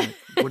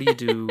what do you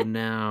do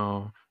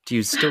now? Do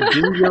you still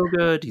do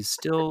yoga? Do you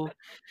still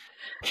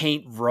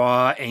paint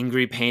raw,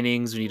 angry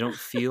paintings when you don't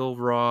feel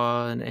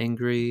raw and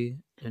angry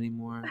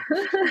anymore?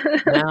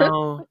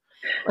 Now,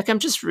 I'm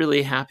just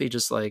really happy,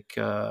 just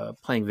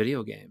playing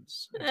video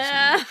games.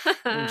 I'm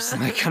just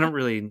I don't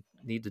really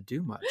need to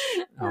do much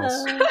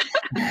else.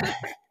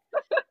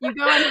 You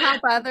go and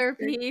help other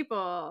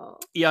people.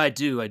 Yeah, I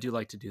do. I do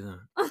like to do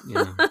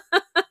that.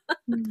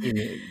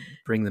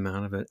 Bring them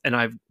out of it.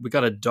 And we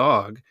got a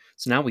dog,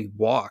 so now we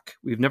walk.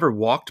 We've never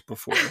walked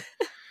before.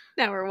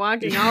 Now we're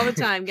walking all the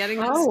time, getting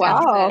that Oh,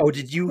 steps wow. in. Oh,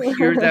 did you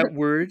hear that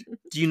word?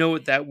 Do you know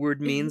what that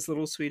word means,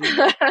 little sweetie?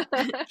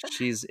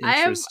 She's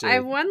interested. I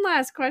have one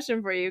last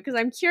question for you because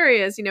I'm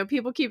curious.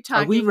 People keep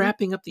talking. Are we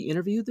wrapping up the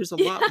interview? There's a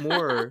lot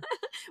more.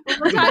 Well,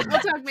 we'll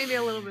talk maybe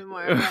a little bit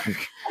more.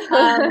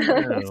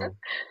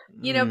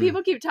 But,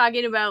 people keep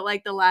talking about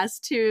like the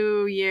last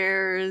 2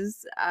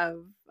 years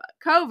of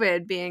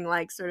COVID being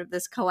like sort of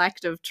this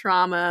collective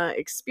trauma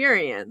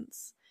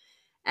experience.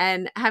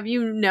 And have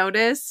you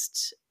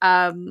noticed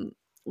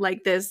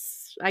like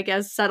this, I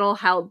guess, subtle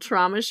held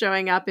trauma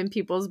showing up in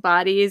people's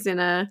bodies in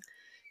a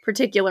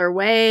particular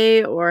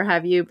way? Or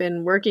have you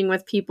been working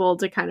with people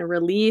to kind of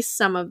release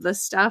some of the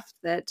stuff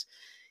that,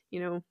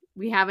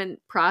 we haven't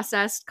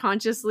processed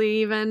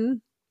consciously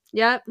even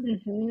yet?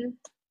 Mm-hmm.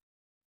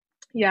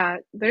 Yeah,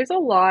 there's a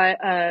lot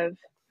of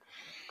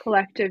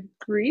collective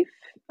grief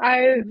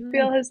I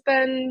feel has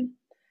been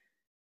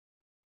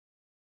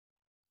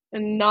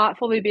not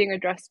fully being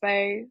addressed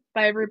by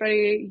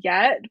everybody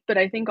yet, but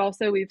I think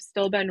also we've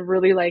still been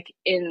really like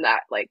in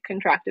that like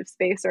contractive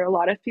space, or a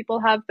lot of people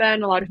have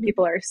been. A lot of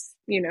people are,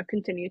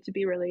 continue to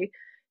be really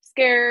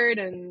scared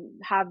and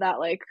have that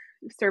like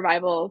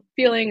survival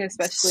feeling,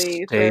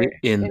 especially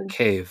in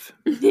cave.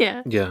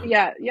 Yeah,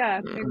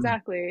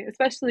 exactly.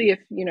 Especially if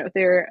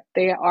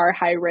they are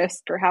high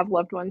risk or have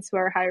loved ones who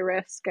are high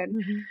risk.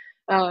 And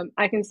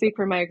I can speak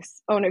from my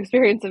own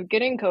experience of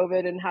getting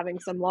COVID and having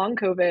some long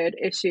COVID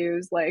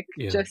issues, like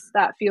just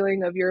that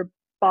feeling of your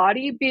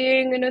body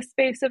being in a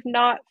space of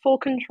not full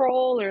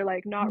control, or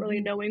like not really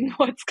knowing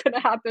what's going to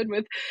happen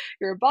with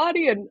your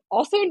body, and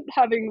also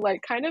having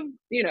like kind of,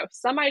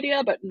 some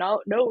idea, but no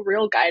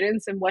real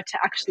guidance in what to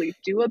actually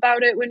do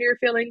about it when you're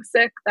feeling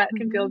sick. That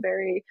can feel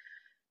very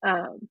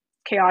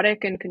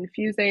chaotic and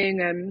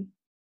confusing. And,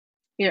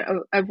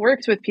 I've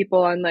worked with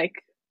people on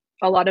like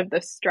a lot of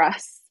the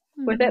stress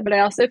with it, but I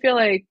also feel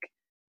like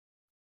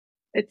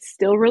it's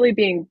still really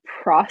being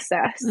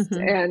processed.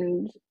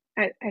 And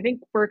I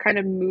think we're kind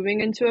of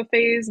moving into a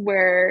phase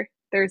where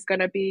there's going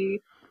to be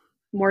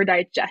more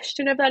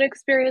digestion of that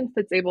experience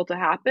that's able to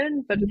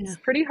happen, but it's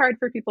pretty hard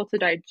for people to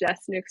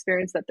digest an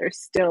experience that they're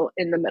still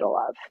in the middle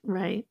of.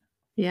 Right.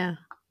 Yeah.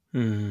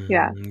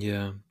 Yeah.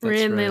 We're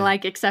in the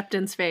like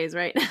acceptance phase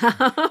right now.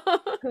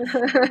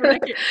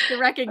 the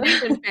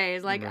recognition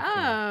phase, like,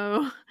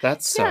 oh,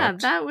 that sucked. Yeah,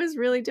 that was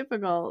really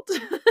difficult.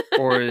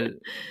 Or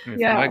from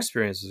my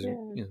experience,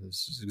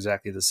 this is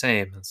exactly the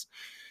same. It's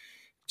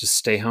just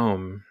stay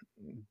home,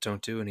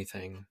 don't do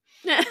anything.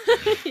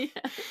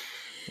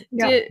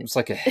 It was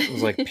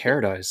like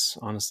paradise,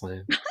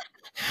 honestly.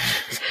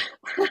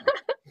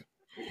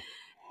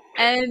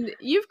 And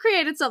you've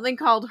created something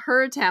called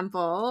Her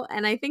Temple,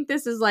 and I think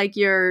this is like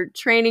your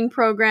training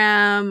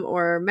program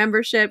or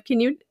membership. Can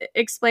you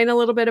explain a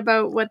little bit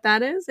about what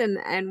that is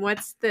and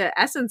what's the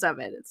essence of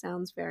it? It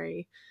sounds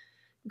very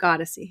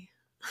goddessy.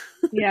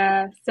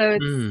 Yeah, so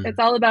it's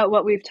all about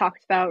what we've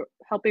talked about,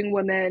 helping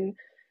women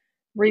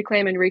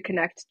reclaim and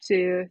reconnect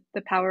to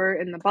the power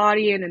in the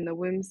body and in the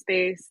womb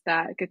space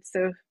that gets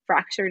so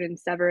fractured and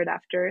severed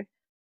after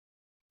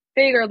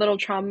big or little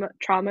trauma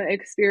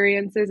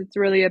experiences. It's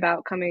really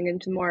about coming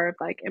into more of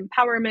like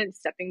empowerment,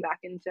 stepping back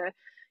into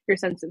your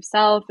sense of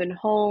self and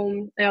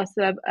home. I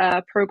also have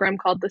a program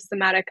called the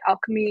Somatic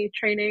Alchemy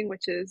training,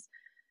 which is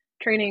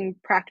training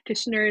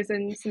practitioners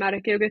in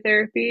somatic yoga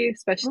therapy,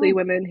 especially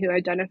women who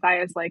identify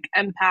as like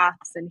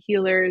empaths and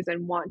healers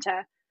and want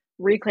to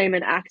reclaim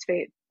and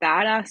activate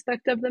that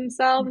aspect of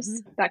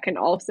themselves. That can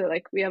also,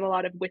 like, we have a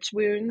lot of witch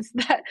wounds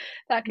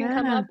that can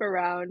come up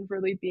around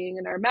really being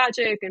in our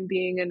magic and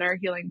being in our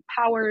healing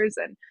powers.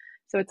 And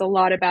so it's a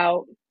lot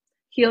about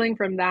healing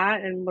from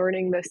that and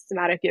learning the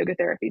somatic yoga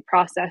therapy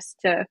process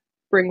to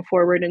bring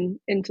forward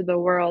into the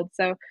world.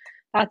 So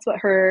that's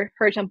what her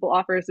temple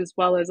offers, as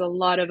well as a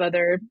lot of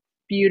other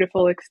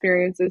beautiful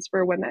experiences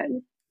for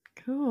women.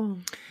 Cool.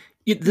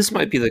 This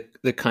might be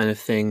the kind of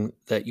thing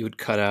that you would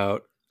cut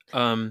out.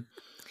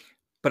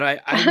 But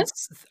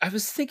I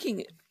was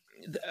thinking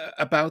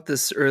about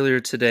this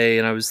earlier today,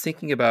 and I was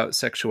thinking about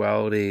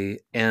sexuality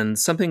and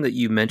something that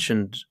you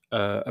mentioned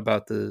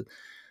about the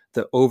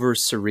over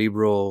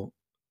cerebral,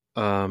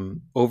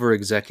 over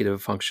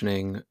executive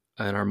functioning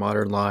in our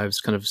modern lives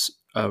kind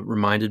of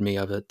reminded me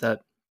of it.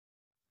 That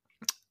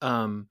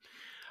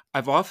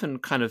I've often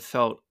kind of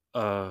felt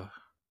a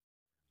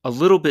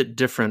little bit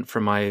different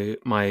from my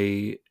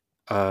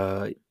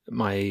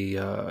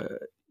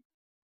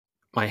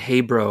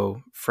hey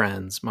bro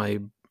friends, my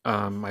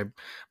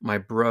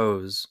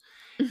bros,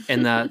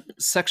 and that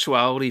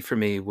sexuality for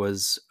me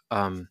was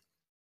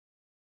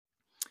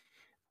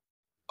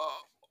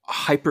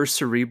hyper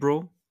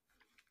cerebral,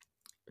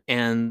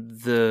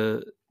 and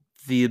the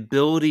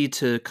ability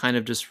to kind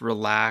of just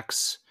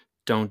relax,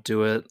 don't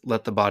do it,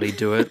 let the body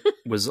do it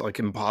was like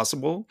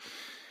impossible.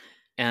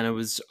 And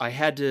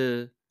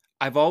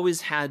I've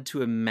always had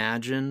to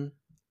imagine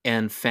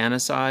and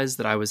fantasize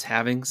that I was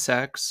having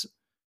sex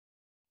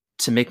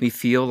to make me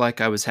feel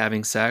like I was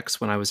having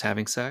sex when I was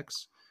having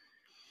sex.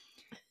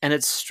 And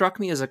it struck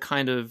me as a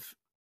kind of,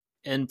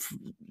 and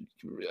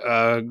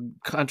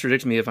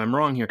contradict me if I'm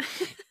wrong here,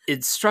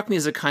 it struck me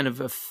as a kind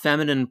of a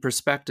feminine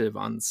perspective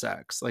on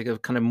sex, like a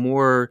kind of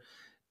more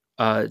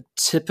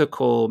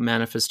typical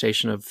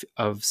manifestation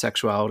of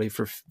sexuality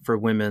for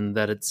women,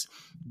 that it's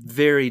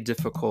very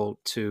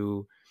difficult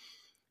to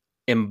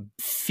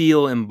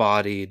feel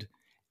embodied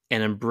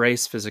and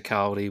embrace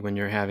physicality when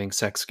you're having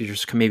sex, because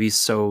you're maybe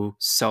so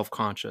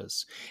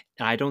self-conscious.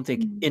 And I don't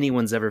think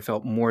anyone's ever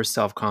felt more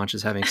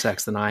self-conscious having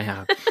sex than I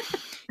have.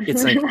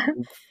 It's like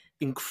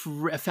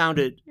I found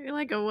it. You're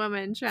like a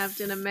woman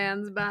trapped in a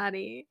man's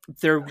body.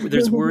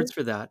 There's words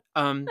for that.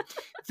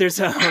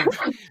 There's a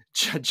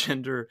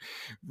gender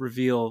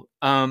reveal.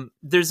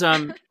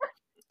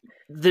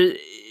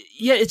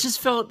 It just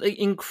felt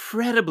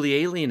incredibly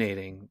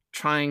alienating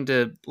trying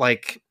to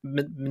like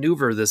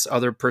maneuver this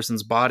other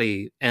person's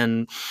body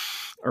and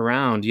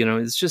around.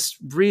 It's just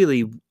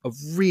really a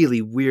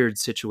really weird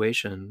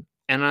situation.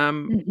 And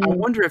I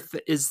wonder if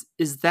is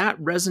that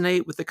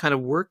resonate with the kind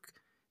of work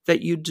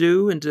that you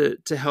do, and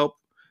to help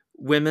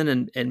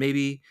women and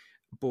maybe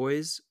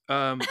boys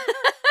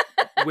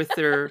with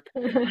their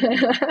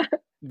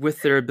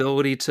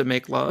ability to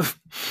make love.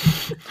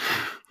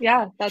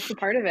 Yeah, that's a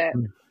part of it.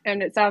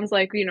 And it sounds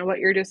like, what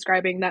you're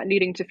describing, that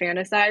needing to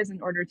fantasize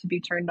in order to be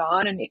turned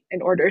on and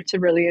in order to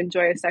really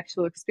enjoy a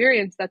sexual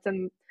experience, that's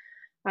a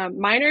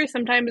minor,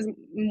 sometimes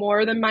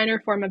more than minor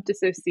form of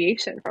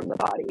dissociation from the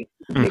body.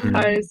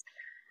 Because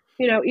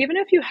even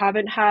if you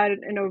haven't had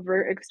an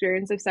overt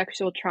experience of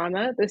sexual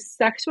trauma, the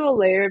sexual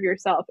layer of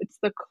yourself, it's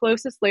the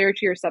closest layer to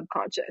your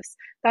subconscious.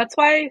 That's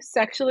why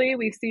sexually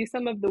we see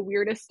some of the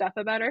weirdest stuff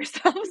about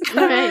ourselves.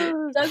 Right.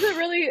 Doesn't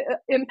really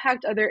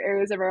impact other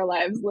areas of our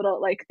lives, little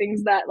like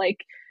things that like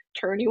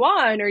turn you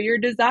on, or your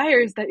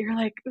desires that you're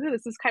like, ooh,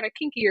 this is kind of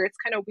kinky, or it's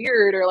kind of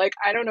weird, or like,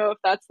 I don't know if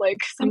that's like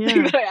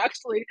something that I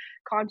actually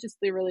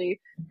consciously really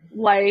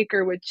like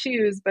or would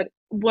choose. But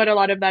what a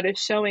lot of that is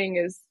showing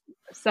is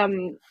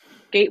some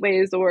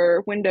gateways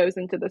or windows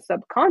into the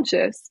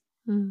subconscious.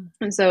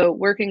 And so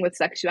working with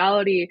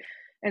sexuality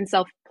and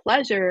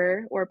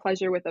self-pleasure or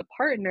pleasure with a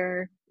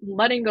partner,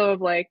 letting go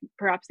of like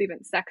perhaps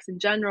even sex in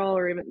general,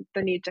 or even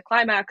the need to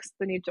climax,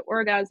 the need to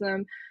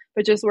orgasm,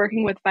 but just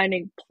working with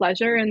finding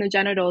pleasure in the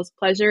genitals,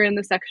 pleasure in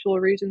the sexual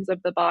regions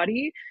of the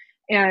body,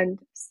 and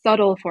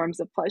subtle forms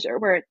of pleasure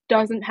where it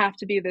doesn't have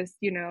to be this,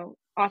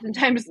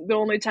 oftentimes the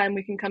only time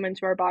we can come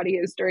into our body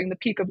is during the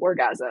peak of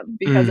orgasm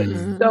because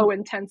it's so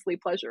intensely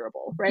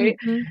pleasurable, right?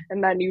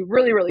 And then you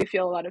really, really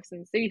feel a lot of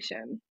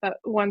sensation. But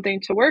one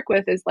thing to work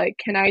with is like,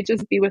 can I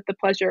just be with the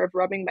pleasure of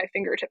rubbing my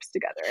fingertips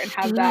together and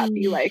have that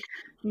be like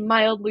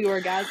mildly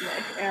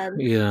orgasmic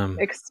and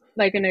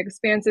like an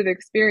expansive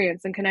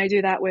experience? And can I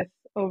do that with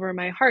over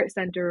my heart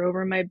center,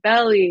 over my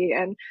belly?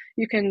 And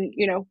you can,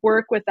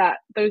 work with that,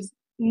 those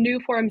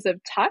new forms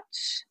of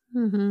touch,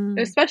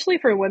 especially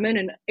for women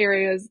in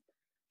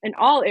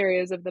all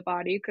areas of the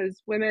body,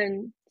 because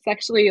women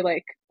sexually,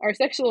 like our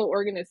sexual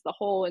organ is the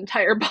whole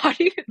entire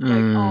body.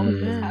 Like all of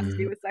this has to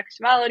do with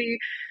sexuality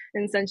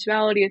and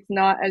sensuality. It's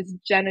not as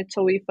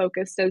genitally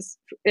focused as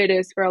it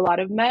is for a lot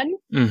of men.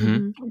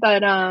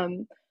 But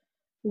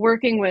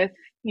working with,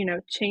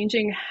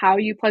 changing how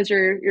you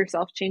pleasure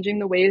yourself, changing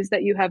the ways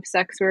that you have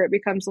sex where it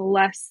becomes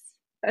less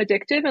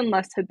addictive and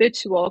less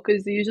habitual,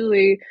 because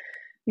usually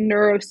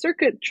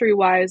neurocircuitry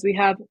wise, we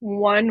have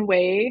one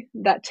way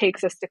that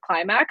takes us to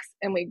climax,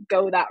 and we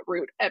go that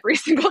route every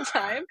single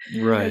time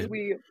because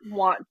we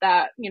want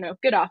that,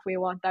 get off. We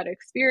want that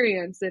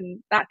experience,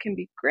 and that can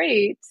be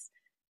great.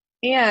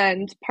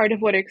 And part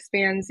of what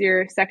expands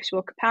your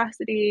sexual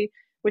capacity,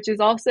 which is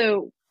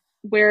also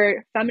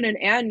where feminine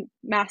and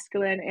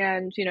masculine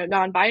and,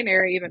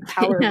 non-binary even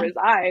power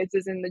resides,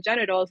 is in the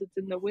genitals. It's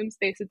in the womb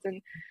space. It's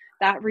in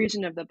that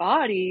region of the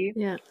body.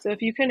 So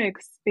if you can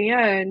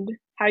expand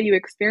how you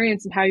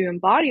experience and how you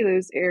embody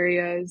those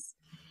areas,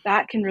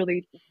 that can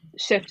really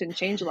shift and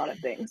change a lot of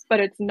things. But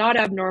it's not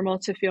abnormal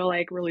to feel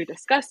like really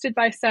disgusted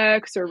by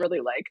sex, or really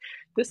like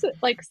this is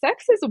like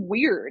sex is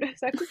weird.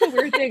 Sex is a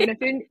weird thing. And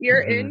if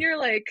you're in your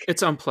like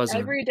it's unpleasant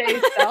everyday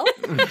self,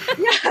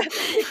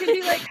 it can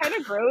be like kind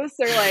of gross,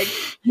 or like,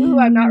 ooh,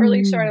 I'm not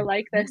really sure I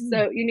like this.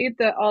 So you need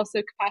the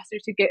also capacity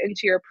to get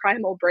into your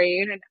primal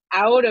brain and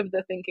out of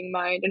the thinking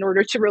mind in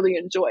order to really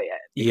enjoy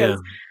it. Because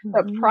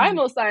the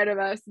primal side of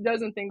us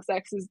doesn't think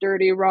sex is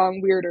dirty, wrong,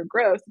 weird, or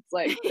gross. It's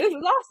like, this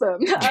is awesome.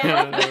 I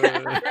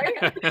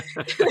love this,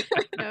 right?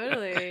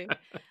 Totally.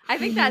 I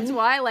think that's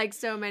why like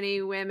so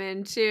many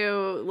women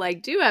too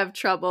like do have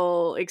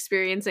trouble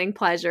experiencing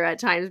pleasure at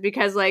times,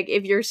 because like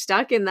if you're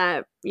stuck in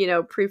that,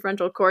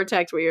 prefrontal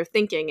cortex where you're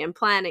thinking and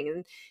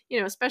planning,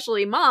 and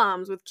especially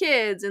moms with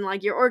kids, and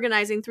like you're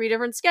organizing 3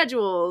 different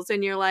schedules,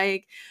 and you're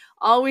like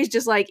always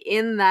just like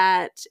in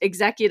that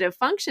executive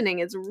functioning,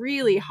 it's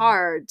really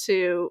hard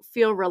to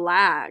feel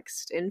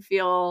relaxed and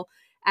feel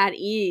at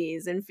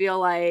ease and feel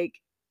like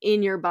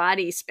in your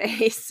body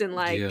space and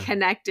like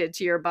connected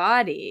to your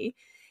body.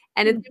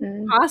 And it's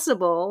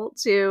impossible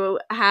to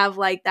have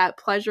like that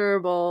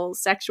pleasurable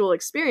sexual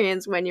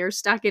experience when you're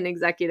stuck in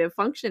executive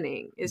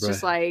functioning. It's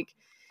just like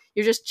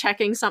you're just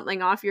checking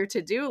something off your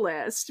to-do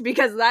list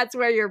because that's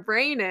where your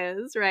brain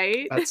is,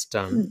 right? That's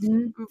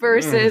done.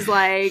 Versus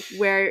like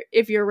where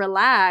if you're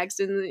relaxed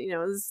and, you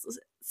know,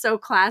 so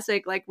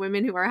classic, like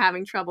women who are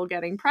having trouble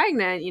getting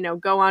pregnant, you know,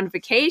 go on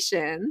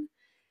vacation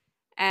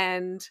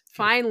and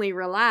finally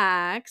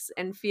relax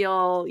and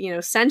feel, you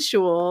know,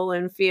 sensual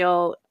and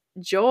feel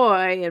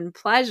joy and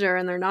pleasure.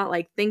 And they're not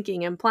like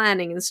thinking and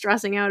planning and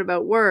stressing out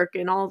about work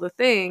and all the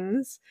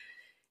things.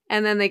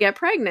 And then they get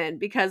pregnant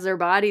because their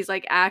body's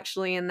like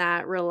actually in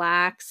that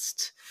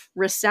relaxed,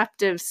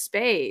 receptive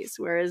space.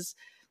 Whereas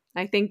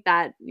I think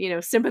that, you know,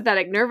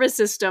 sympathetic nervous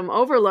system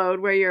overload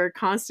where you're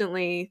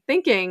constantly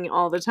thinking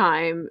all the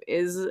time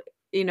is,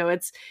 you know,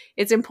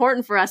 it's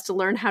important for us to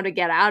learn how to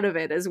get out of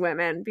it as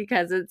women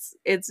because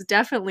it's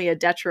definitely a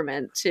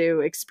detriment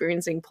to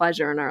experiencing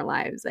pleasure in our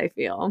lives, I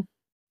feel.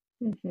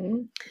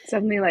 It's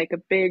definitely like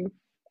a big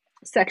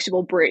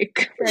sexual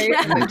break, right?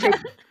 And it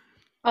takes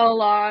a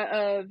lot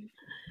of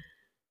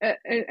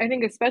I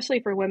think especially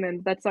for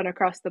women, that's not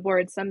across the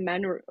board.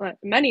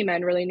 Many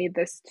men really need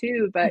this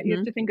too, but you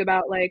have to think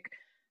about like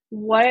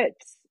what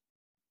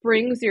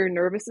brings your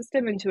nervous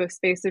system into a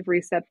space of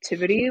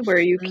receptivity where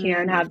you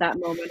can have that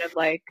moment of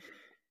like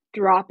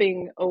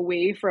dropping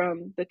away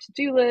from the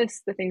to-do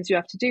list, the things you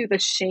have to do, the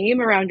shame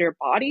around your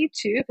body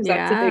too, because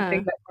that's a big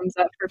thing that comes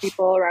up for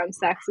people around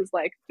sex is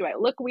like, do I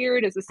look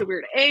weird? Is this a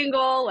weird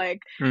angle?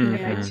 Like, am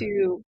I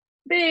too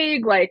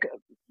big? Like,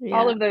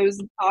 all of those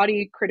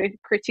body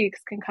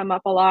critiques can come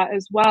up a lot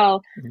as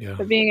well.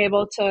 But being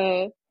able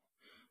to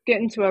get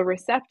into a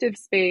receptive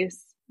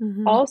space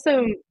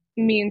also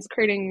means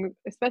creating,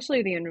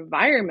 especially the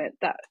environment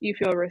that you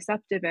feel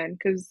receptive in,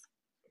 because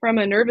from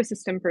a nervous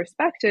system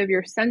perspective,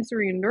 your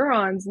sensory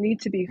neurons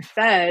need to be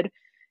fed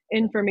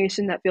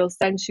information that feels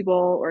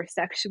sensual or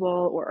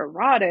sexual or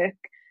erotic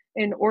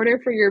in order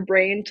for your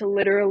brain to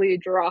literally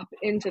drop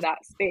into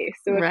that space.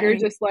 So if you're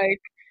just like,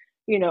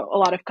 you know, a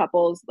lot of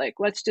couples like,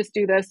 let's just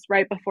do this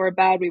right before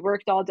bed. We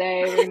worked all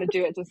day. We're going to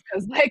do it just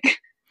because like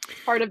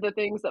part of the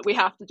things that we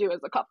have to do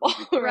as a couple,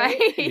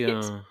 right?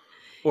 Yeah.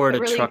 Or at a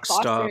really truck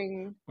stop.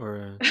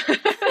 Or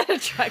a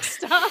truck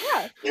stop.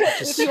 Yeah.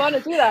 If you want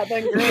to do that,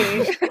 then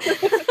great.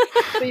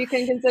 So you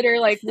can consider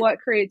like what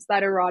creates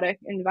that erotic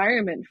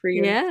environment for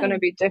you. It's going to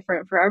be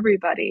different for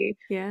everybody.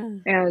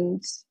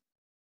 And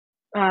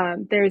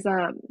there's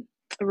a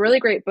really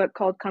great book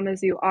called Come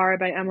As You Are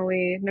by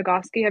Emily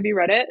Nagoski. Have you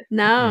read it?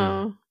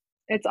 No.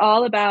 It's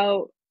all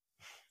about,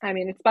 I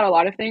mean, it's about a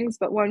lot of things,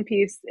 but one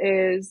piece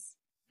is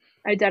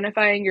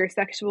identifying your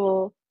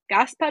sexual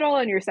gas pedal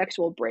and your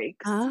sexual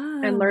brakes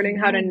and learning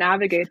how to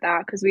navigate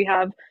that, because we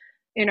have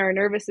in our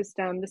nervous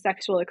system the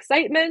sexual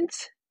excitement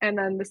and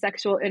then the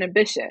sexual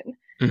inhibition.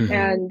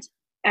 And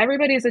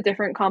everybody's a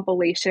different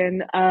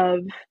compilation of,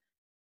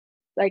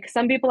 like,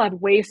 some people have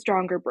way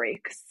stronger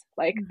brakes.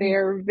 Like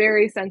they're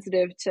very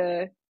sensitive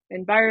to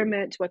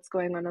environment, to what's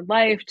going on in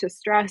life, to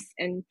stress.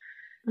 And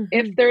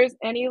if there's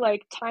any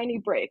like tiny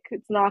break,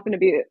 it's not going to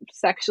be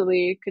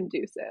sexually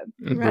conducive.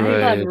 People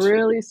have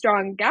really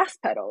strong gas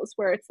pedals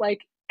where it's like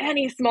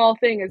any small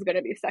thing is going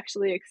to be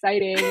sexually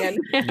exciting.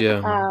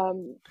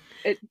 And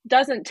it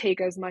doesn't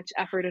take as much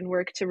effort and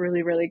work to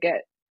really, really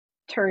get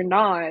turned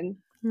on.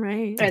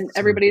 And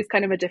everybody's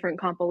kind of a different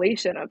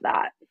compilation of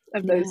that,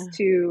 of those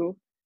two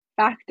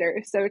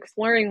factors. So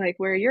exploring like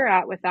where you're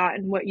at with that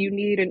and what you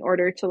need in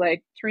order to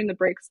like turn the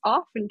brakes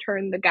off and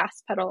turn the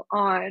gas pedal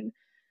on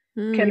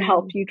can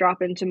help you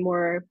drop into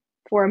more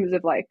forms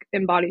of like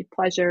embodied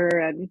pleasure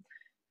and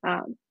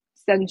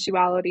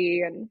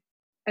sensuality, and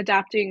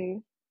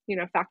adapting, you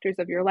know, factors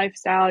of your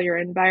lifestyle, your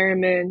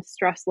environment,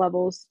 stress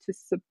levels to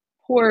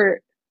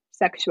support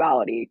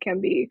sexuality can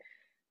be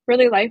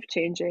really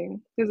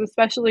life-changing. Because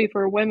especially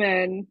for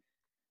women,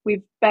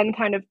 we've been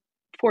kind of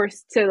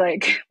forced to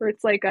like, where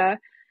it's like a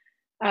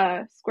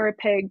square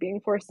peg being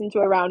forced into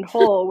a round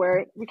hole,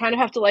 where we kind of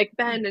have to like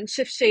bend and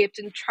shift shaped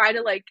and try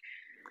to like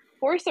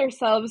force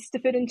ourselves to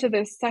fit into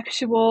this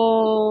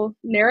sexual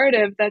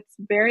narrative that's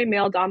very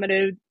male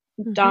dominated,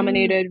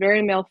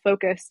 very male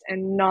focused,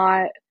 and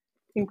not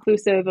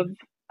inclusive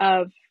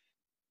of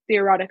the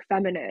erotic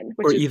feminine,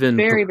 which is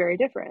very, very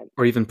different.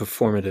 Or even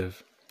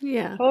performative.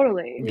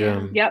 Totally.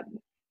 Yep.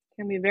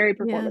 Can be very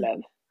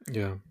performative.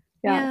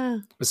 Yeah.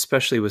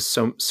 Especially with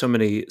so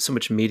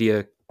much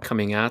media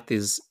coming at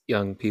these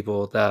young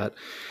people that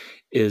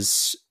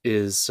is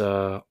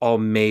all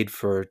made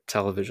for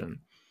television.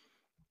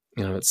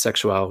 You know, it's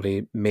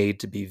sexuality made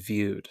to be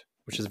viewed,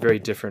 which is very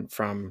different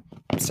from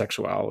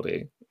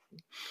sexuality.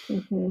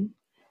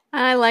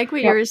 I like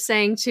what you were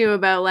saying too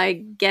about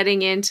like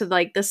getting into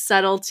like the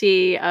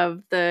subtlety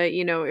of the,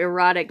 you know,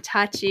 erotic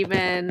touch,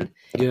 even,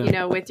 you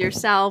know, with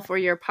yourself or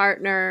your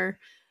partner,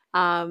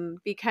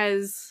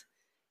 because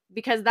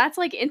that's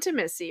like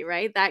intimacy,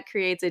 right? That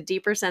creates a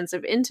deeper sense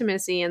of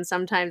intimacy. And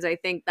sometimes I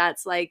think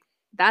that's like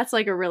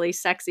a really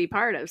sexy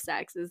part of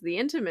sex is the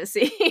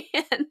intimacy.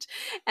 and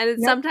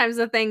it's sometimes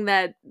the thing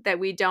that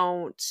we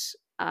don't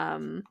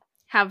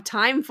have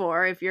time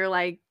for if you're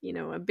like, you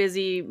know, a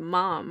busy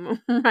mom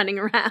running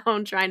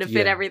around trying to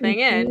fit everything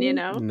in, you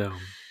know? No,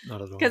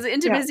 not at all. Because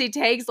intimacy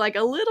takes like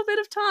a little bit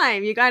of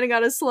time. You kind of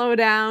got to slow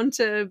down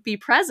to be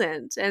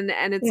present. And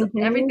it's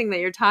everything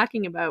that you're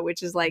talking about,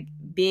 which is like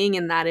being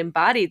in that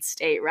embodied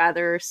state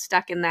rather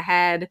stuck in the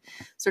head,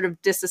 sort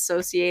of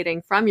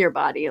disassociating from your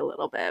body a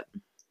little bit.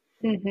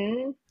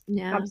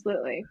 Yeah,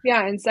 absolutely.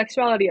 Yeah. And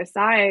sexuality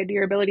aside,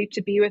 your ability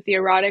to be with the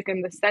erotic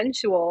and the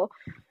sensual,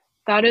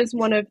 that is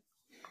one of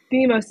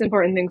the most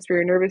important things for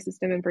your nervous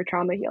system and for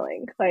trauma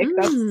healing. Like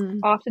that's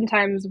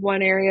oftentimes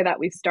one area that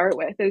we start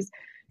with is,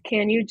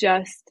 can you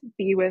just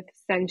be with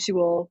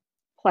sensual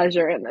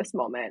pleasure in this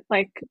moment?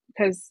 Like,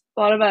 because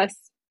a lot of us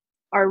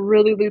are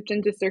really looped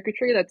into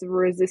circuitry that's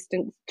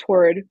resistant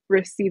toward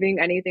receiving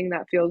anything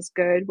that feels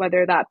good,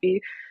 whether that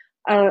be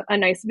a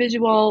nice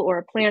visual or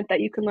a plant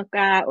that you can look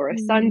at or a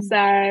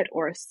sunset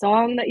or a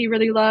song that you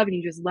really love, and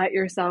you just let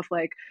yourself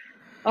like,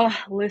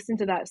 listen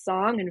to that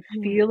song and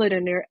feel it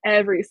in your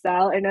every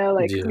cell. I know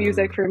like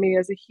music for me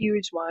is a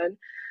huge one,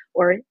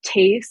 or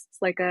tastes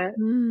like a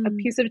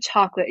piece of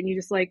chocolate, and you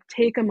just like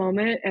take a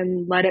moment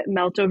and let it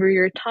melt over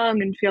your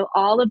tongue and feel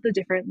all of the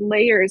different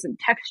layers and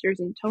textures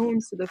and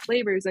tones to the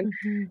flavors, and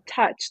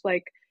touch,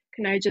 like,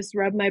 can I just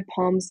rub my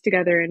palms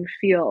together and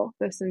feel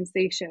the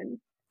sensation?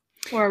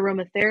 Or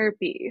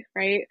aromatherapy,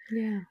 right?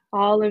 Yeah.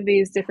 All of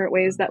these different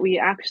ways that we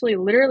actually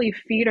literally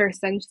feed our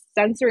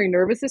sensory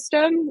nervous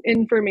system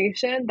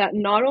information that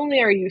not only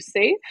are you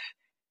safe,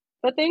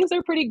 but things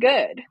are pretty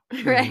good.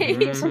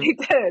 Right. Pretty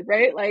good,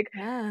 right? Like,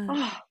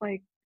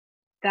 like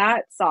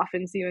that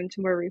softens you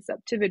into more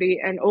receptivity.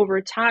 And over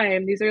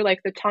time, these are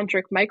like the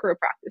tantric micro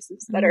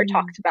practices that are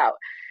talked about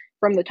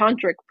from the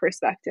tantric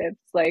perspective.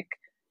 It's like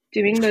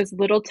doing those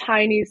little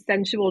tiny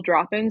sensual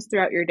drop-ins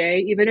throughout your day,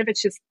 even if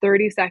it's just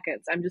 30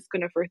 seconds. I'm just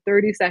going to, for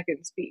 30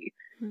 seconds, be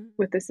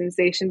with the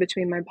sensation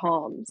between my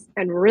palms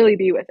and really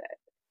be with it.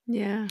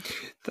 Yeah.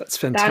 That's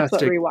fantastic.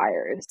 That's what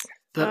rewires.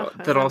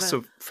 That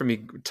also, for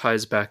me,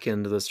 ties back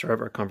into the start of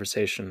our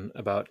conversation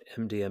about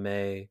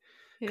MDMA,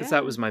 because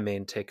that was my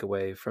main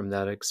takeaway from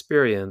that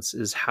experience,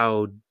 is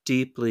how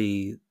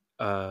deeply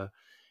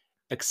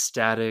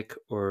ecstatic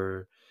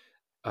or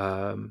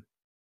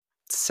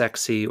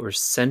sexy or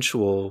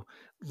sensual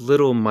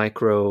little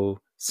micro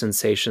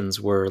sensations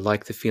were,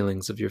 like the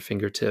feelings of your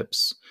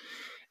fingertips.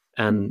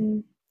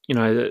 And you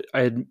know,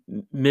 I had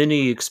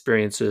many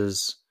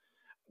experiences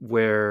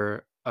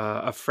where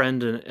a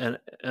friend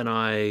and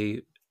I,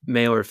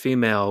 male or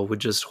female, would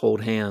just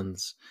hold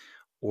hands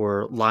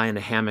or lie in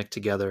a hammock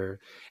together,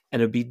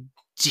 and it'd be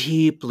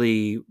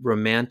deeply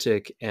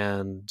romantic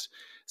and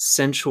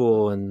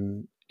sensual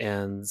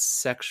and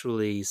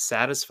sexually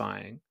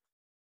satisfying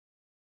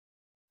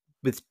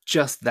with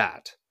just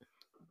that,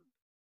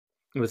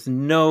 with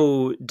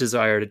no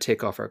desire to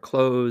take off our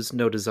clothes,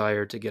 no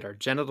desire to get our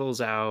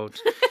genitals out,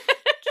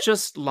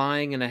 just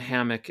lying in a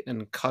hammock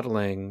and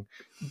cuddling.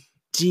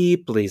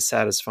 Deeply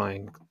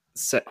satisfying,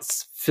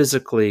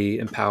 physically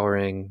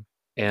empowering,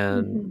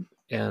 and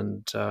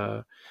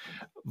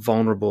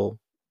vulnerable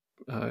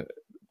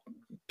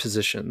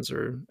positions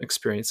or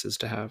experiences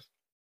to have.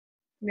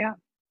 Yeah.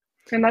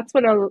 And that's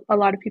what a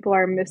lot of people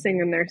are missing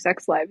in their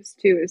sex lives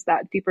too, is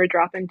that deeper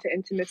drop into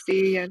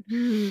intimacy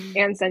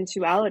and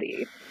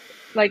sensuality.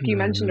 Like you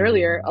mentioned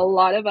earlier, a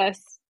lot of us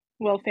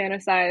will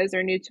fantasize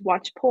or need to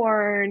watch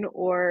porn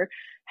or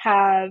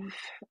have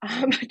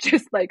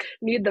just like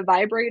need the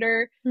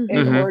vibrator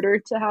in order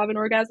to have an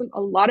orgasm.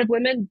 A lot of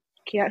women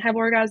can't have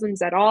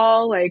orgasms at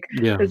all, like,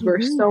 because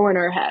we're so in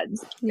our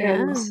heads.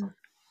 And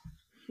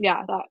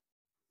that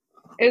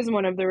is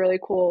one of the really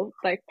cool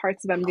like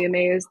parts of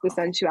MDMA, is the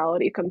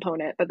sensuality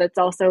component, but that's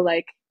also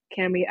like,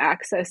 can we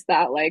access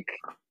that like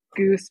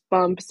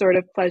goosebump sort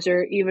of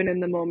pleasure even in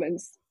the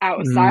moments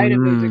outside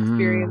of those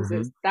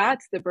experiences?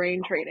 That's the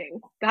brain training.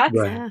 That's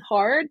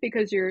hard,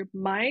 because your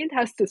mind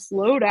has to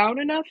slow down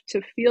enough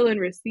to feel and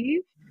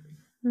receive,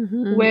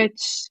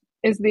 which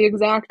is the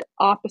exact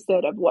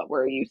opposite of what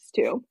we're used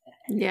to.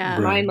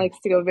 Mind likes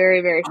to go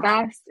very, very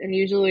fast, and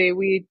usually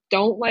we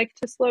don't like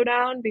to slow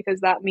down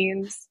because that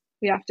means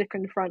we have to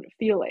confront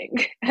feeling.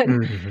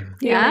 And feeling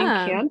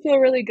can feel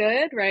really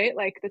good, right?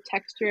 Like the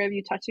texture of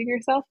you touching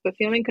yourself, but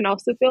feeling can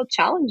also feel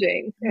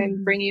challenging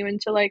and bring you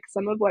into like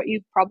some of what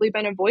you've probably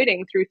been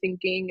avoiding through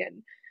thinking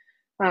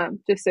and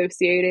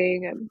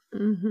dissociating.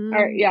 And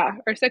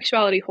our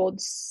sexuality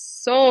holds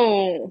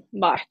so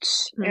much,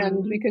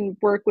 and we can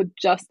work with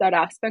just that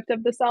aspect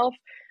of the self,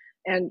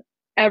 and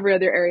every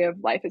other area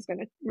of life is going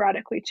to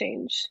radically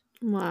change.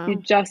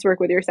 You just work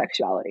with your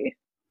sexuality.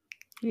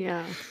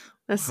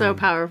 That's so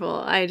powerful.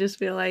 I just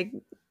feel like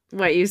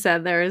what you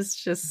said there is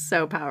just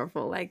so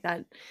powerful, like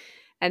that,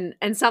 and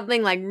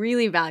something like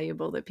really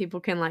valuable that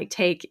people can like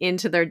take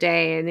into their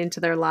day and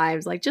into their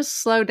lives. Like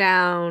just slow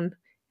down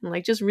and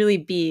like just really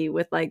be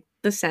with like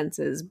the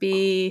senses,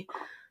 be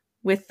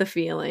with the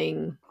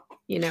feeling,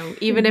 you know,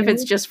 even if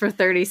it's just for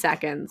 30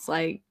 seconds.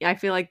 Like I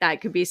feel like that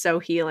could be so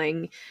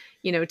healing.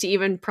 to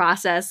even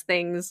process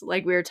things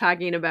like we were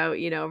talking about,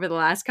 over the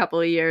last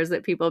couple of years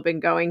that people have been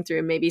going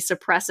through, maybe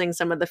suppressing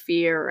some of the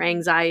fear or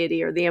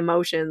anxiety or the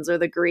emotions or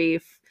the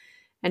grief,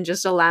 and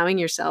just allowing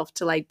yourself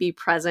to like be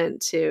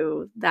present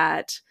to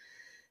that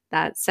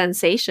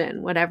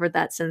sensation, whatever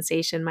that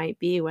sensation might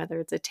be, whether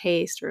it's a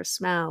taste or a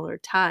smell or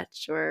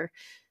touch or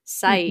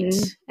sight,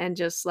 and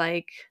just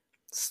like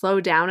slow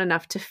down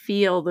enough to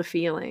feel the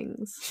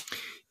feelings.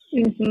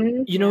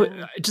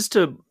 Just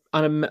to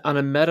on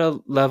a meta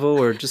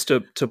level, or just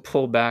to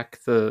pull back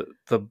the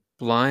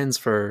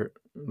blinds or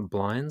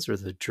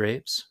the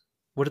drapes.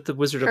 What did the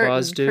Wizard of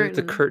Oz do?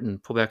 The curtain.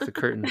 Pull back the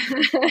curtain.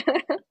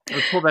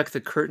 Or pull back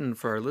the curtain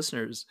for our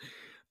listeners.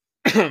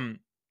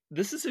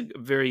 This is a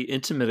very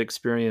intimate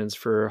experience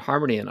for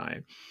Harmony and I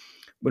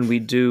when we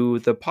do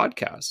the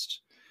podcast.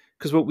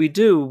 Because what we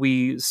do,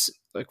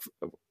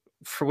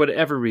 for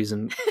whatever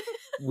reason,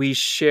 we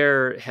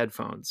share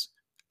headphones.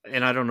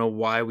 And I don't know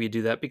why we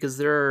do that, because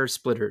there are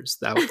splitters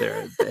out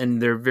there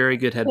and they're very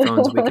good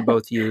headphones we could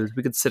both use.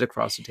 We could sit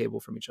across the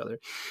table from each other.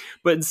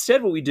 But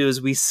instead what we do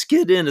is we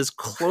skid in as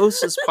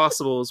close as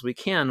possible as we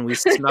can. We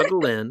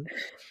snuggle in,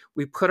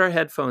 we put our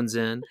headphones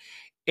in,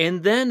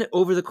 and then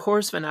over the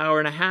course of an hour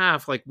and a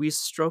half, like we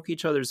stroke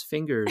each other's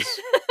fingers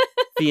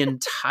the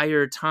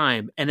entire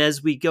time. And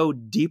as we go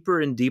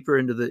deeper and deeper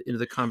into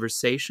the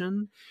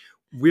conversation,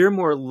 we're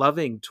more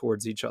loving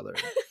towards each other.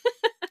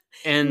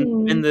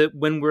 And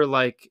when we're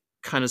like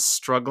kind of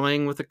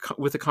struggling with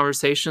the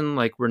conversation,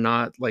 like we're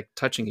not like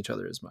touching each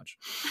other as much.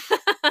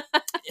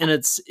 And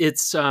it's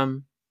just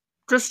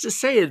to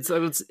say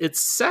it's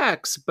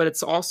sex, but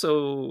it's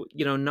also,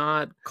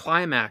 not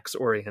climax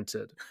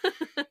oriented.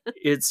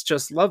 It's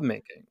just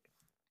lovemaking.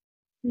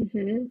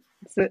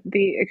 It's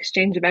the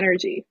exchange of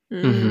energy.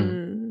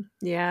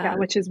 Yeah,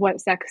 which is what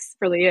sex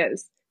really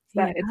is.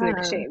 That it's an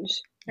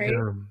exchange. Right?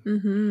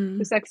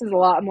 So sex is a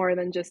lot more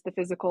than just the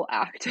physical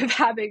act of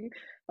having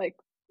like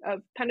a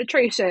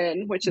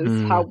penetration, which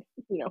is how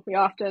we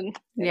often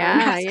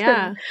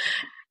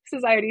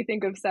society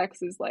think of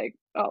sex as like,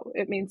 oh,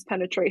 it means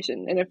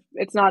penetration, and if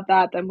it's not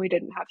that, then we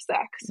didn't have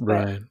sex.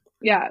 Right. But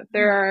yeah,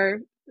 there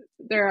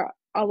are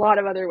a lot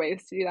of other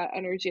ways to do that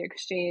energy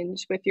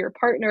exchange with your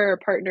partner or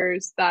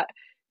partners that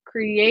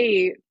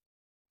create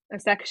a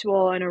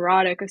sexual and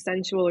erotic, a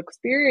sensual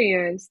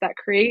experience that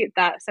create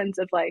that sense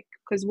of like,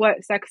 because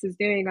what sex is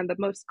doing on the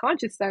most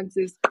conscious sense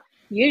is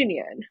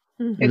union.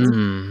 It's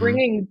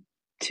bringing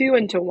two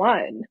into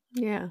one.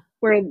 Yeah.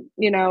 Where,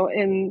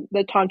 in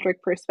the tantric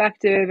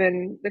perspective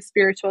and the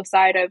spiritual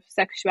side of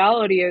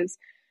sexuality is,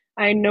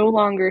 I no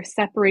longer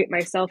separate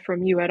myself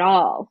from you at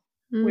all.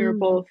 We're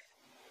both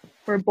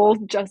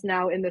just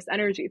now in this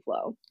energy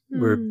flow.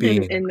 We're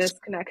being in this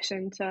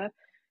connection to,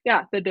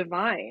 the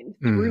divine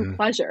through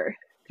pleasure.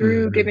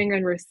 Through giving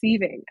and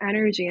receiving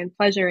energy and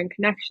pleasure and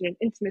connection and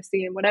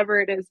intimacy and whatever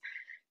it is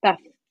that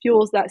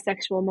fuels that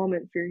sexual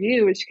moment for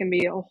you, which can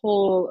be a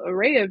whole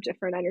array of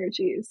different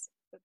energies.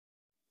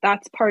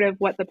 That's part of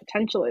what the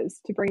potential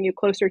is, to bring you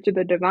closer to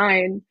the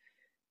divine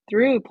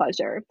through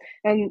pleasure.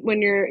 And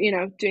when you're,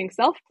 doing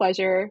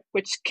self-pleasure,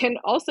 which can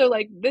also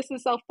like, this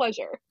is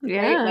self-pleasure,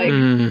 right?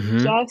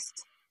 Like just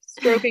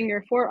stroking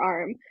your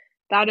forearm,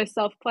 that is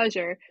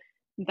self-pleasure.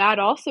 That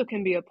also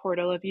can be a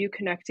portal of you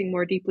connecting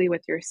more deeply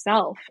with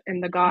yourself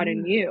and the God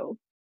in you.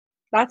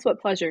 That's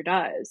what pleasure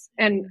does.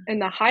 And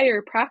the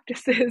higher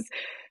practices,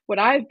 what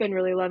I've been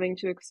really loving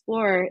to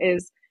explore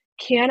is,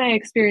 can I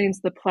experience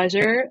the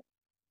pleasure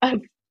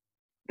of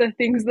the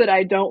things that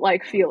I don't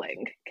like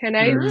feeling? Can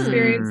I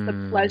experience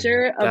the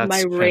pleasure of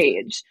my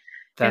rage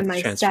and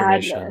my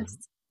sadness?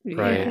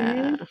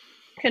 Right.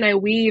 Can I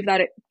weave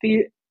that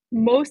the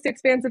most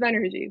expansive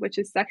energy, which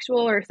is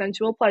sexual or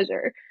sensual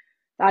pleasure,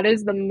 that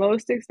is the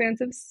most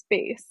expansive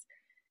space.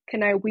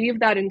 Can I weave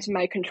that into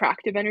my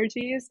contractive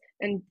energies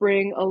and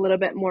bring a little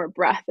bit more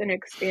breath and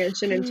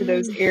expansion into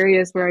those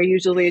areas where I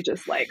usually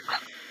just like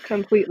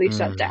completely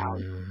shut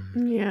down?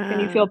 Yeah. Can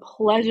you feel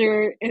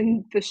pleasure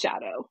in the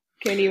shadow?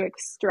 Can you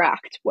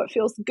extract what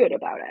feels good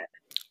about it?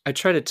 I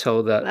try to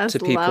tell that to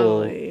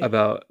people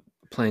about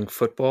playing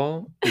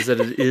football, is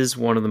that it is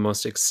one of the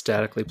most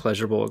ecstatically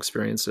pleasurable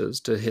experiences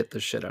to hit the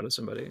shit out of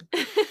somebody.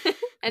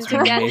 And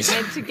to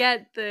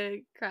get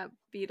the crap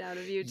beat out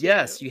of you too.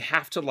 Yes, you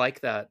have to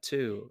like that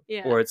too.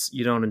 Yeah. Or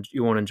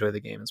you won't enjoy the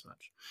game as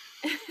much.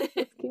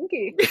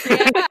 Kinky.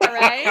 Yeah,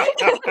 right?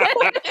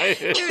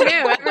 Who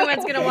knew?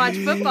 Everyone's gonna watch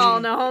football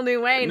in a whole new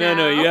way now.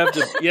 No, you gotta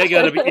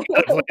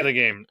play the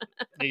game.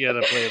 You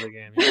gotta play the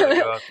game. You gotta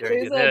go out there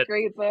and There's a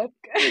great book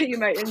you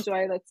might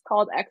enjoy that's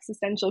called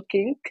Existential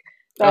Kink.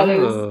 That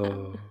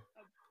is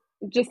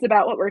just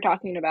about what we're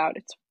talking about.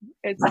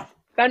 It's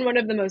been one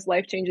of the most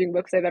life-changing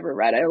books I've ever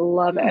read. I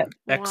love it.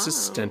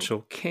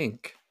 Existential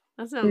Kink.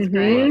 That sounds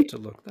great. We'll have to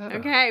look that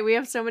up. We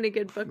have so many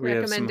good book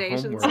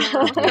recommendations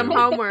now. Some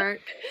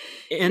homework.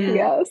 And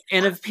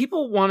if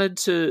people wanted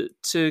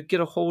to get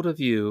a hold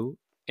of you,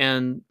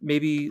 and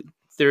maybe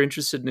they're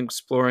interested in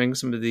exploring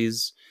some of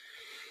these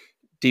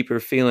deeper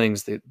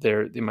feelings that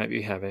they might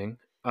be having,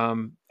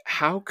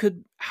 how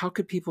could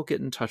people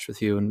get in touch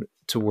with you and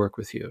to work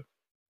with you?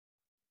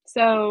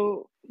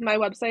 So my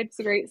website's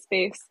a great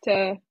space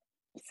to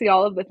see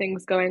all of the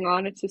things going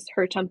on. It's just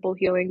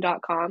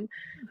hertemplehealing.com.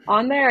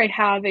 On there, I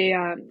have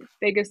a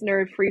vagus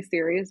nerve free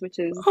series, which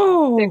is 6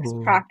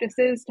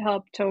 practices to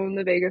help tone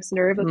the vagus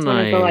nerve. That's one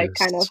of the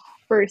kind of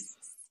first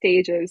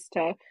stages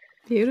to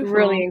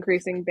really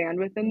increasing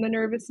bandwidth in the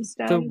nervous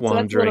system. The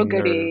wandering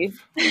goodie.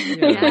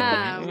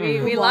 Yeah,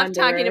 we love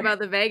talking about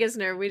the vagus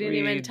nerve. We didn't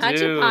even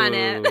touch upon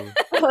it.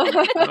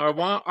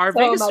 Our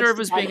vagus nerve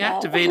was being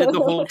activated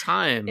the whole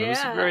time. It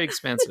was very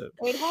expensive.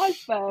 It has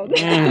been.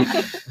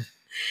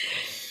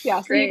 Yeah,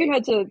 so you can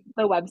head to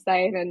the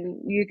website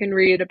and you can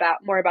read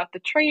more about the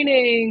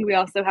training. We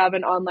also have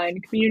an online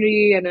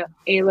community and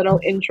a little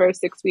intro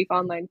 6-week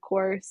online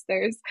course.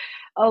 There's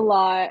a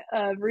lot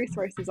of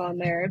resources on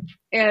there.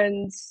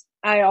 And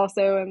I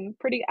also am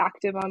pretty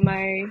active on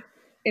my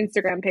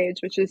Instagram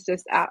page, which is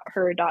just at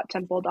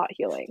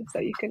her.temple.healing. So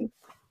you can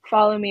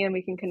follow me and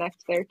we can connect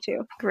there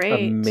too.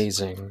 Great.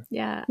 Amazing.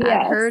 Yeah,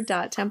 at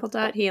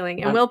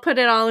her.temple.healing. And we'll put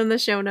it all in the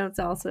show notes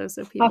also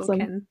so people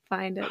can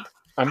find it.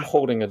 I'm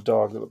holding a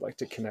dog that would like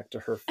to connect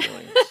to her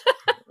feelings.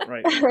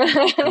 Right.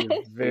 I'm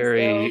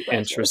very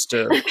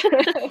interested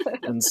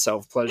in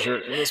self-pleasure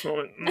in this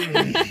moment.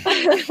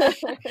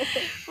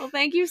 Well,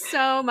 thank you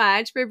so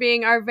much for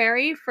being our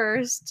very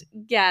first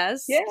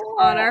guest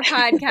on our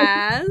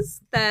podcast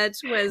that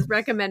was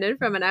recommended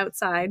from an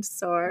outside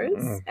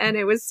source. And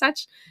it was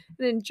such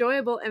an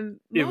enjoyable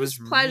and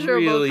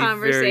pleasurable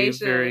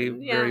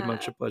conversation. Very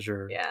much a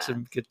pleasure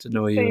to get to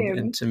know you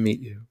and to meet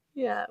you.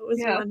 Yeah, it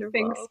was wonderful.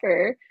 Thanks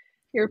for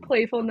your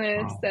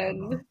playfulness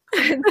and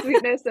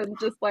sweetness and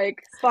just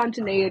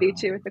spontaneity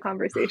too with the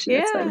conversation.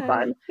 It's been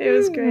fun. It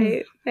was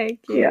great.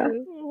 Thank you. Yeah.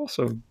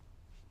 Awesome.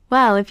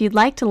 Well, if you'd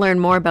like to learn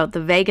more about the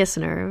vagus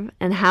nerve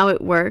and how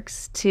it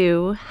works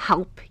to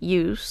help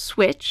you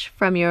switch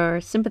from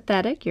your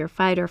sympathetic, your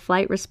fight or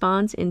flight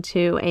response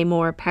into a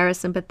more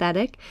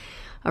parasympathetic,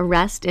 a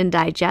rest and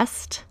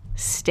digest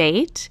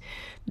state,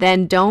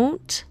 then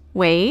don't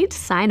wait.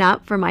 Sign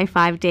up for my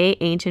 5-day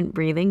ancient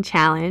breathing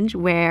challenge,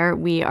 where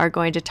we are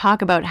going to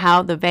talk about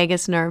how the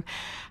vagus nerve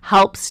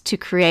helps to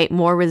create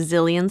more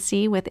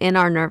resiliency within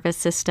our nervous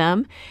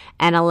system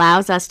and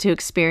allows us to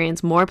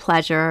experience more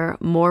pleasure,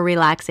 more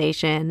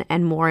relaxation,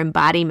 and more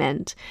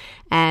embodiment,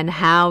 and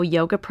how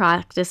yoga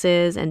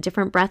practices and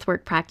different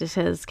breathwork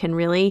practices can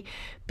really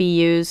be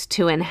used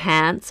to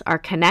enhance our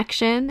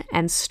connection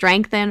and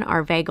strengthen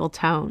our vagal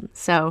tone.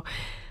 So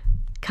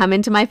come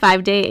into my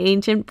 5-day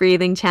ancient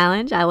breathing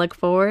challenge. I look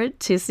forward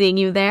to seeing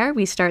you there.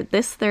 We start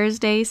this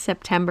Thursday,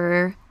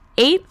 September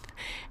 8th,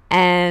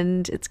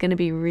 and it's going to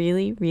be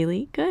really,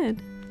 really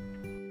good.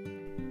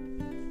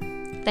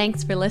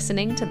 Thanks for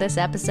listening to this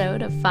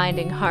episode of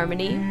Finding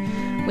Harmony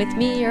with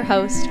me, your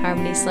host,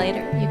 Harmony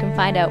Slater. You can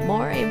find out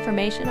more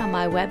information on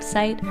my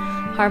website,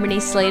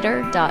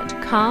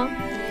 harmonyslater.com,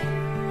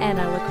 and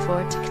I look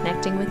forward to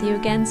connecting with you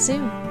again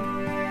soon.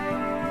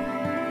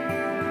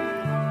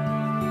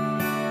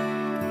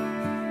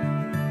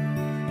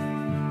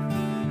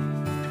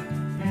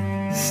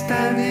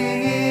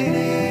 Standing in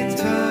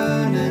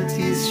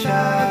eternity's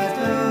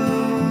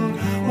shadow,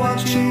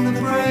 watching the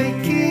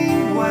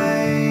breaking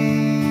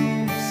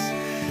waves.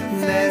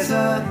 There's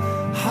a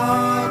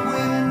hard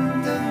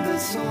wind and the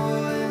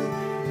soil